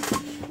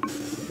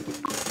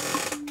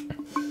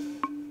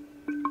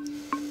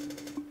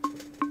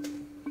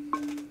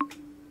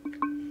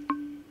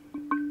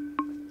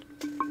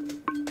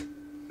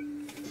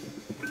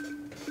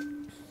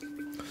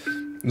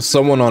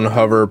 Someone on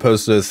Hover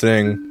posted a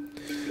thing.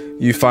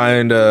 You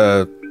find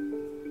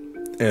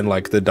in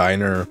like the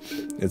diner,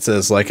 it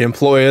says like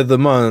employee of the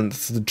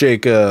month,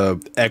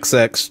 Jacob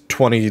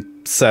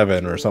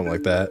XX27 or something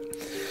like that.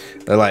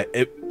 They're like,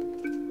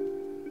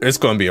 it's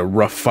gonna be a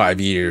rough 5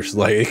 years.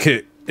 Like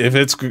if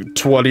it's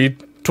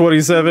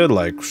 2027,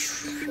 like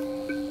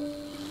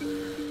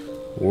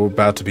we're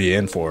about to be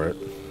in for it.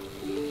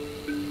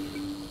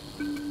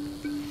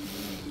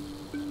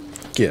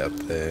 Get up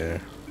there.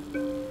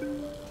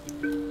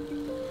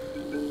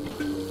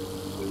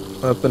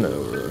 Up and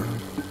over.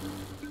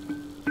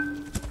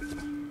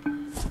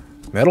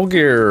 Metal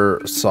Gear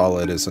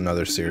Solid is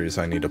another series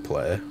I need to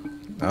play.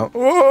 I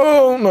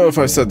don't know if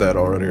I said that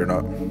already or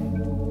not.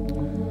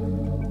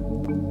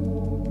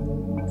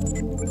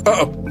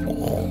 Uh-oh.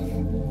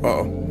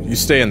 Uh-oh. You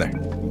stay in there.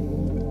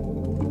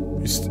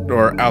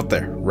 Or out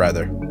there,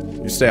 rather.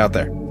 You stay out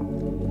there.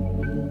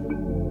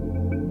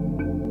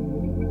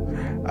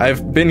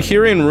 I've been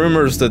hearing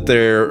rumors that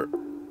they're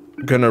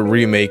gonna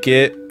remake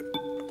it.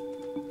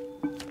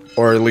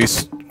 Or at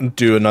least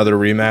do another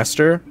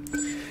remaster.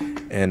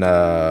 And,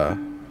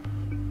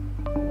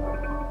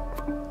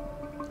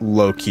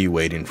 low-key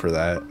waiting for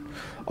that.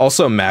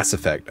 Also, Mass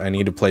Effect. I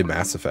need to play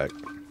Mass Effect.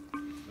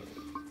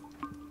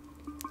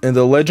 And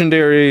the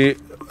Legendary,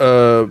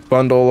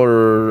 bundle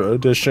or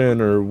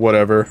edition or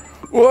whatever.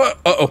 What?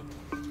 Uh-oh.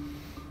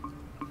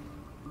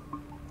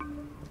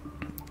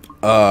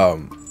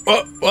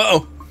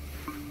 Uh-oh.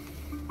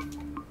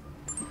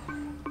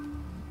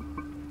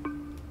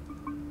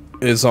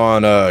 Is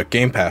on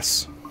Game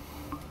Pass.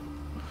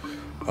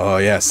 Oh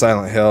yeah,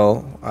 Silent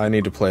Hill. I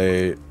need to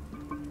play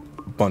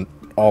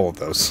all of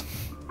those.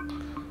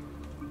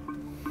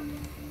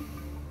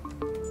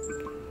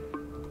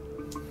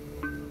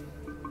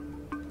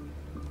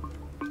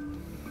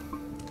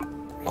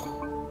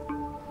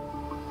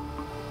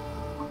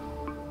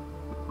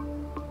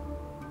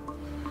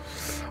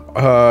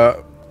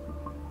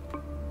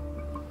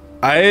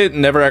 I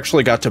never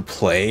actually got to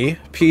play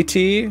PT.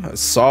 I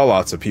saw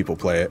lots of people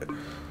play it.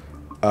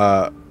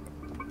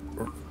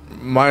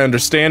 My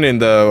understanding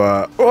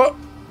though,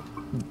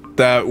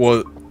 that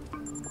was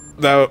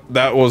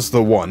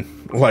the one.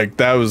 Like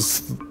that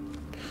was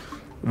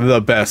the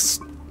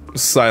best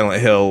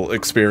Silent Hill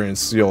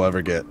experience you'll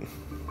ever get.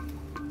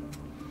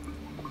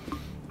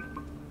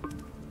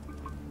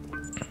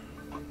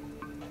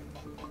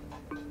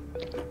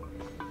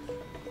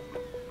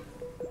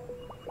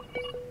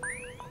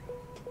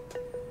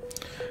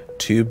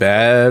 Too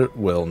bad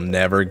we'll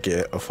never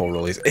get a full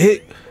release.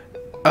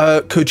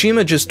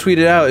 Kojima just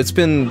tweeted out it's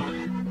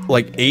been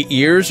like 8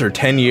 years or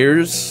 10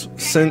 years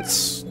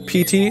since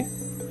PT.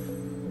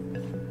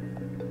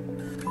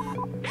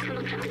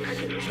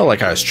 Felt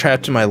like I was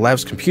trapped in my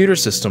lab's computer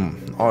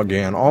system all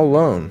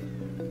alone.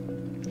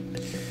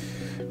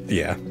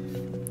 Yeah.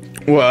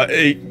 Well,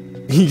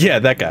 yeah,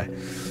 that guy.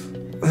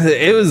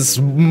 It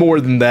was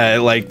more than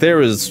that. Like there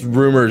was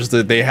rumors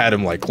that they had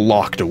him like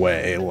locked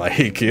away.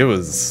 Like it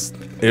was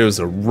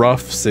a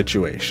rough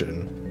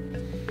situation.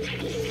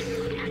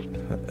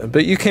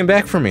 But you came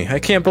back for me. I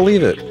can't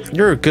believe it.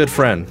 You're a good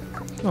friend.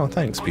 Oh,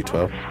 thanks,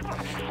 B12.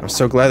 I'm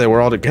so glad that we're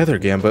all together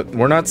again, but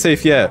we're not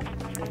safe yet.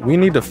 We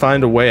need to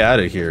find a way out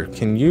of here.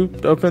 Can you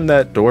open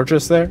that door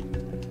just there?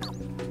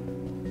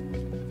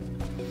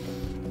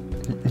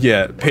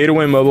 Yeah,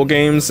 pay-to-win mobile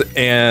games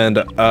and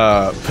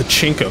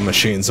pachinko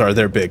machines are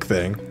their big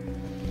thing.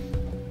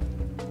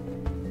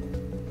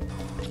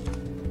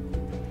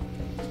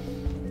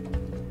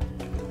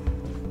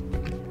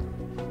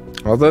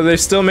 Although they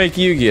still make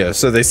Yu-Gi-Oh,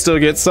 so they still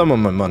get some of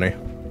my money.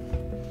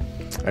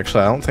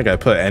 Actually, I don't think I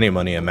put any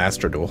money in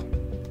Master Duel.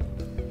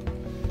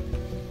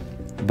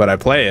 But I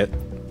play it.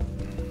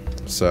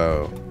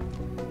 So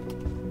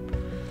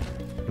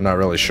I'm not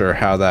really sure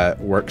how that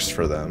works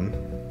for them.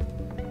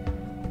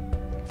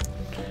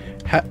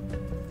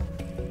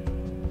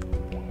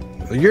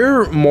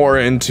 You're more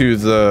into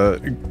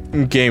the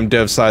game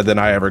dev side than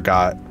I ever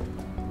got.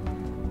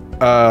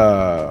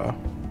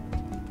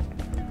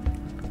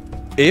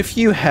 If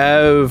you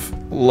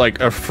have like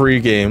a free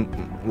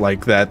game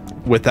like that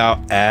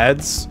without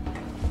ads,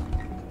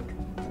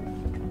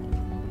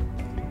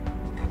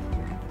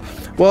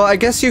 well, I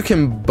guess you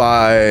can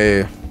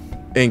buy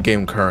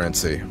in-game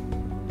currency.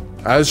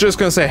 I was just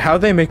gonna say, how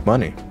they make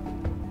money?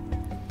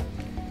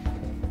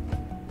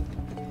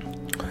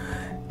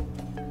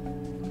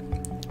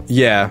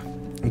 Yeah,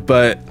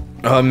 but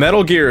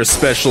Metal Gear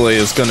especially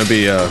is gonna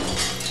be a...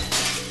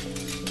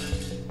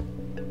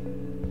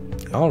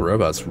 All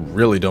robots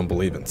really don't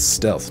believe in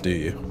stealth, do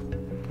you?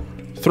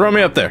 Throw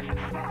me up there.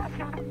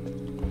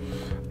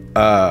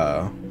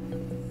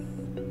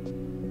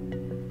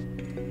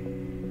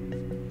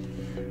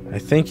 I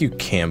think you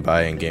can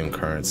buy in-game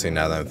currency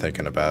now that I'm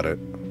thinking about it.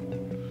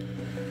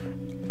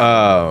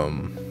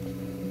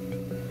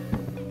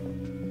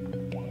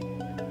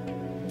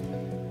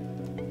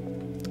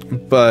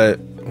 But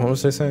what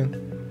was I saying?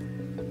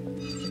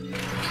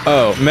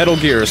 Oh, Metal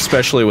Gear,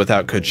 especially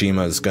without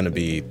Kojima, is going to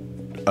be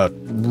a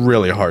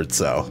really hard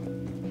sell.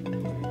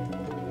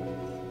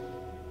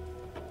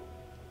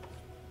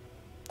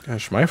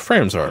 Gosh, my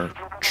frames are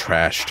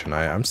trash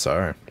tonight. I'm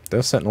sorry.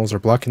 Those sentinels are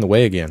blocking the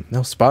way again.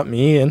 They'll spot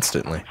me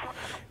instantly.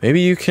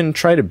 Maybe you can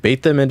try to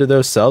bait them into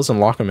those cells and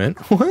lock them in.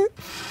 What?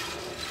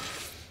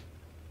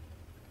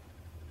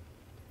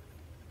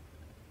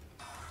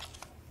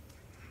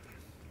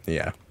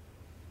 Yeah.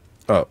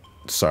 Oh,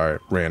 sorry.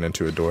 Ran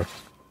into a door.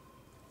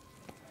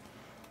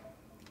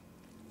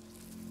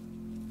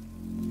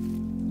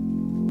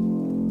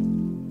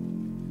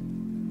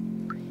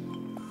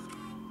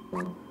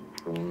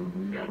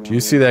 Do you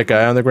see that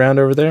guy on the ground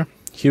over there?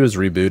 He was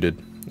rebooted.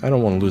 I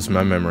don't want to lose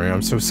my memory.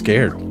 I'm so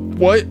scared.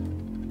 What?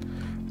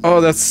 Oh,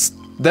 that's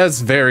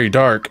very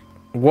dark.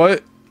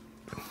 What?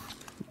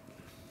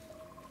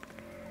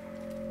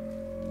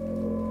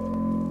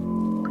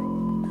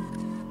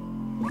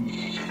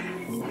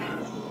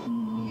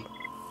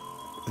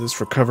 This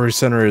recovery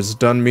center has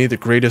done me the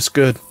greatest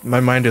good. My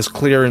mind is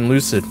clear and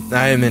lucid.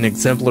 I am an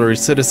exemplary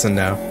citizen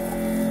now.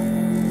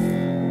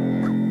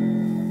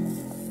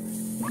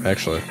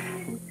 Actually.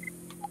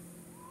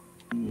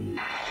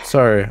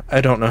 Sorry,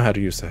 I don't know how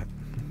to use that.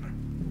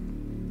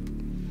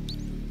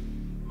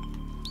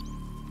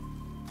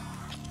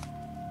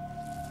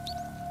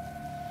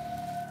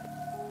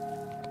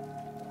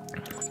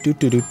 Do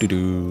do do do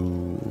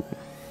do.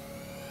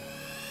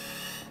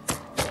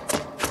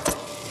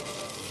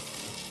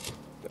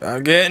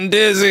 I'm getting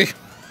dizzy.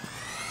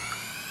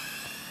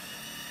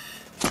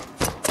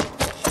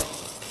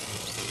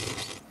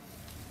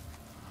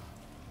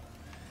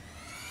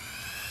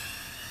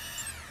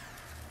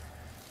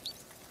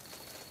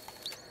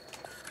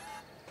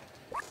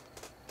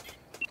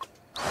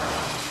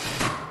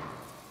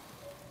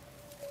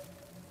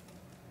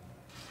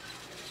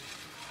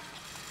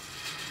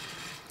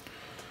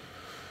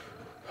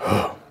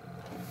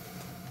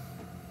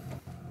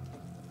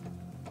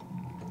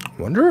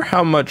 Wonder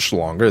how much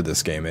longer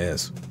this game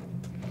is.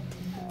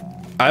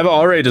 I've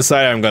already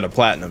decided I'm gonna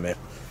platinum it.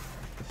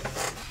 I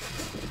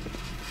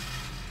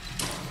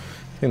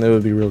think that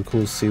would be really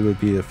cool to see would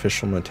be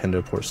official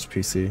Nintendo ports to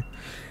PC.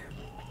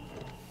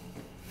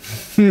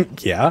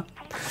 Yeah.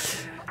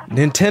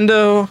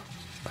 Nintendo,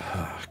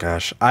 oh,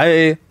 gosh,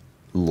 I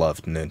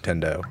loved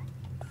Nintendo,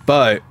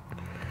 but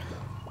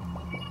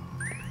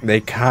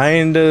they're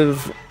kind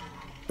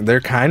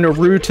of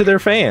rude to their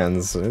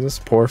fans. This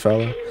poor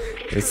fella.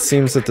 It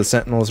seems that the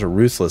Sentinels are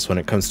ruthless when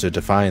it comes to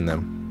defying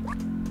them.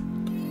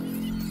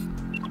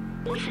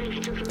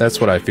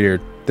 That's what I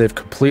feared. They've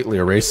completely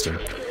erased him.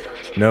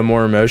 No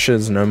more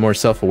emotions, no more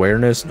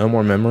self-awareness, no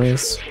more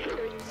memories.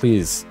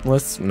 Please,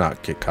 let's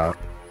not get caught.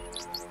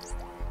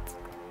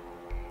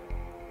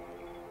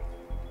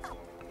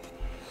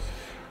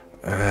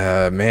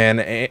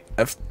 Man,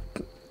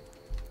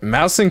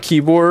 mouse and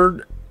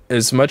keyboard,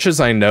 as much as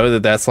I know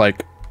that that's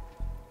like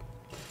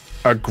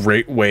a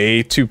great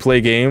way to play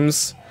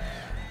games,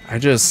 I'm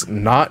just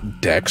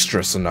not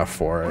dexterous enough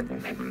for it.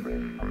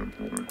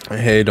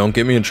 Hey, don't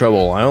get me in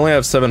trouble. I only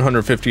have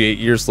 758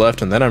 years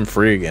left and then I'm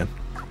free again.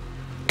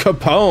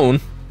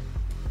 Capone?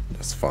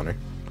 That's funny.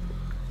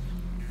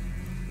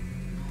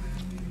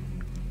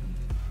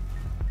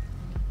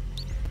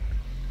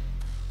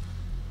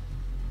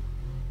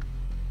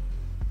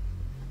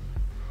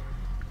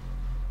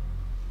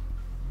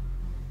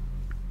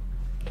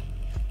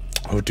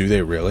 Oh, do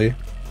they really?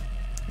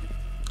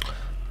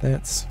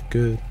 That's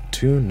good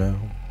to know.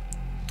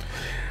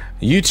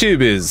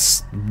 YouTube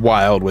is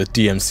wild with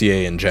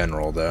DMCA in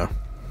general, though.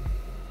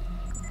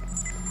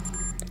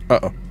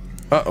 Uh-oh.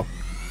 Uh-oh.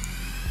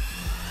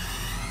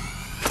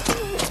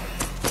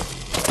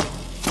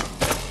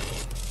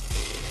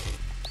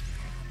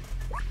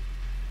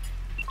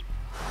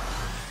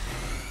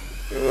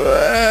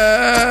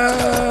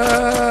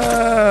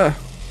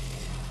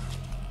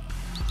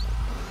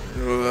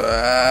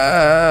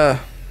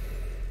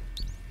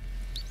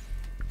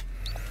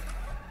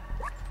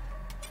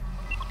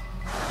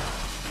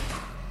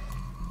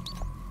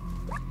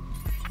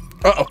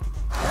 Uh-oh.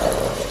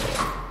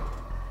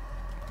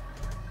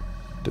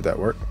 Did that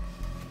work?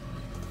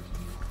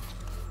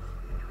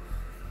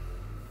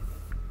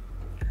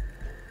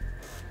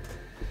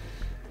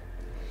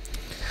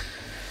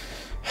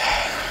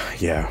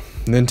 Yeah.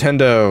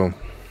 Nintendo.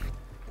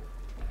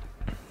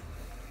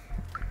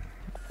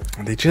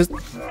 They just...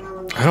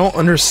 I don't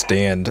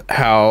understand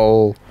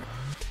how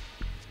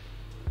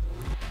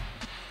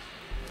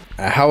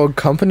a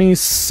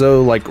company's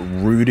so, like,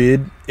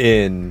 rooted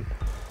in,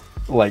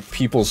 like,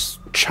 people's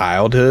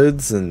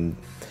childhoods and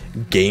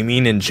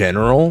gaming in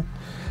general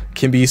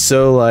can be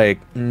so, like,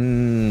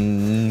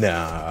 nah,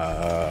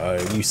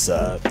 you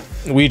suck.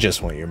 We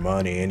just want your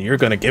money, and you're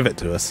gonna give it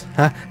to us.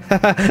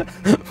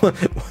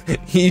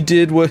 He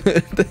did what...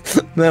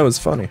 That was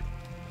funny.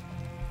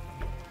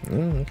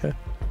 Okay.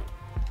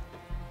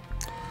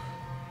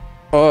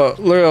 Oh,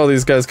 look at all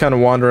these guys kind of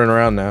wandering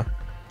around now.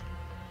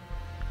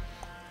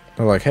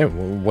 They're like, hey,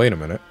 well, wait a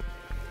minute.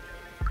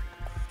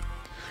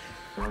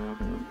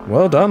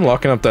 Well done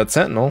locking up that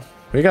sentinel.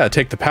 We gotta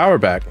take the power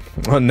back.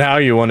 Well, now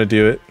you want to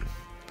do it.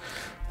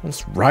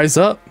 Let's rise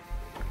up.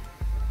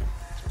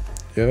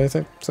 You have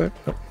anything to say?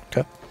 Nope.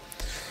 Okay.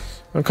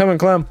 I'm coming,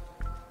 Clem.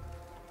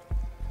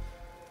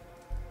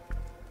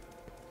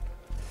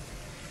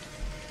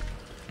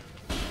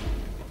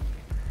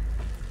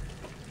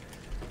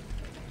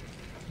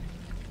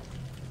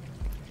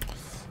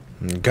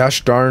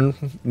 Gosh darn,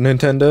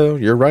 Nintendo,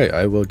 you're right.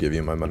 I will give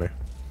you my money.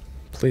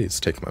 Please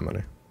take my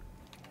money.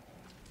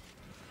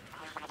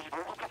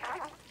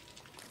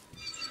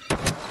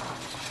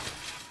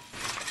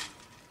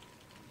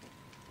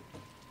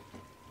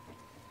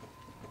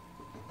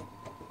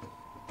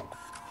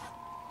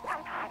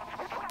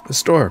 The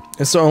store.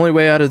 It's the only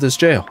way out of this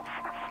jail.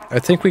 I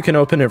think we can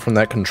open it from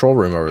that control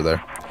room over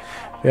there.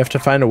 We have to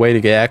find a way to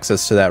get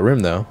access to that room,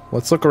 though.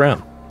 Let's look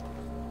around.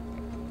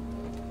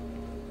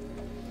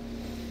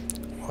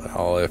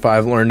 Well, if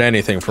I've learned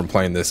anything from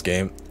playing this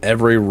game,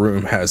 every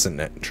room has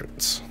an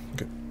entrance.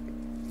 Okay.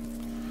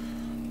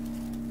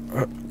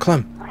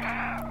 Clem.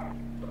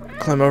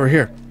 Clem, over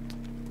here.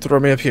 Throw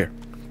me up here.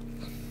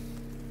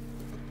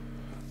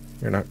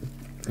 You're not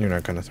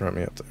gonna throw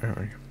me up there,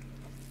 are you?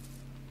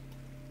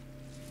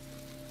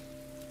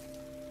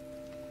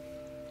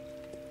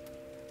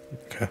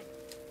 Okay.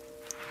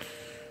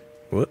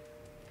 What?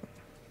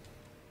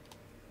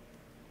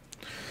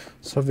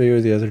 Saw a video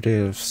the other day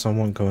of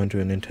someone going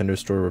to a Nintendo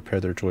store to repair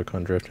their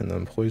Joy-Con drift, and the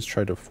employees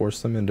tried to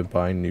force them into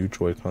buying new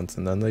Joy-Cons,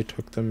 and then they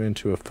took them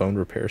into a phone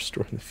repair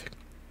store.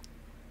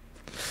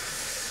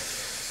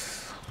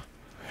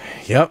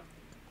 Yep,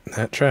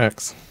 that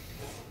tracks.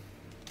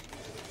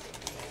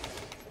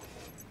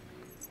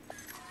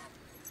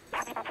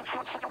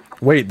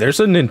 Wait, there's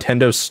a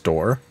Nintendo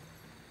store?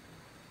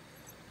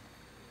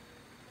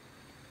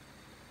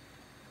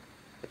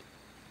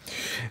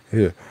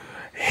 Yeah.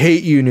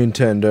 Hate you,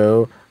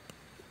 Nintendo.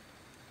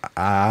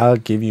 I'll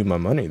give you my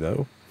money,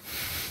 though.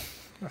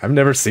 I've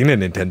never seen a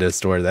Nintendo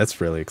store. That's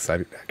really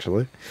exciting,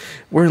 actually.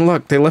 We're in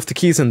luck. They left the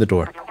keys in the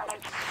door.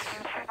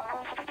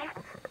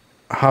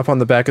 Hop on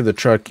the back of the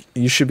truck.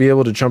 You should be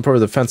able to jump over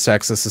the fence to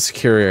access the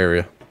secure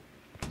area.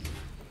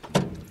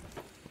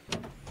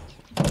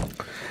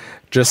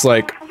 Just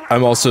like,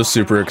 I'm also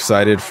super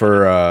excited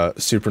for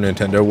Super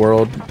Nintendo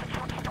World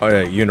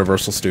at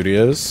Universal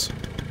Studios.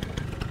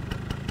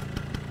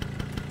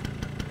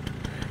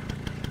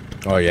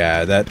 Oh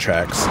yeah, that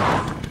tracks.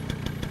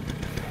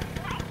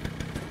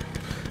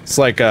 It's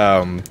like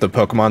the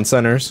Pokemon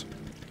centers.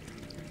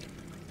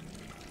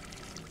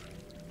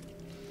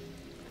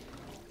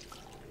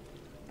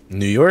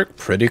 New York,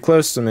 pretty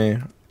close to me,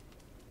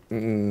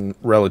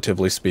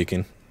 relatively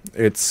speaking.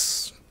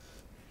 It's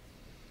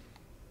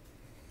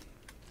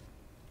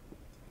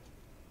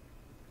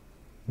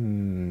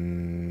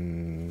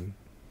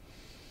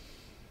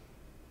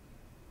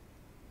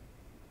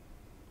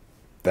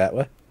that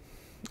way,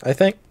 I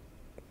think.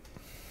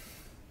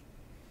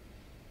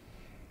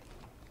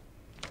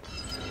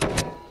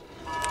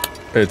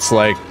 It's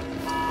like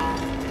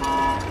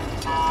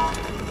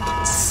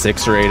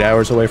 6 or 8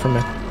 hours away from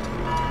me.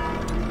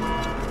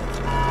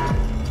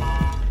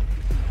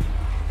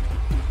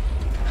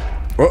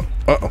 Oh,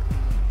 uh-oh.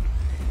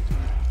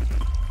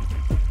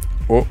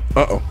 Oh,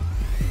 uh-oh.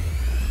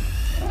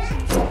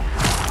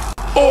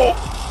 Oh!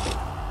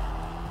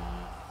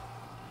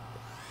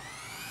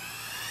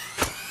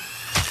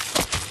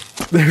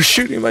 They're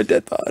shooting my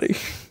dead body.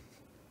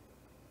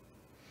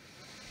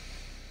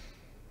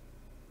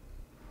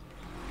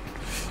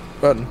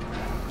 Button.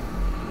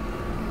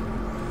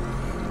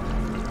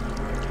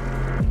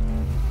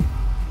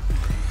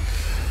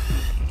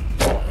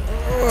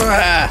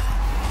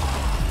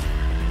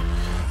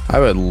 I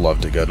would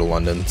love to go to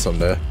London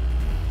someday.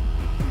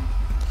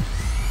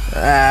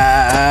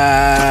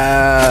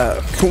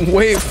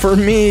 Wait for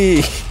me.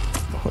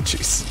 Oh,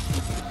 jeez.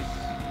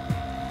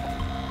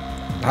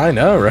 I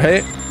know,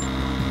 right?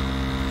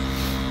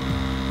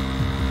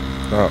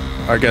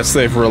 Oh, I guess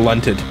they've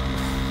relented.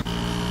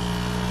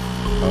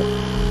 Oh.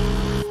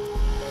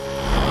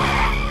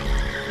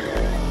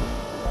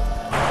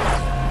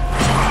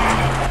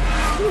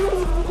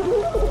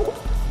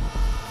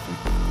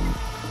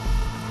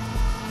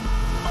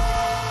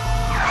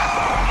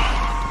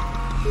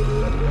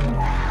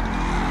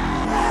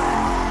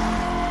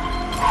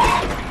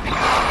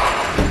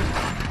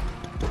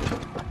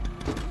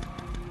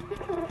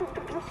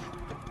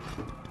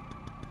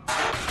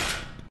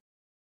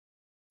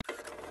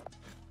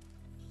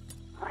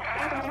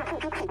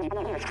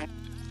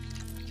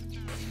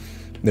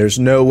 There's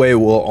no way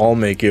we'll all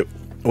make it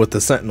with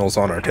the sentinels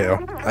on our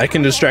tail. I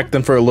can distract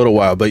them for a little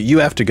while, but you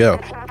have to go.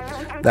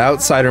 The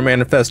Outsider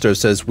Manifesto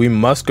says we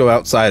must go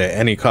outside at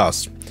any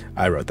cost.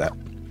 I wrote that.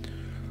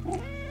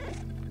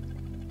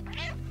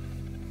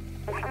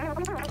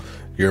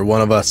 You're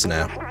one of us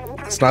now.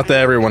 It's not that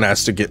everyone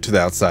has to get to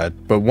the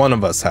outside, but one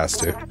of us has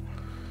to.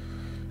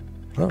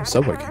 Oh,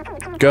 subway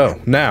key.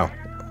 Go, now.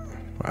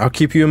 I'll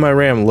keep you in my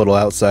ram, little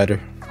outsider.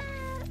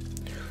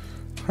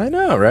 I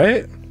know,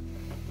 right?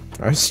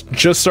 I was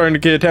just starting to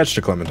get attached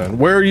to Clementine.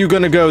 Where are you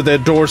gonna go?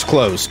 That door's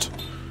closed.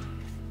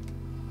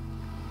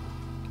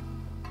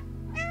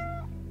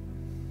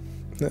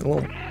 That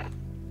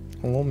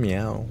little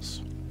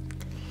meows.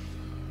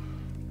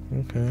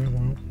 Okay,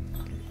 well.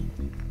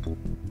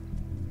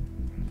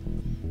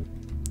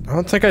 I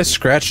don't think I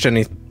scratched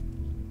any.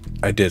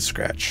 I did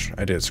scratch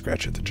at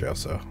the jail,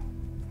 so.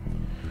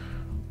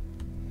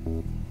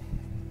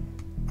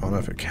 I don't know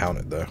if it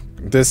counted, though.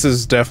 This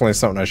is definitely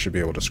something I should be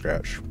able to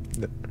scratch.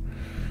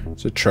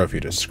 It's a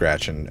trophy to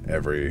scratch in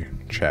every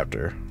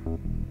chapter.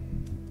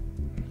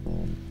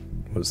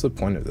 What's the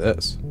point of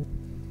this?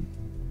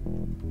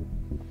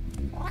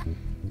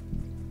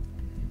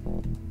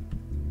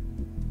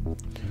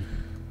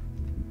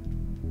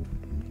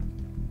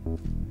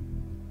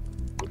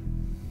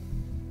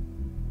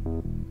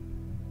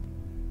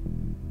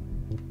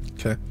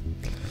 Okay.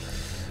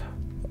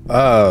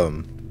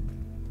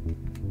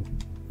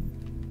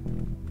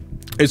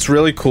 It's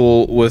really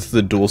cool with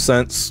the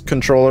DualSense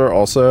controller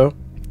also.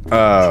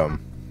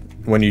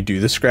 When you do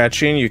the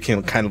scratching, you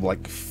can kind of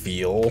like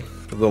feel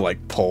the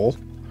like pull.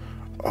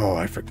 Oh,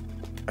 I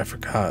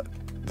forgot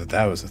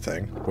that was a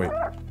thing. Wait.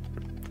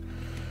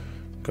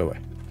 Go away.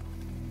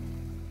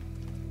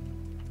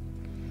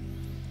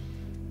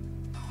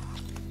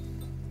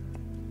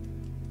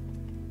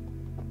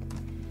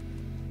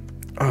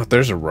 Oh,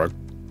 there's a rug.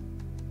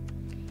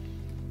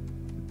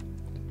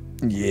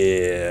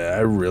 Yeah,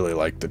 I really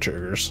like the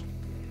triggers.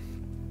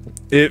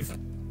 It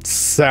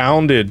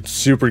sounded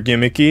super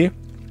gimmicky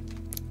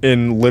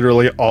in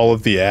literally all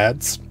of the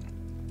ads,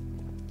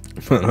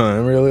 but I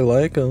really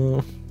like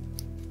them.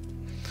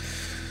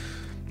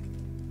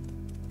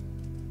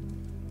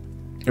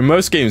 In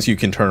most games you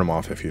can turn them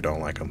off if you don't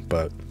like them,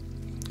 but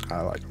I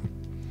like them.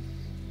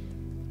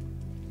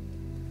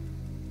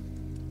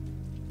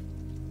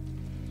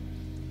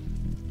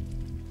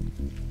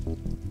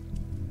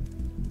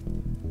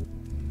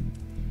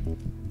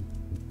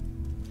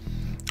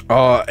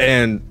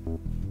 And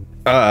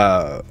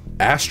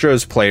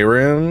Astro's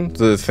Playroom,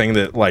 the thing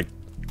that like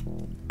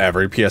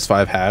every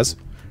PS5 has,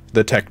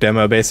 the tech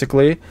demo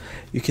basically,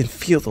 you can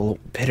feel the little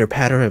pitter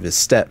patter of his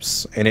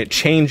steps, and it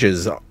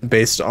changes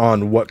based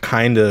on what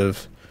kind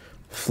of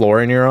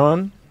flooring you're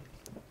on.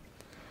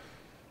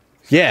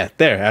 Yeah,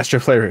 there,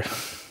 Astro Playroom.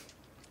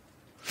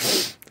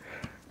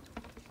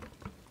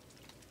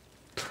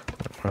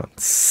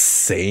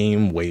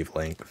 Same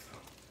wavelength.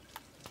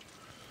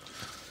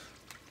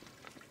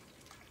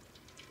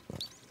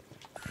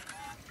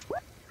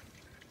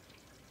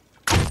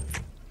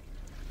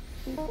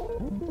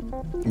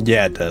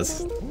 Yeah, it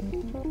does.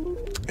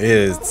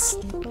 It's...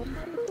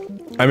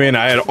 I mean,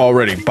 I had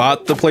already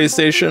bought the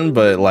PlayStation,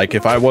 but like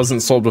if I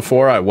wasn't sold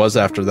before, I was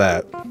after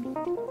that.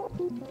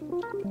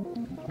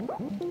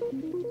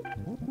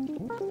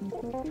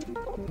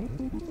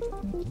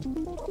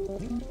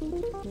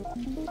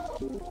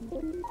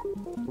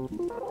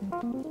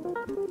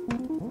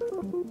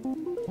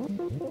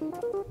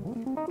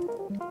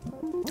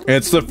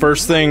 It's the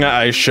first thing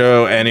I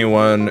show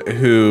anyone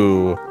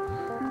who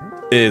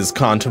is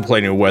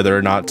contemplating whether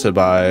or not to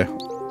buy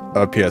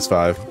a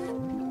PS5.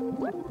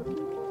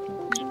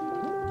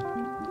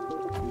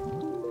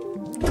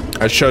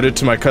 I showed it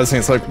to my cousin.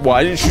 It's like,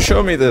 why didn't you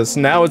show me this?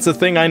 Now it's a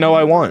thing I know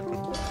I want.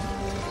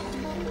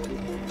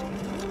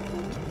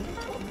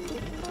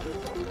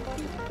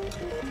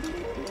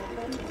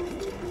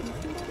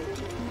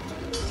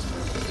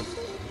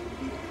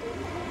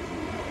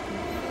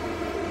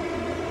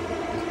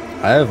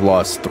 I have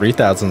lost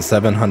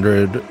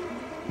 3,700...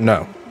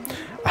 No.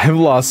 I've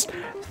lost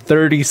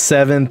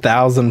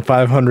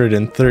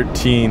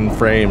 37,513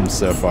 frames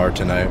so far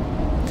tonight.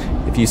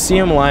 If you see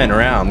them lying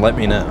around, let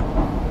me know.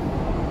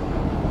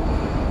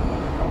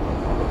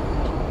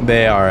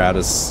 They are out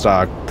of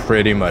stock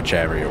pretty much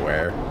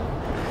everywhere.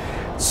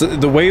 So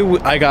the way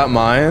I got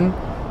mine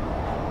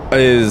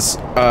is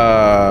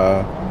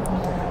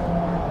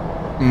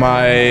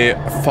my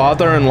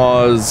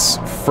father-in-law's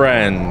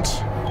friend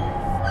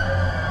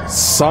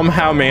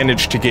somehow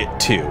managed to get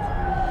 2.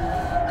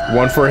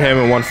 One for him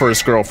and one for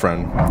his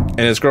girlfriend. And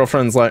his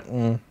girlfriend's like,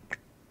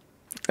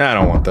 I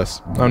don't want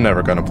this. I'm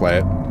never gonna play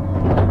it.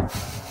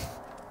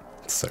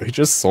 So he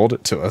just sold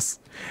it to us.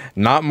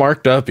 Not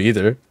marked up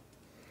either.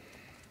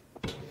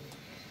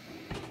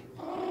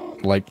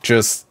 Like,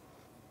 just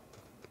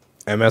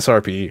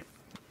MSRP.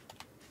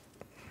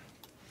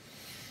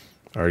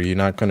 Are you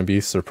not going to be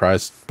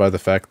surprised by the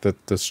fact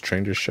that this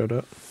train just showed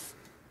up?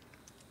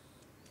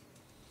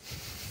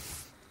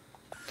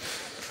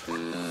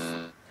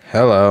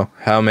 Hello,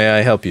 how may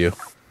I help you?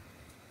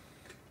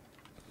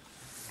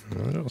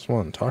 I just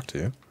want to talk to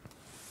you.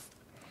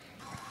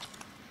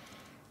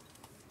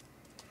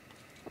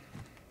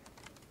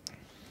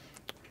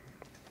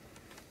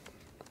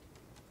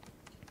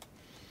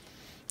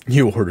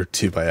 You ordered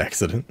 2 by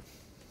accident.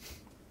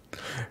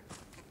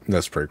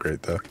 That's pretty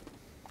great, though.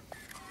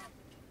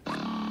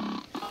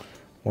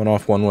 Went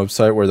off one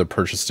website where the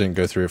purchase didn't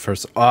go through at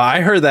first. Oh,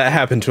 I heard that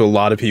happened to a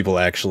lot of people,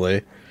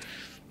 actually.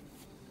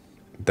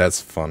 That's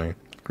funny.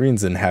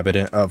 Green's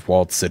inhabitant of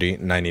Walled City,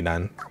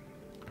 99.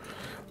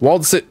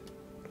 Walled City...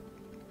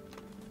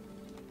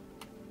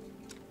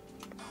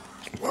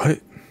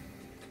 What?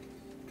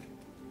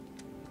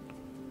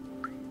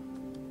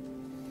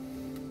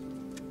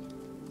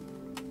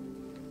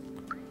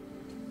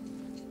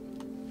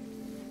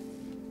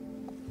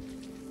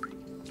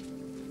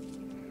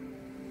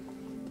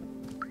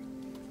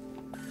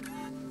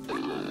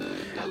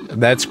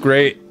 That's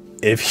great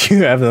if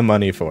you have the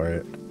money for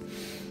it.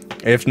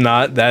 If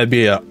not, that'd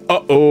be a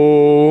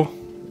uh-oh.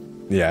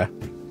 Yeah.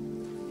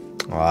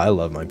 Oh, I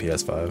love my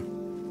PS5.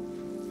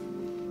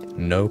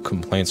 No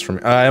complaints from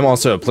me. I'm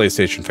also a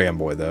PlayStation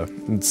fanboy though.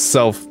 It's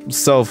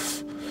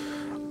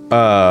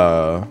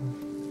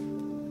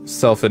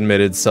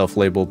self-admitted,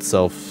 self-labeled,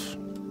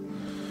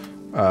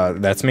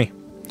 that's me.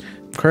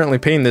 I'm currently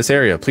painting this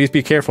area. Please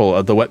be careful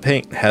of the wet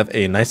paint. Have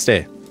a nice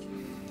day.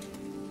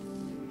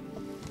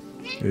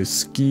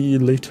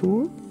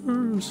 Escalators.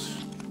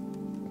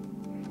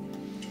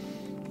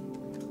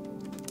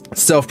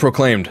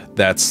 Self-proclaimed.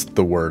 That's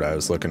the word I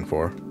was looking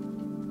for.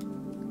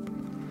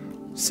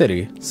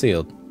 City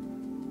sealed.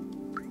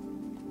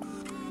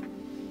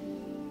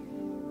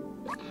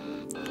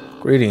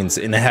 Greetings,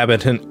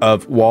 inhabitant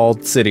of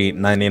Walled City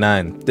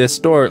 99. This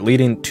door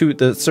leading to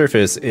the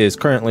surface is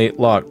currently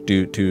locked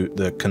due to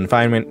the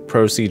confinement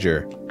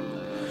procedure.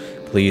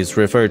 Please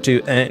refer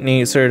to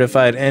any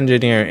certified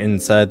engineer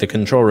inside the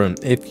control room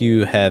if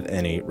you have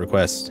any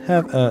requests.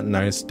 Have a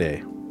nice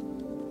day.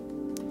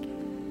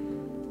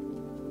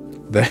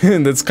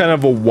 That's kind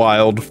of a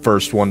wild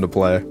first one to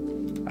play.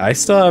 I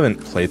still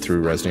haven't played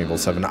through Resident Evil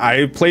 7.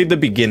 I played the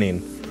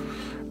beginning,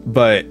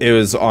 but it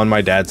was on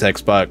my dad's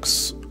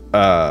Xbox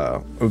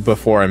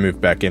before I moved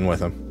back in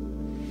with him.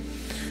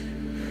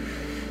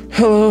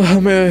 Hello, how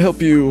may I help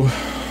you?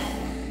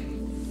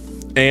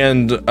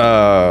 And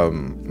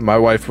my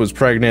wife was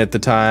pregnant at the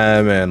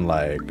time, and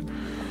like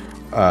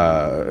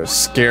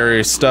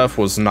scary stuff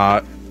was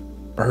not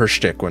her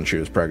shtick when she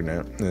was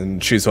pregnant,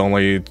 and she's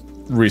only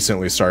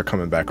recently started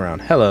coming back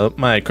around. Hello,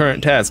 my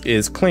current task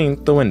is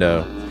clean the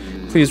window.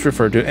 Please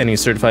refer to any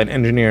certified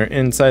engineer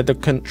inside the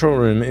control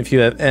room if you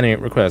have any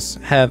requests.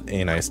 Have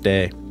a nice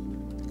day.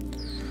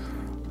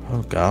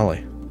 Oh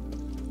golly.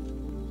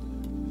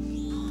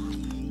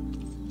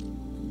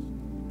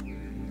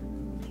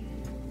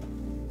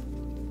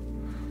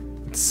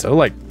 It's so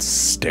like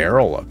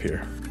sterile up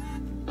here.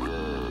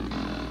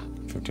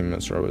 15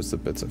 minutes are always the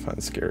bits I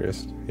find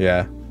scariest.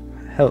 Yeah.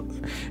 Hell,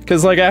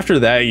 because like after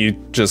that you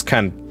just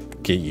kind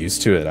of get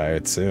used to it, I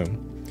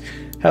assume.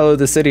 Hello,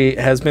 the city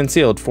has been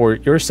sealed for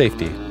your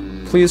safety.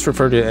 Please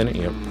refer to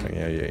any... Yep.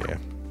 Yeah.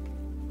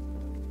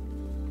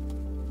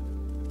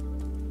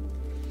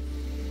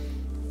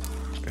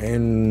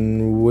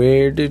 And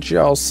where did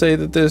y'all say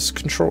that this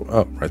control...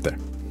 Oh, right there.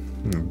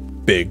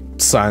 Big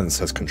sign that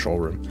says control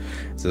room.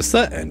 Is this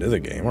the end of the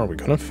game? Are we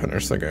gonna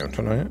finish the game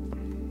tonight?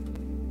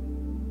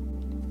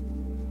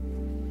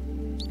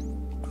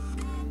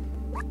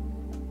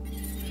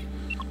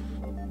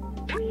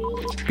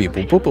 Beep,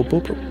 boop, boop, boop,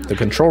 boop, boop. The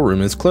control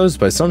room is closed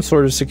by some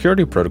sort of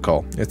security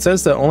protocol. It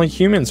says that only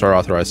humans are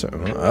authorized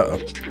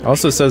to...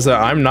 Also says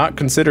that I'm not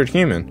considered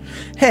human.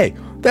 Hey,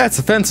 that's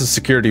offensive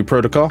security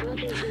protocol.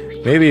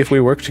 Maybe if we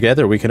work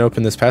together, we can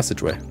open this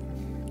passageway.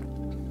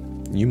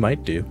 You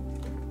might do.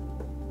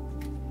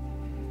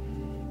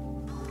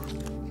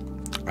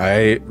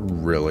 I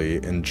really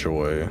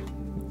enjoy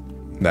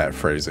that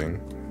phrasing.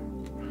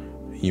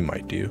 You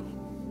might do.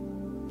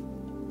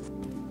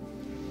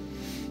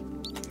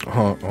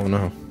 Oh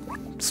no.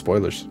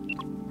 Spoilers.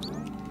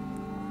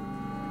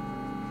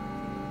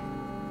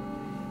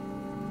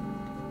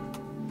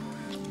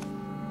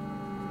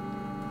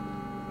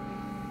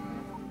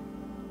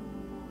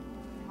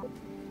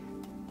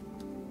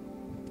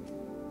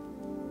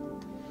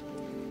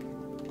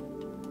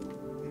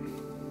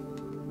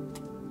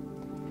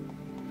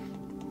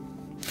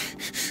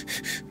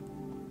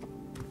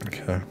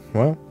 Okay,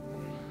 well,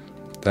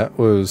 that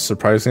was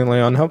surprisingly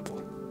unhelpful.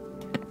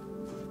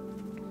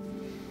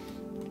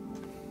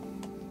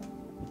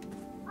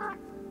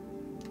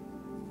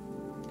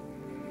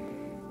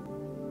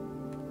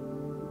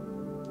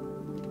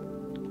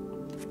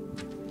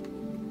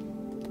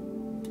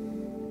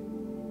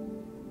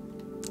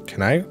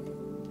 Can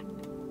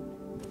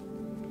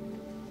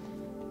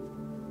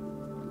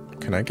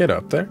I get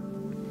up there?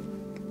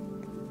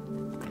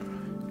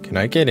 Can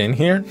I get in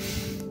here?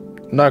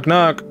 Knock,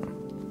 knock.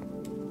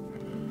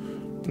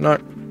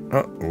 Knock.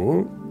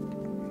 Oh.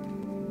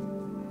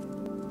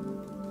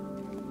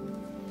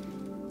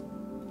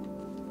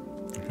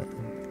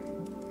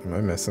 Am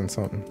I missing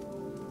something?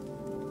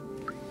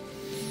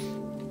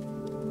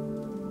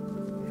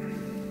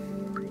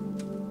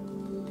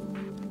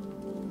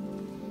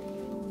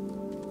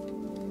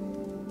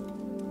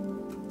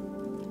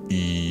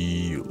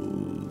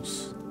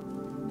 Eels.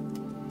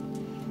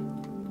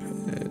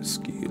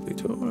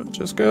 Escalator.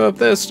 Just go up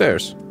the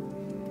stairs.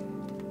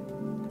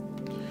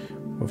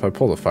 What if I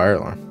pull the fire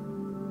alarm?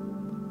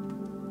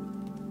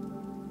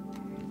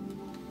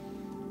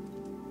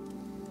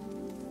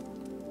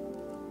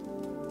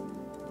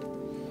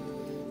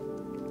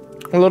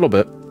 A little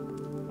bit.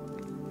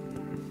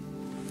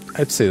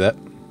 I'd say that.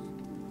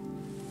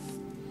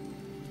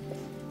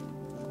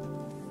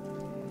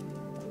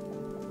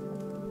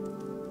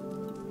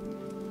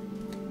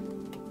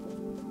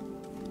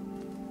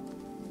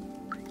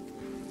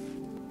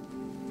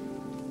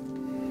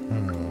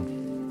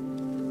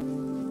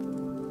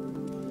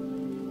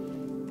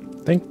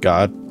 Thank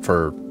God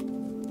for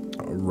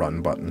a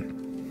run button.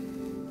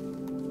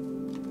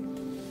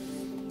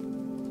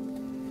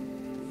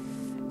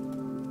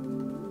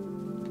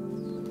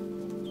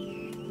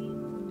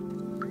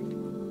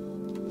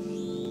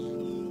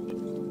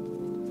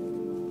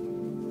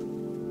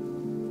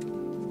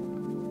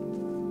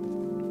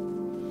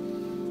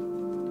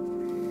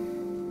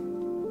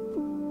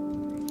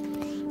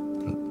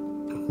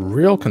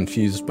 Real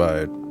confused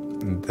by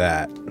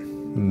that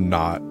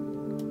not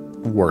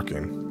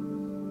working.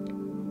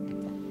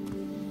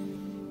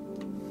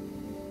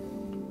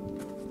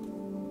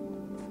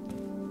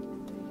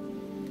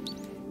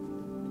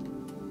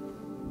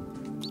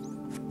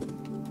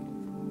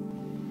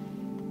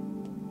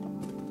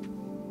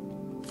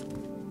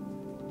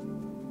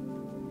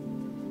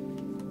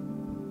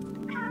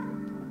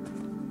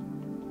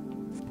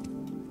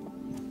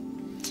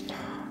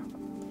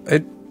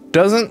 It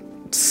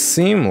doesn't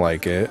seem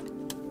like it.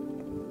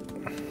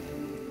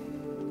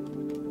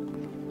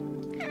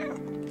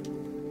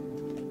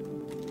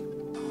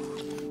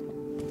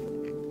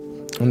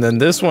 And then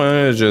this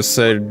one just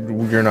said,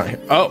 you're not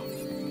here. Oh!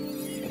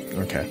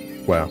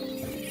 Okay, well.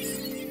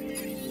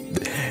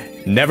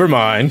 Never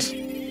mind.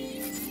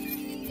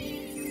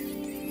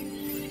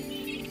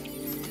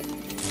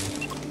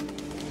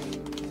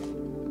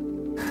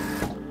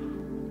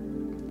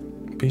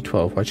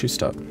 B12, why'd you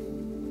stop?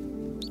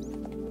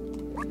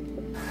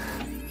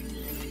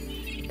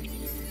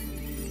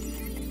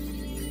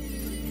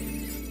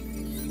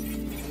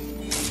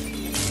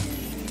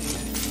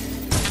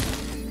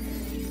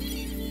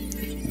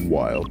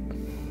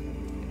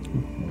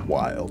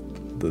 Wild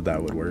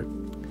that would work.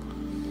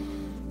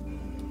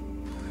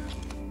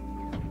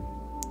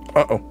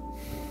 Uh-oh.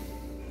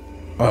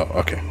 Oh,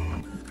 okay.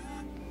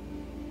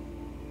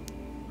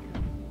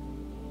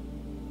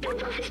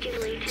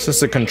 This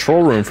is the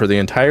control room for the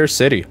entire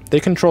city.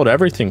 They controlled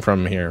everything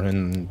from here,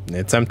 and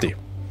it's empty.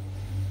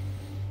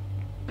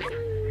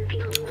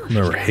 I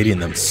remember hating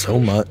them so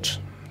much.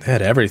 They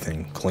had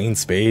everything. Clean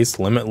space,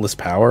 limitless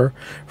power,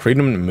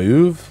 freedom to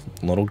move.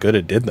 Little good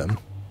it did them.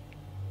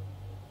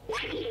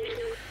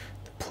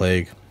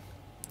 Plague.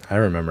 I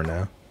remember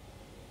now.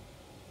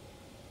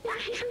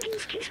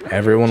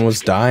 Everyone was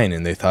dying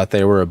and they thought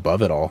they were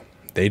above it all.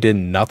 They did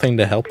nothing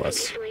to help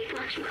us.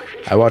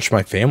 I watched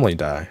my family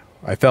die.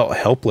 I felt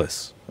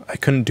helpless. I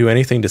couldn't do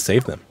anything to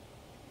save them.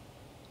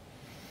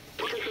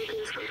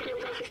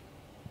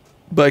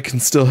 But I can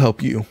still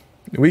help you.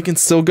 We can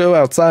still go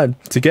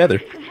outside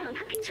together.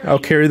 I'll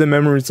carry the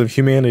memories of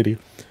humanity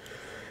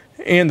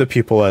and the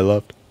people I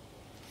loved.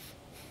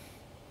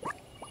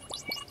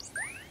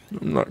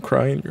 I'm not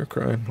crying, you're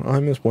crying. I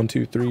missed 1,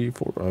 2, 3,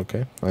 4.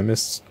 Okay. I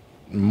missed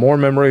more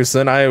memories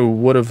than I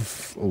would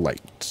have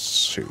liked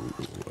to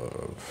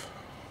have.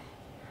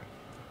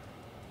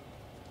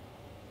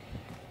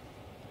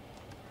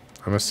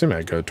 I'm assuming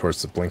I go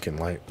towards the blinking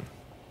light.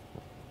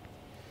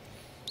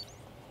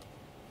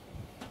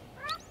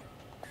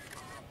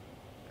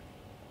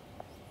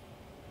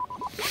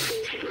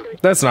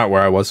 That's not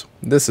where I was.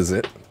 This is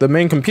it. The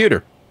main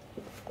computer.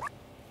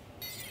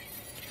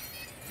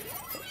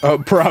 Oh,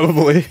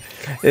 probably.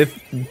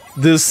 If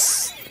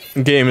this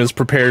game has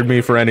prepared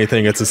me for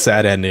anything, it's a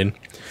sad ending.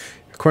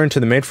 According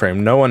to the mainframe,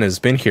 no one has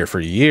been here for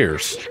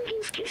years.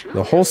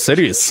 The whole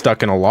city is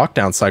stuck in a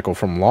lockdown cycle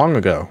from long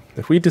ago.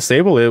 If we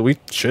disable it, we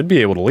should be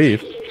able to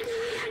leave.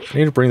 We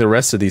need to bring the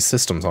rest of these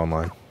systems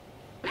online.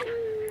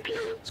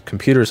 These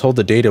computers hold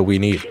the data we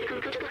need.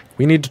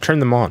 We need to turn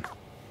them on.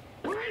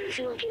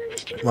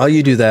 While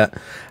you do that,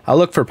 I'll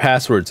look for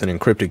passwords and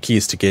encrypted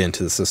keys to get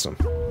into the system.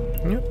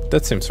 Yep,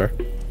 that seems fair.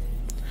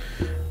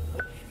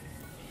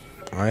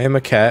 I am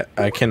a cat.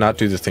 I cannot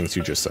do the things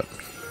you just said.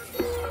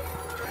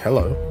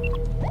 Hello.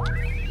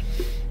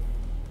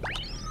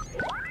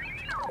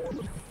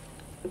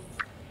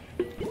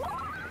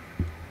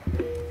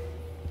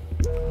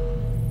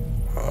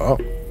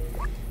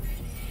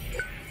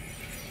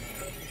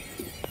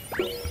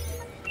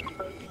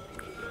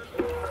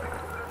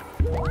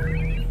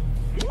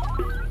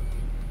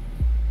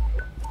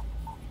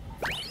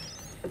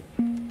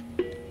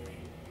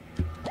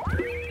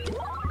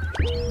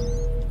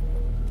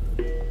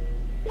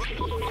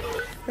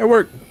 It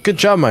worked. Good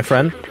job, my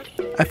friend.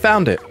 I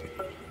found it.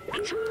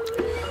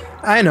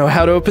 I know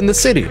how to open the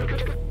city.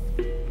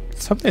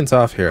 Something's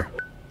off here.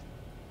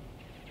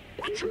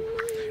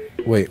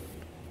 Wait.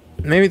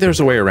 Maybe there's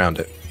a way around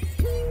it.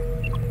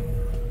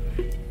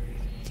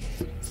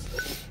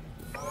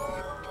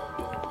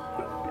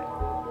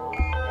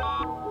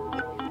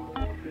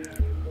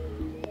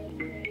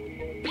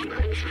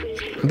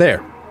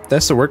 There.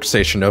 That's the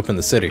workstation to open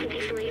the city.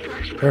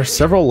 There are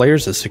several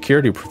layers of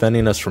security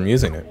preventing us from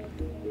using it.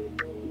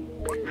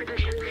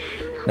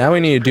 Now we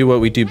need to do what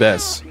we do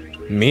best.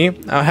 Me,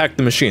 I'll hack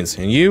the machines,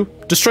 and you,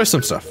 destroy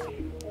some stuff.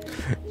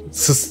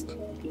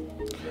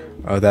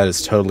 Oh, that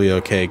is totally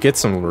okay. Get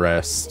some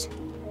rest.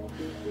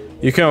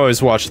 You can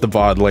always watch the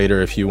VOD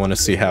later if you want to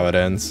see how it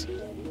ends.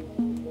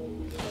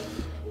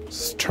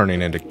 It's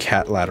turning into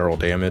cat lateral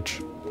damage.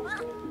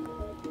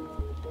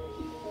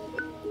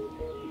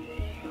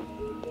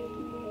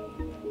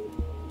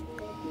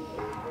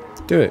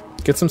 Do it.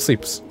 Get some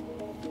sleeps.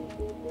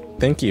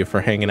 Thank you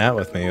for hanging out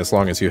with me as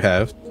long as you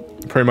have.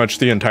 Pretty much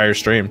the entire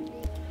stream.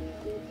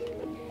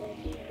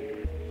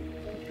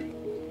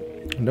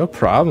 No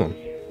problem.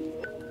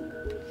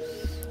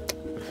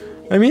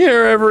 I'm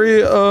here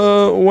every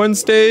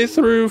Wednesday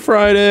through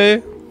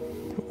Friday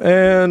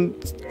and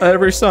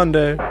every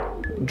Sunday,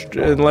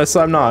 unless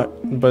I'm not,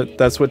 but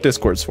that's what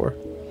Discord's for.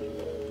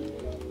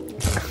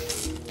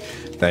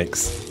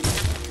 Thanks.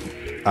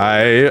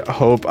 I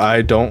hope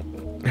I don't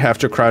have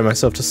to cry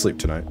myself to sleep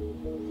tonight.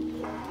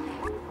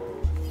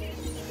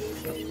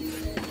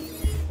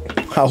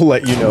 I'll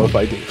let you know if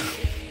I do.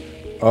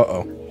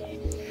 Uh-oh.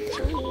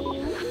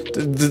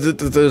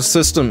 The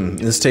system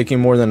is taking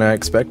more than I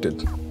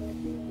expected.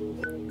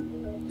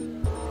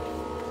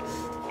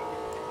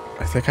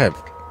 I think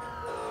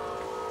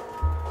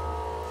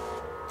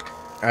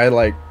I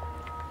like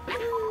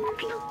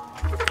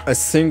a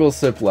single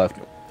sip left,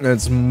 and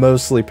it's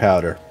mostly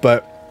powder,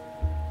 but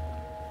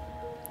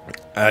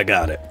I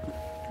got it.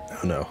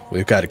 Oh no,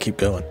 we've got to keep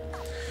going.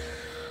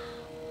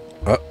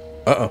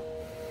 Uh-oh.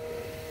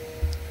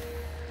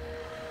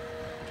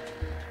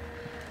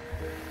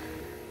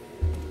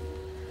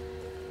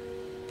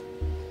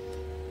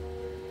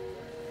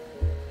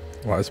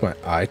 Why is my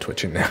eye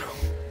twitching now?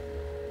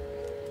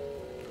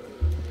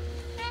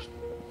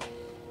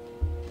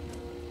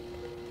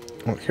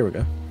 Oh, here we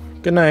go.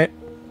 Good night.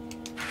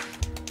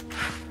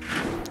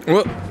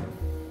 Whoop.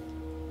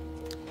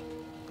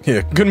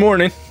 Yeah, good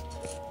morning.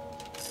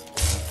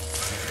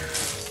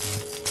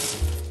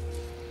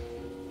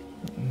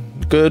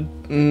 Good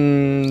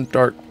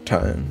dark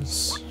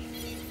times.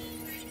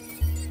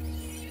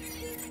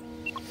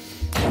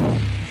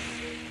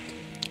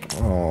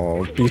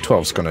 Oh,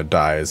 B12's gonna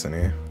die, isn't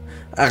he?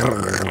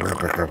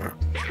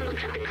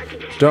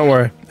 Don't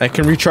worry, I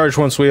can recharge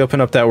once we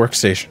open up that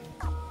workstation.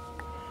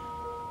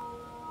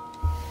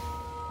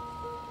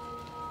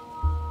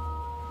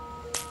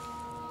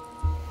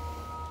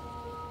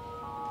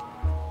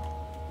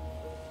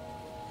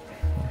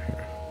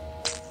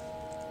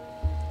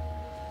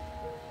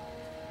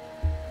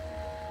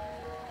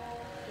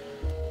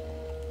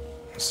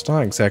 It's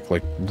not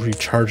exactly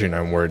recharging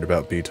I'm worried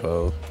about,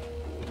 B12.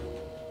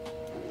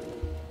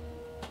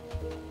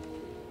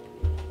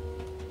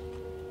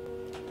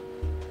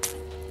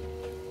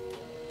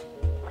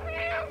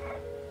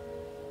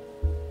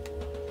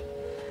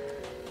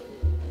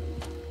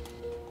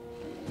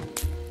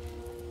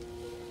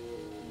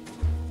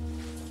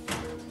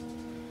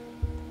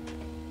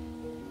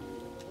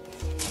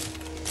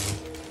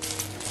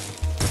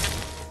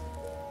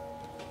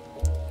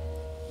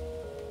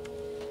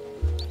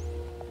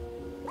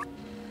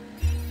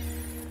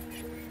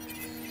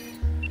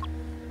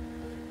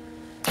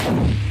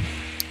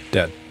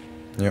 Dead.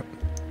 Yep.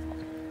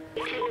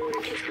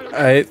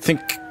 I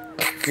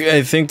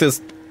think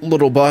this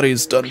little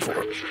body's done for.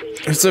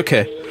 It's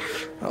okay.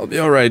 I'll be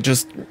alright.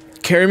 Just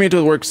carry me to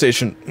the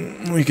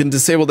workstation. We can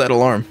disable that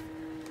alarm.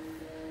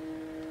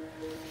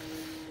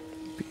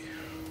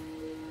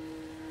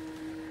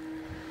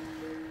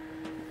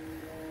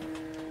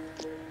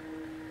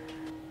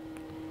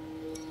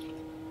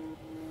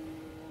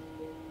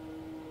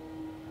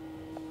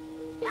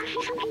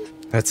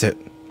 That's it.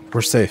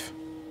 We're safe.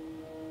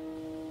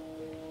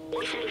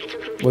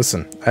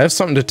 Listen, I have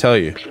something to tell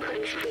you.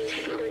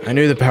 I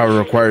knew the power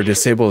required to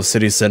disable the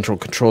city's central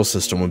control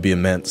system would be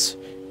immense,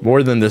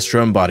 more than this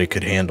drone body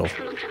could handle.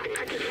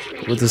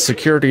 With the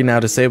security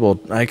now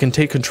disabled, I can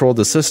take control of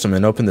the system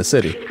and open the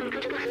city.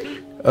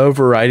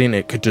 Overriding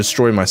it could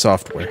destroy my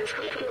software.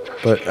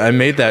 But I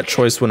made that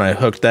choice when I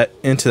hooked that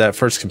into that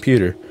first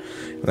computer,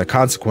 and the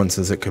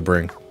consequences it could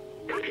bring.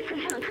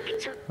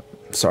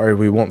 Sorry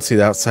we won't see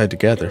the outside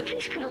together.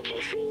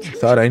 I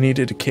thought I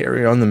needed to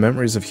carry on the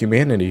memories of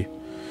humanity,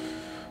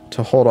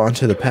 to hold on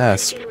to the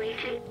past.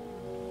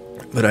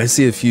 But I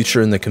see a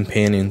future in the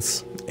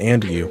companions,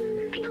 and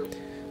you.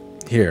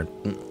 Here,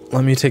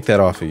 let me take that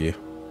off of you.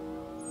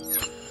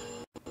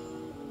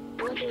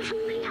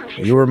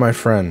 You were my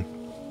friend,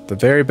 the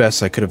very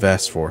best I could have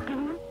asked for.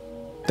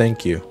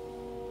 Thank you.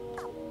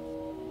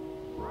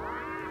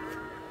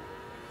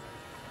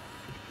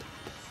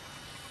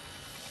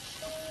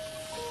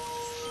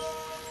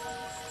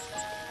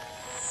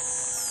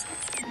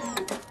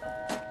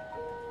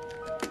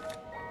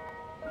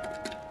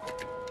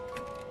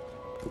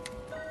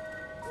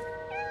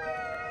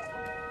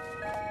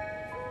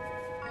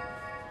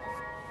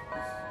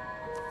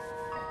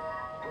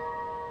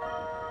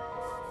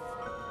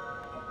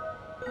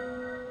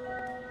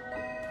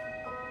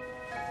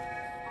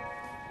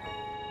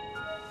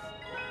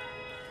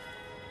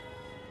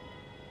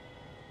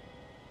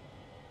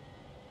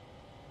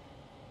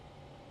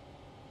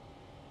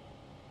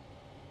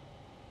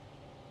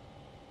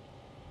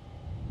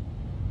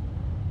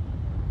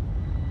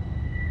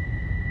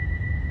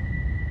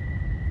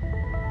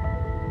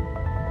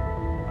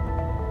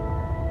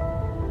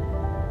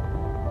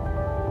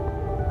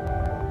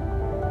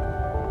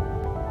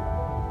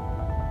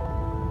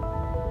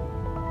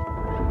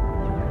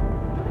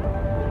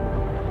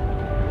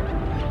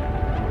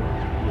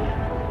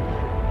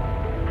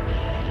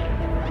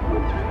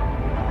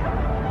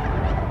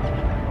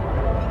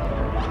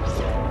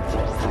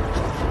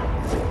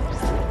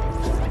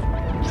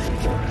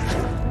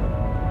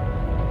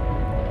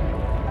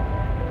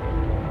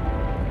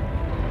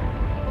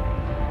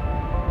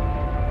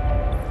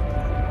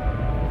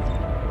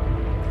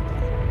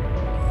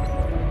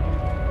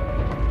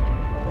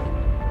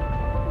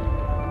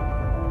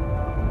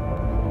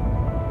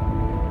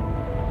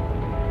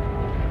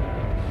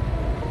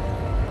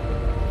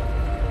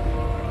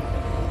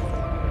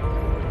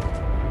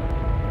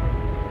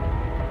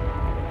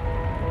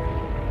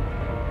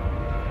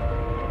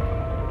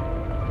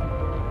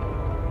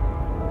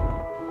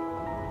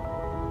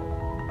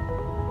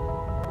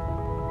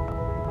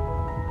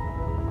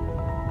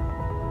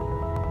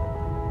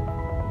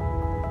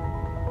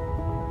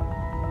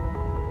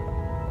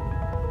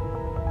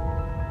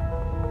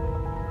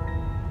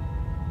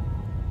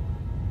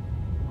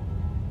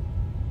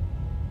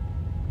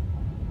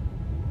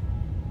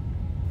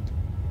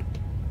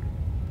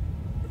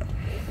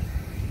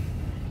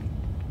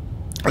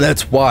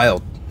 That's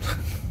wild.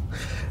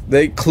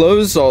 They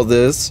closed all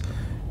this,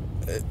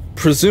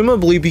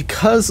 presumably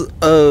because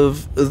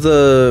of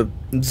the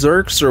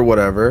Zerks or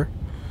whatever.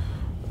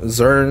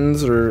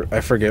 Zerns, or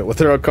I forget what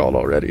they're all called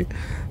already.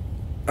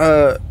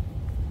 But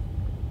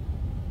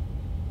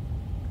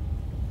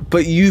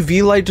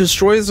UV light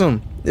destroys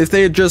them. If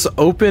they had just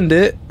opened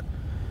it,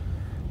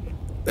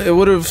 it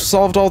would have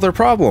solved all their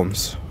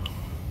problems.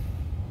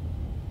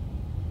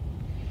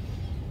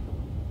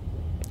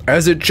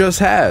 As it just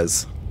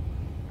has.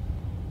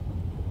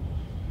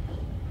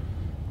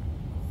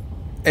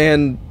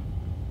 And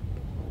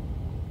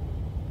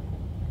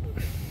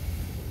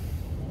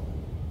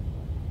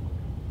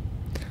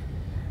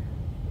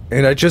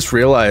I just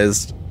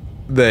realized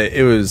that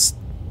it was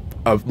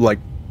like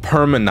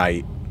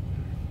permanite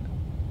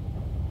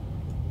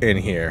in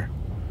here.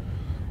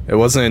 It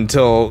wasn't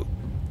until,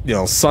 you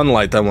know,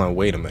 sunlight that went,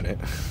 wait a minute.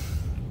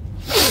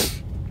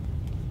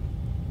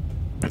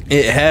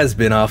 It has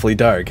been awfully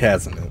dark,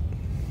 hasn't it?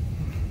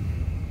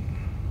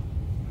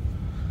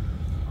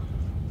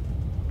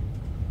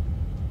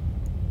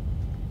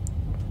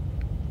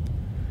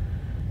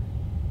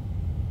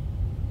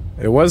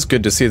 It was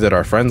good to see that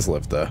our friends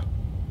lived, though.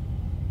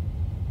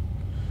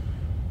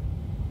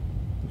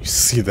 You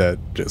see that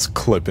just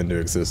clip into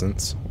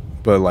existence.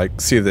 But, like,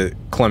 see that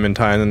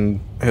Clementine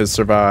has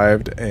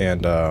survived,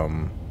 and,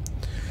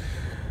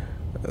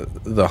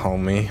 the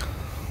homie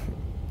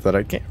that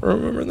I can't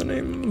remember the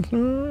name of,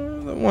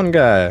 the one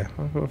guy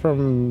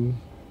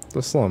from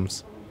the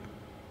slums.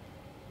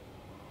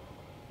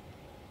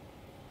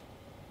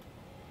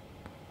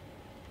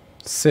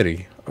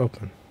 City,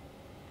 open.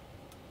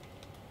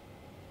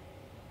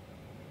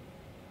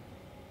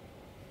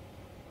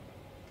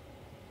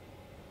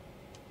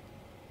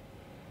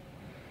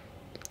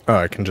 Oh,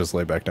 I can just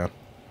lay back down.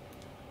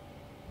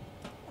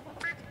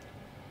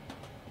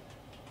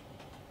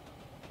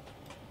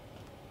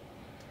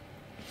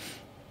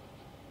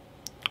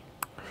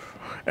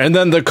 And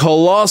then the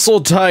Colossal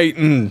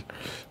Titan.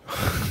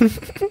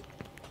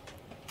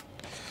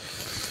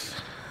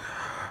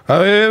 I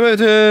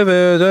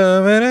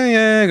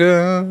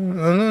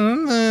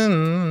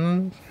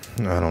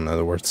don't know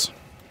the words.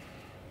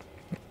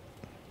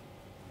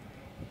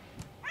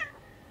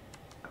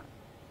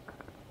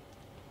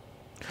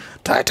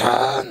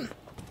 Titan!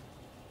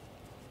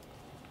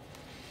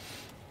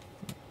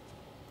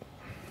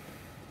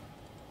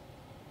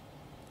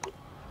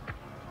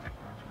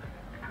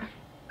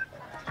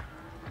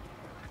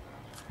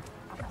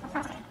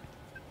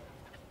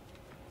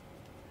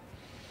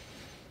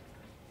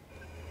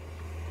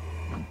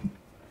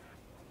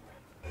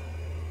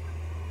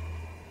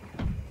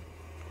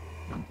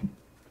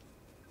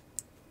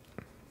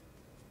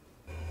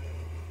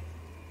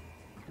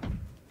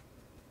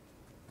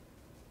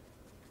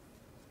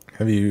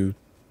 Have you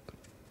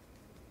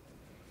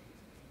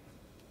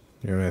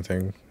have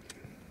anything?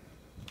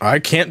 I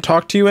can't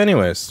talk to you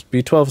anyways.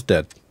 B12's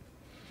dead.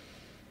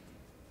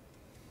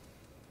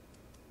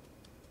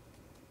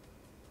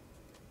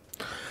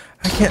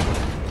 I can't.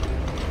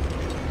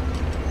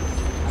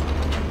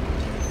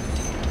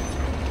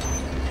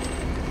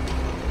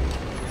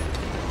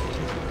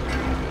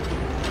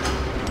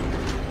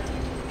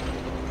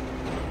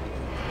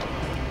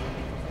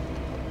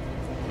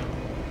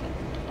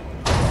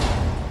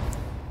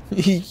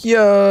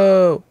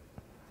 Yo!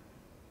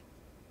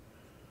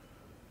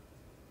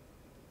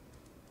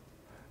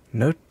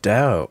 No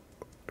doubt.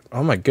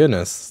 Oh my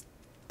goodness.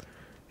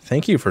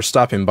 Thank you for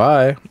stopping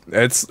by.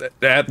 It's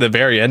at the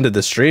very end of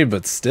the stream,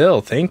 but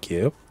still, thank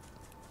you.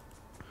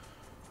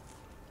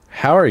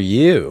 How are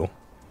you?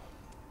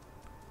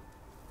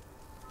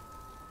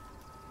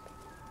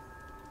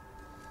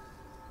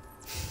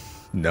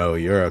 No,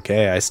 you're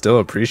okay. I still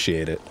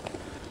appreciate it.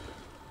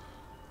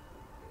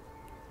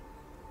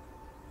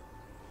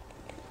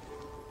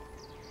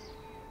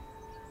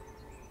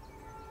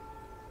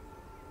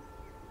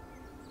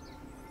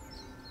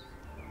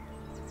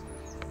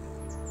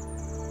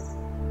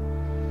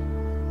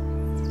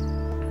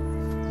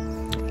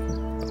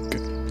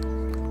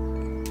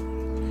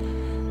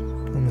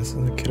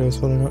 The kiddos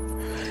holding up.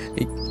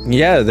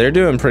 Yeah, they're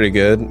doing pretty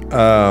good.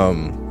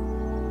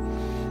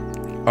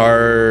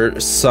 Our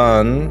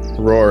son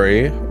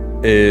Rory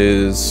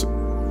is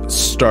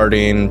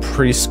starting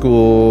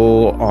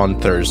preschool on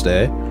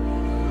Thursday,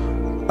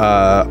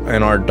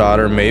 and our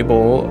daughter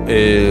Mabel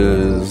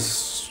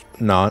is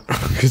not,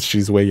 because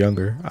she's way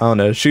younger. I don't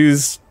know.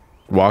 She's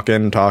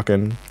walking,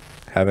 talking,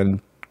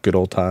 having good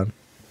old time,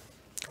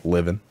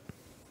 living.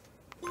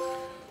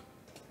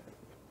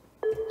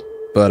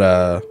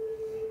 But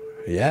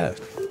yeah,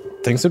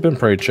 things have been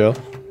pretty chill.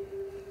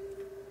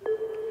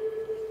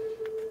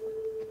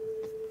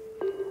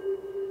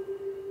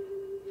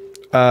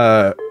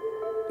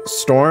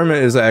 Storm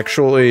is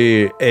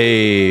actually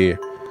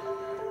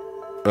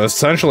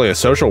essentially a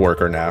social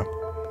worker now,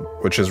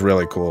 which is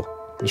really cool.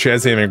 She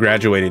hasn't even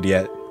graduated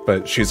yet,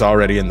 but she's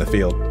already in the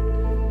field.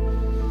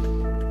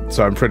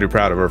 So I'm pretty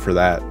proud of her for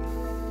that.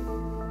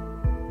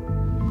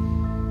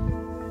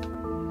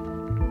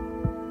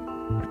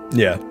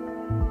 Yeah.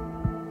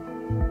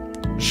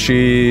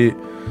 She,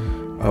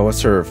 oh,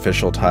 what's her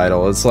official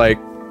title? It's like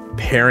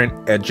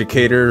parent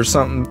educator or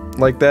something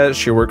like that.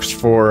 She works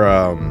for,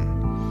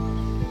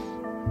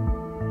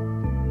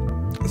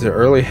 is it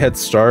Early Head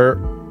Start?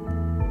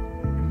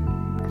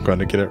 I'm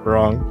gonna get it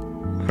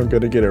wrong. I'm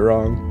gonna get it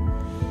wrong.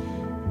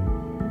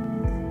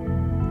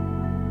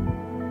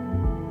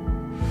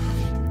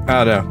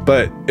 I don't know,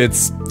 but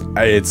it's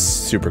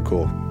super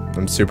cool.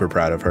 I'm super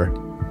proud of her.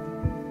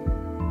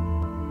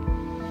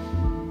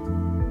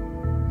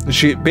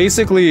 She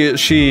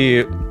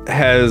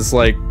has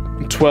like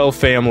 12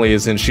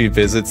 families and she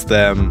visits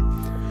them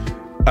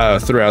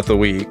throughout the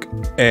week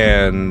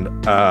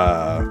and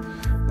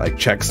like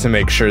checks to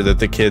make sure that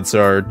the kids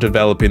are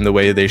developing the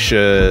way they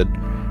should,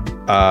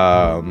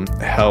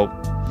 help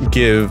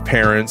give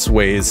parents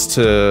ways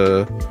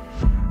to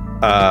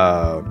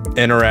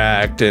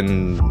interact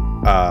and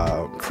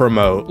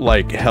promote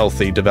like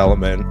healthy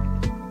development.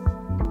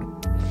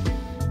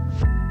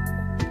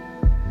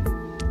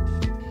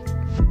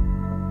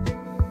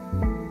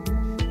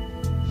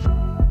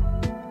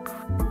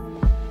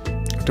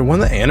 Did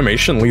one of the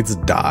animation leads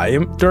die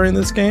during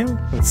this game?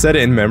 It said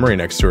in memory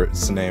next to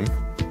its name.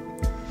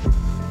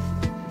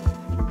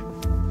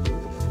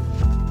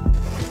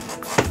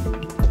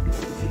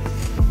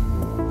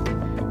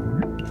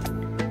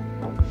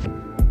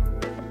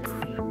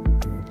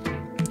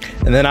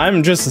 And then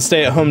I'm just a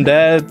stay-at-home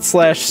dad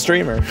 /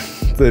 streamer.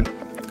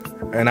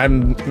 And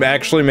I'm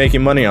actually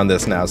making money on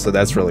this now, so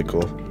that's really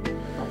cool.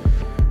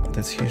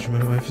 That's huge.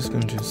 My wife is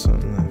going to do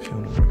something that I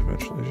feel to work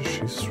eventually.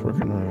 She's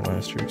working on her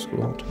last year of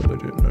school. I totally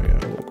didn't know.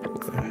 Yeah, we'll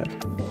go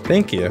ahead.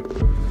 Thank you.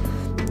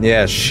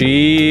 Yeah,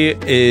 she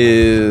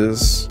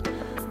is...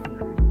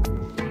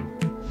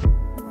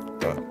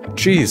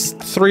 Jeez,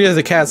 3 of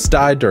the cats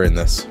died during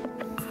this.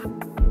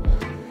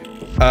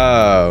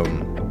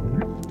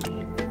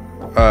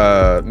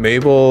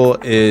 Mabel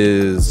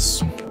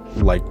is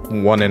like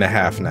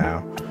 1.5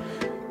 now.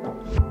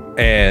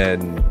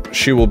 And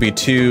she will be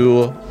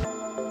 2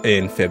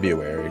 in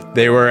February.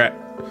 They were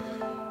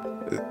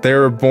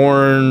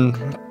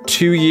born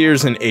 2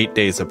 years and 8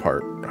 days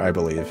apart, I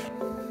believe.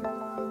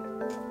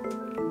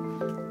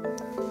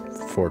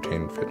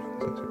 14, 15,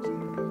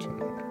 16, 17.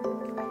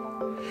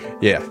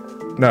 Yeah.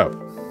 No.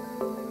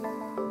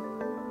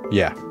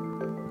 Yeah.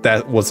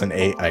 That was an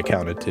 8 I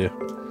counted too.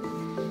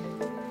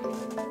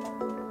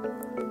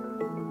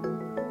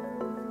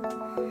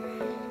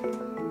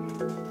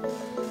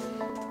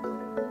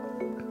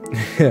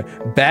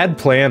 Bad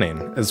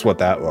planning is what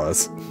that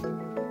was.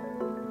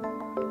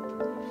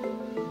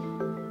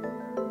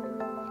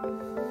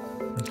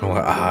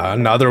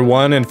 Another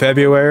one in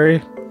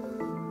February.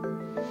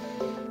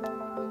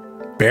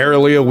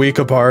 Barely a week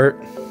apart.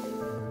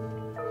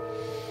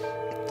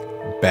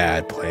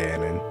 Bad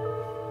planning.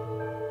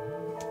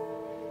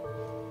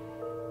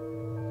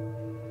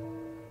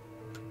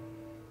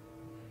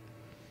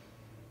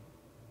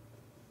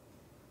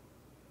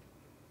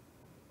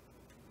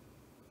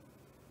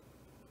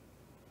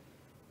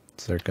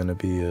 Is there gonna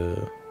be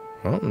a...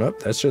 Oh, nope,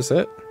 that's just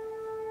it.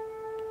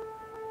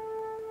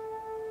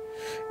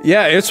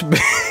 Yeah, it's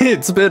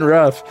been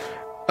rough.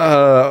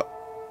 Our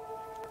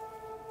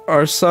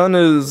son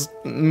is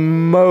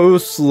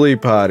mostly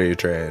potty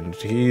trained.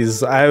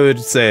 He's, I would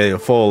say, a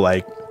full,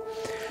 like,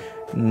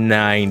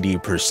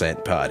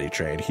 90% potty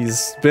trained.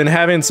 He's been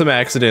having some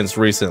accidents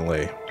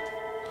recently.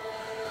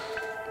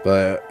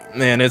 But,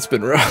 man, it's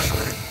been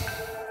rough.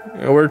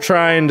 We're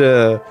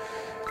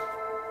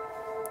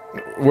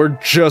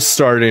just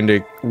starting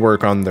to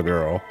work on the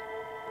girl.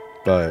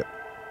 But...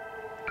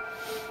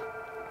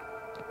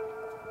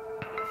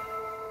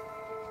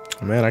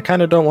 Man, I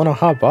kind of don't want to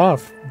hop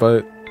off,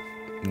 but,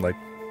 like,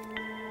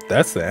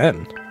 that's the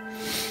end.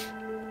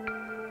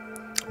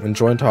 I'm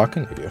enjoying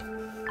talking to you.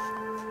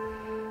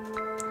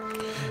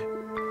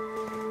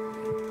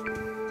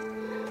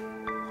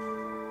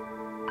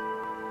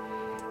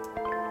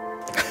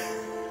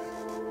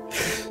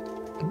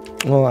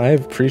 Well, I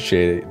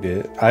appreciate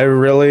it. I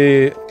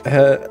really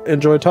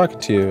enjoyed talking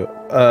to you.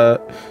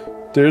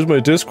 There's my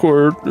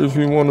Discord if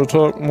you want to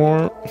talk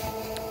more.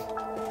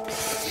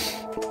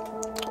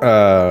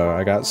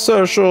 I got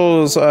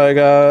socials, I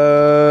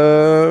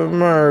got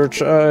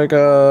merch, I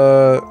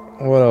got...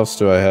 What else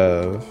do I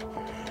have?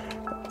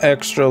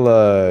 Extra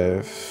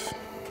life.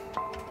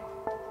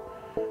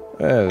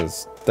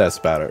 That's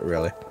about it,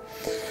 really.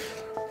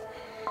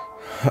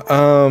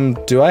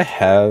 Do I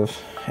have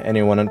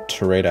anyone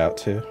to raid out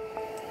to?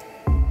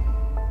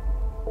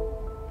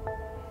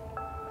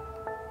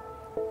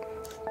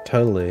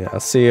 Totally. I'll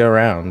see you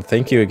around.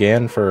 Thank you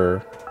again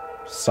for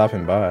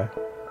stopping by.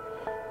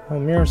 Oh,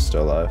 Mira's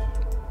still alive.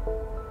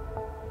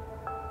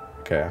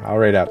 Okay, I'll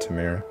raid out to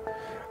Mira.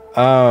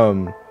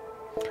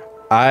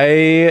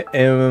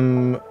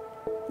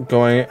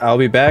 I'll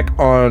be back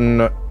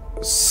on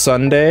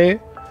Sunday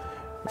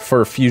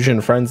for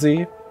Fusion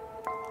Frenzy.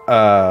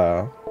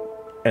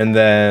 And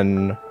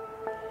then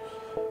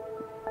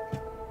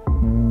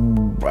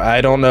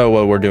I don't know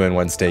what we're doing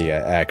Wednesday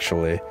yet,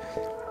 actually.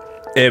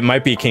 It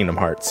might be Kingdom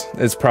Hearts.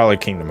 It's probably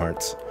Kingdom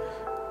Hearts.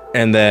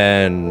 And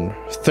then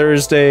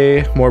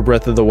Thursday, more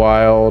Breath of the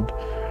Wild.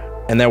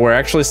 And then we're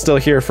actually still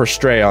here for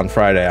Stray on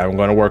Friday. I'm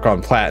going to work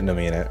on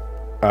platinuming it.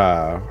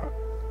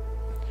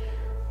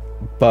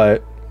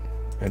 But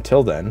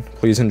until then,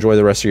 please enjoy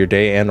the rest of your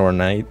day and or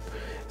night.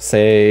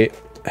 Say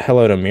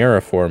hello to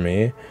Mira for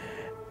me.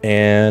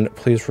 And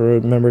please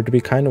remember to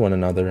be kind to one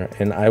another.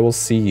 And I will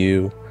see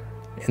you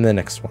in the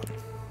next one.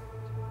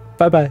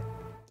 Bye-bye.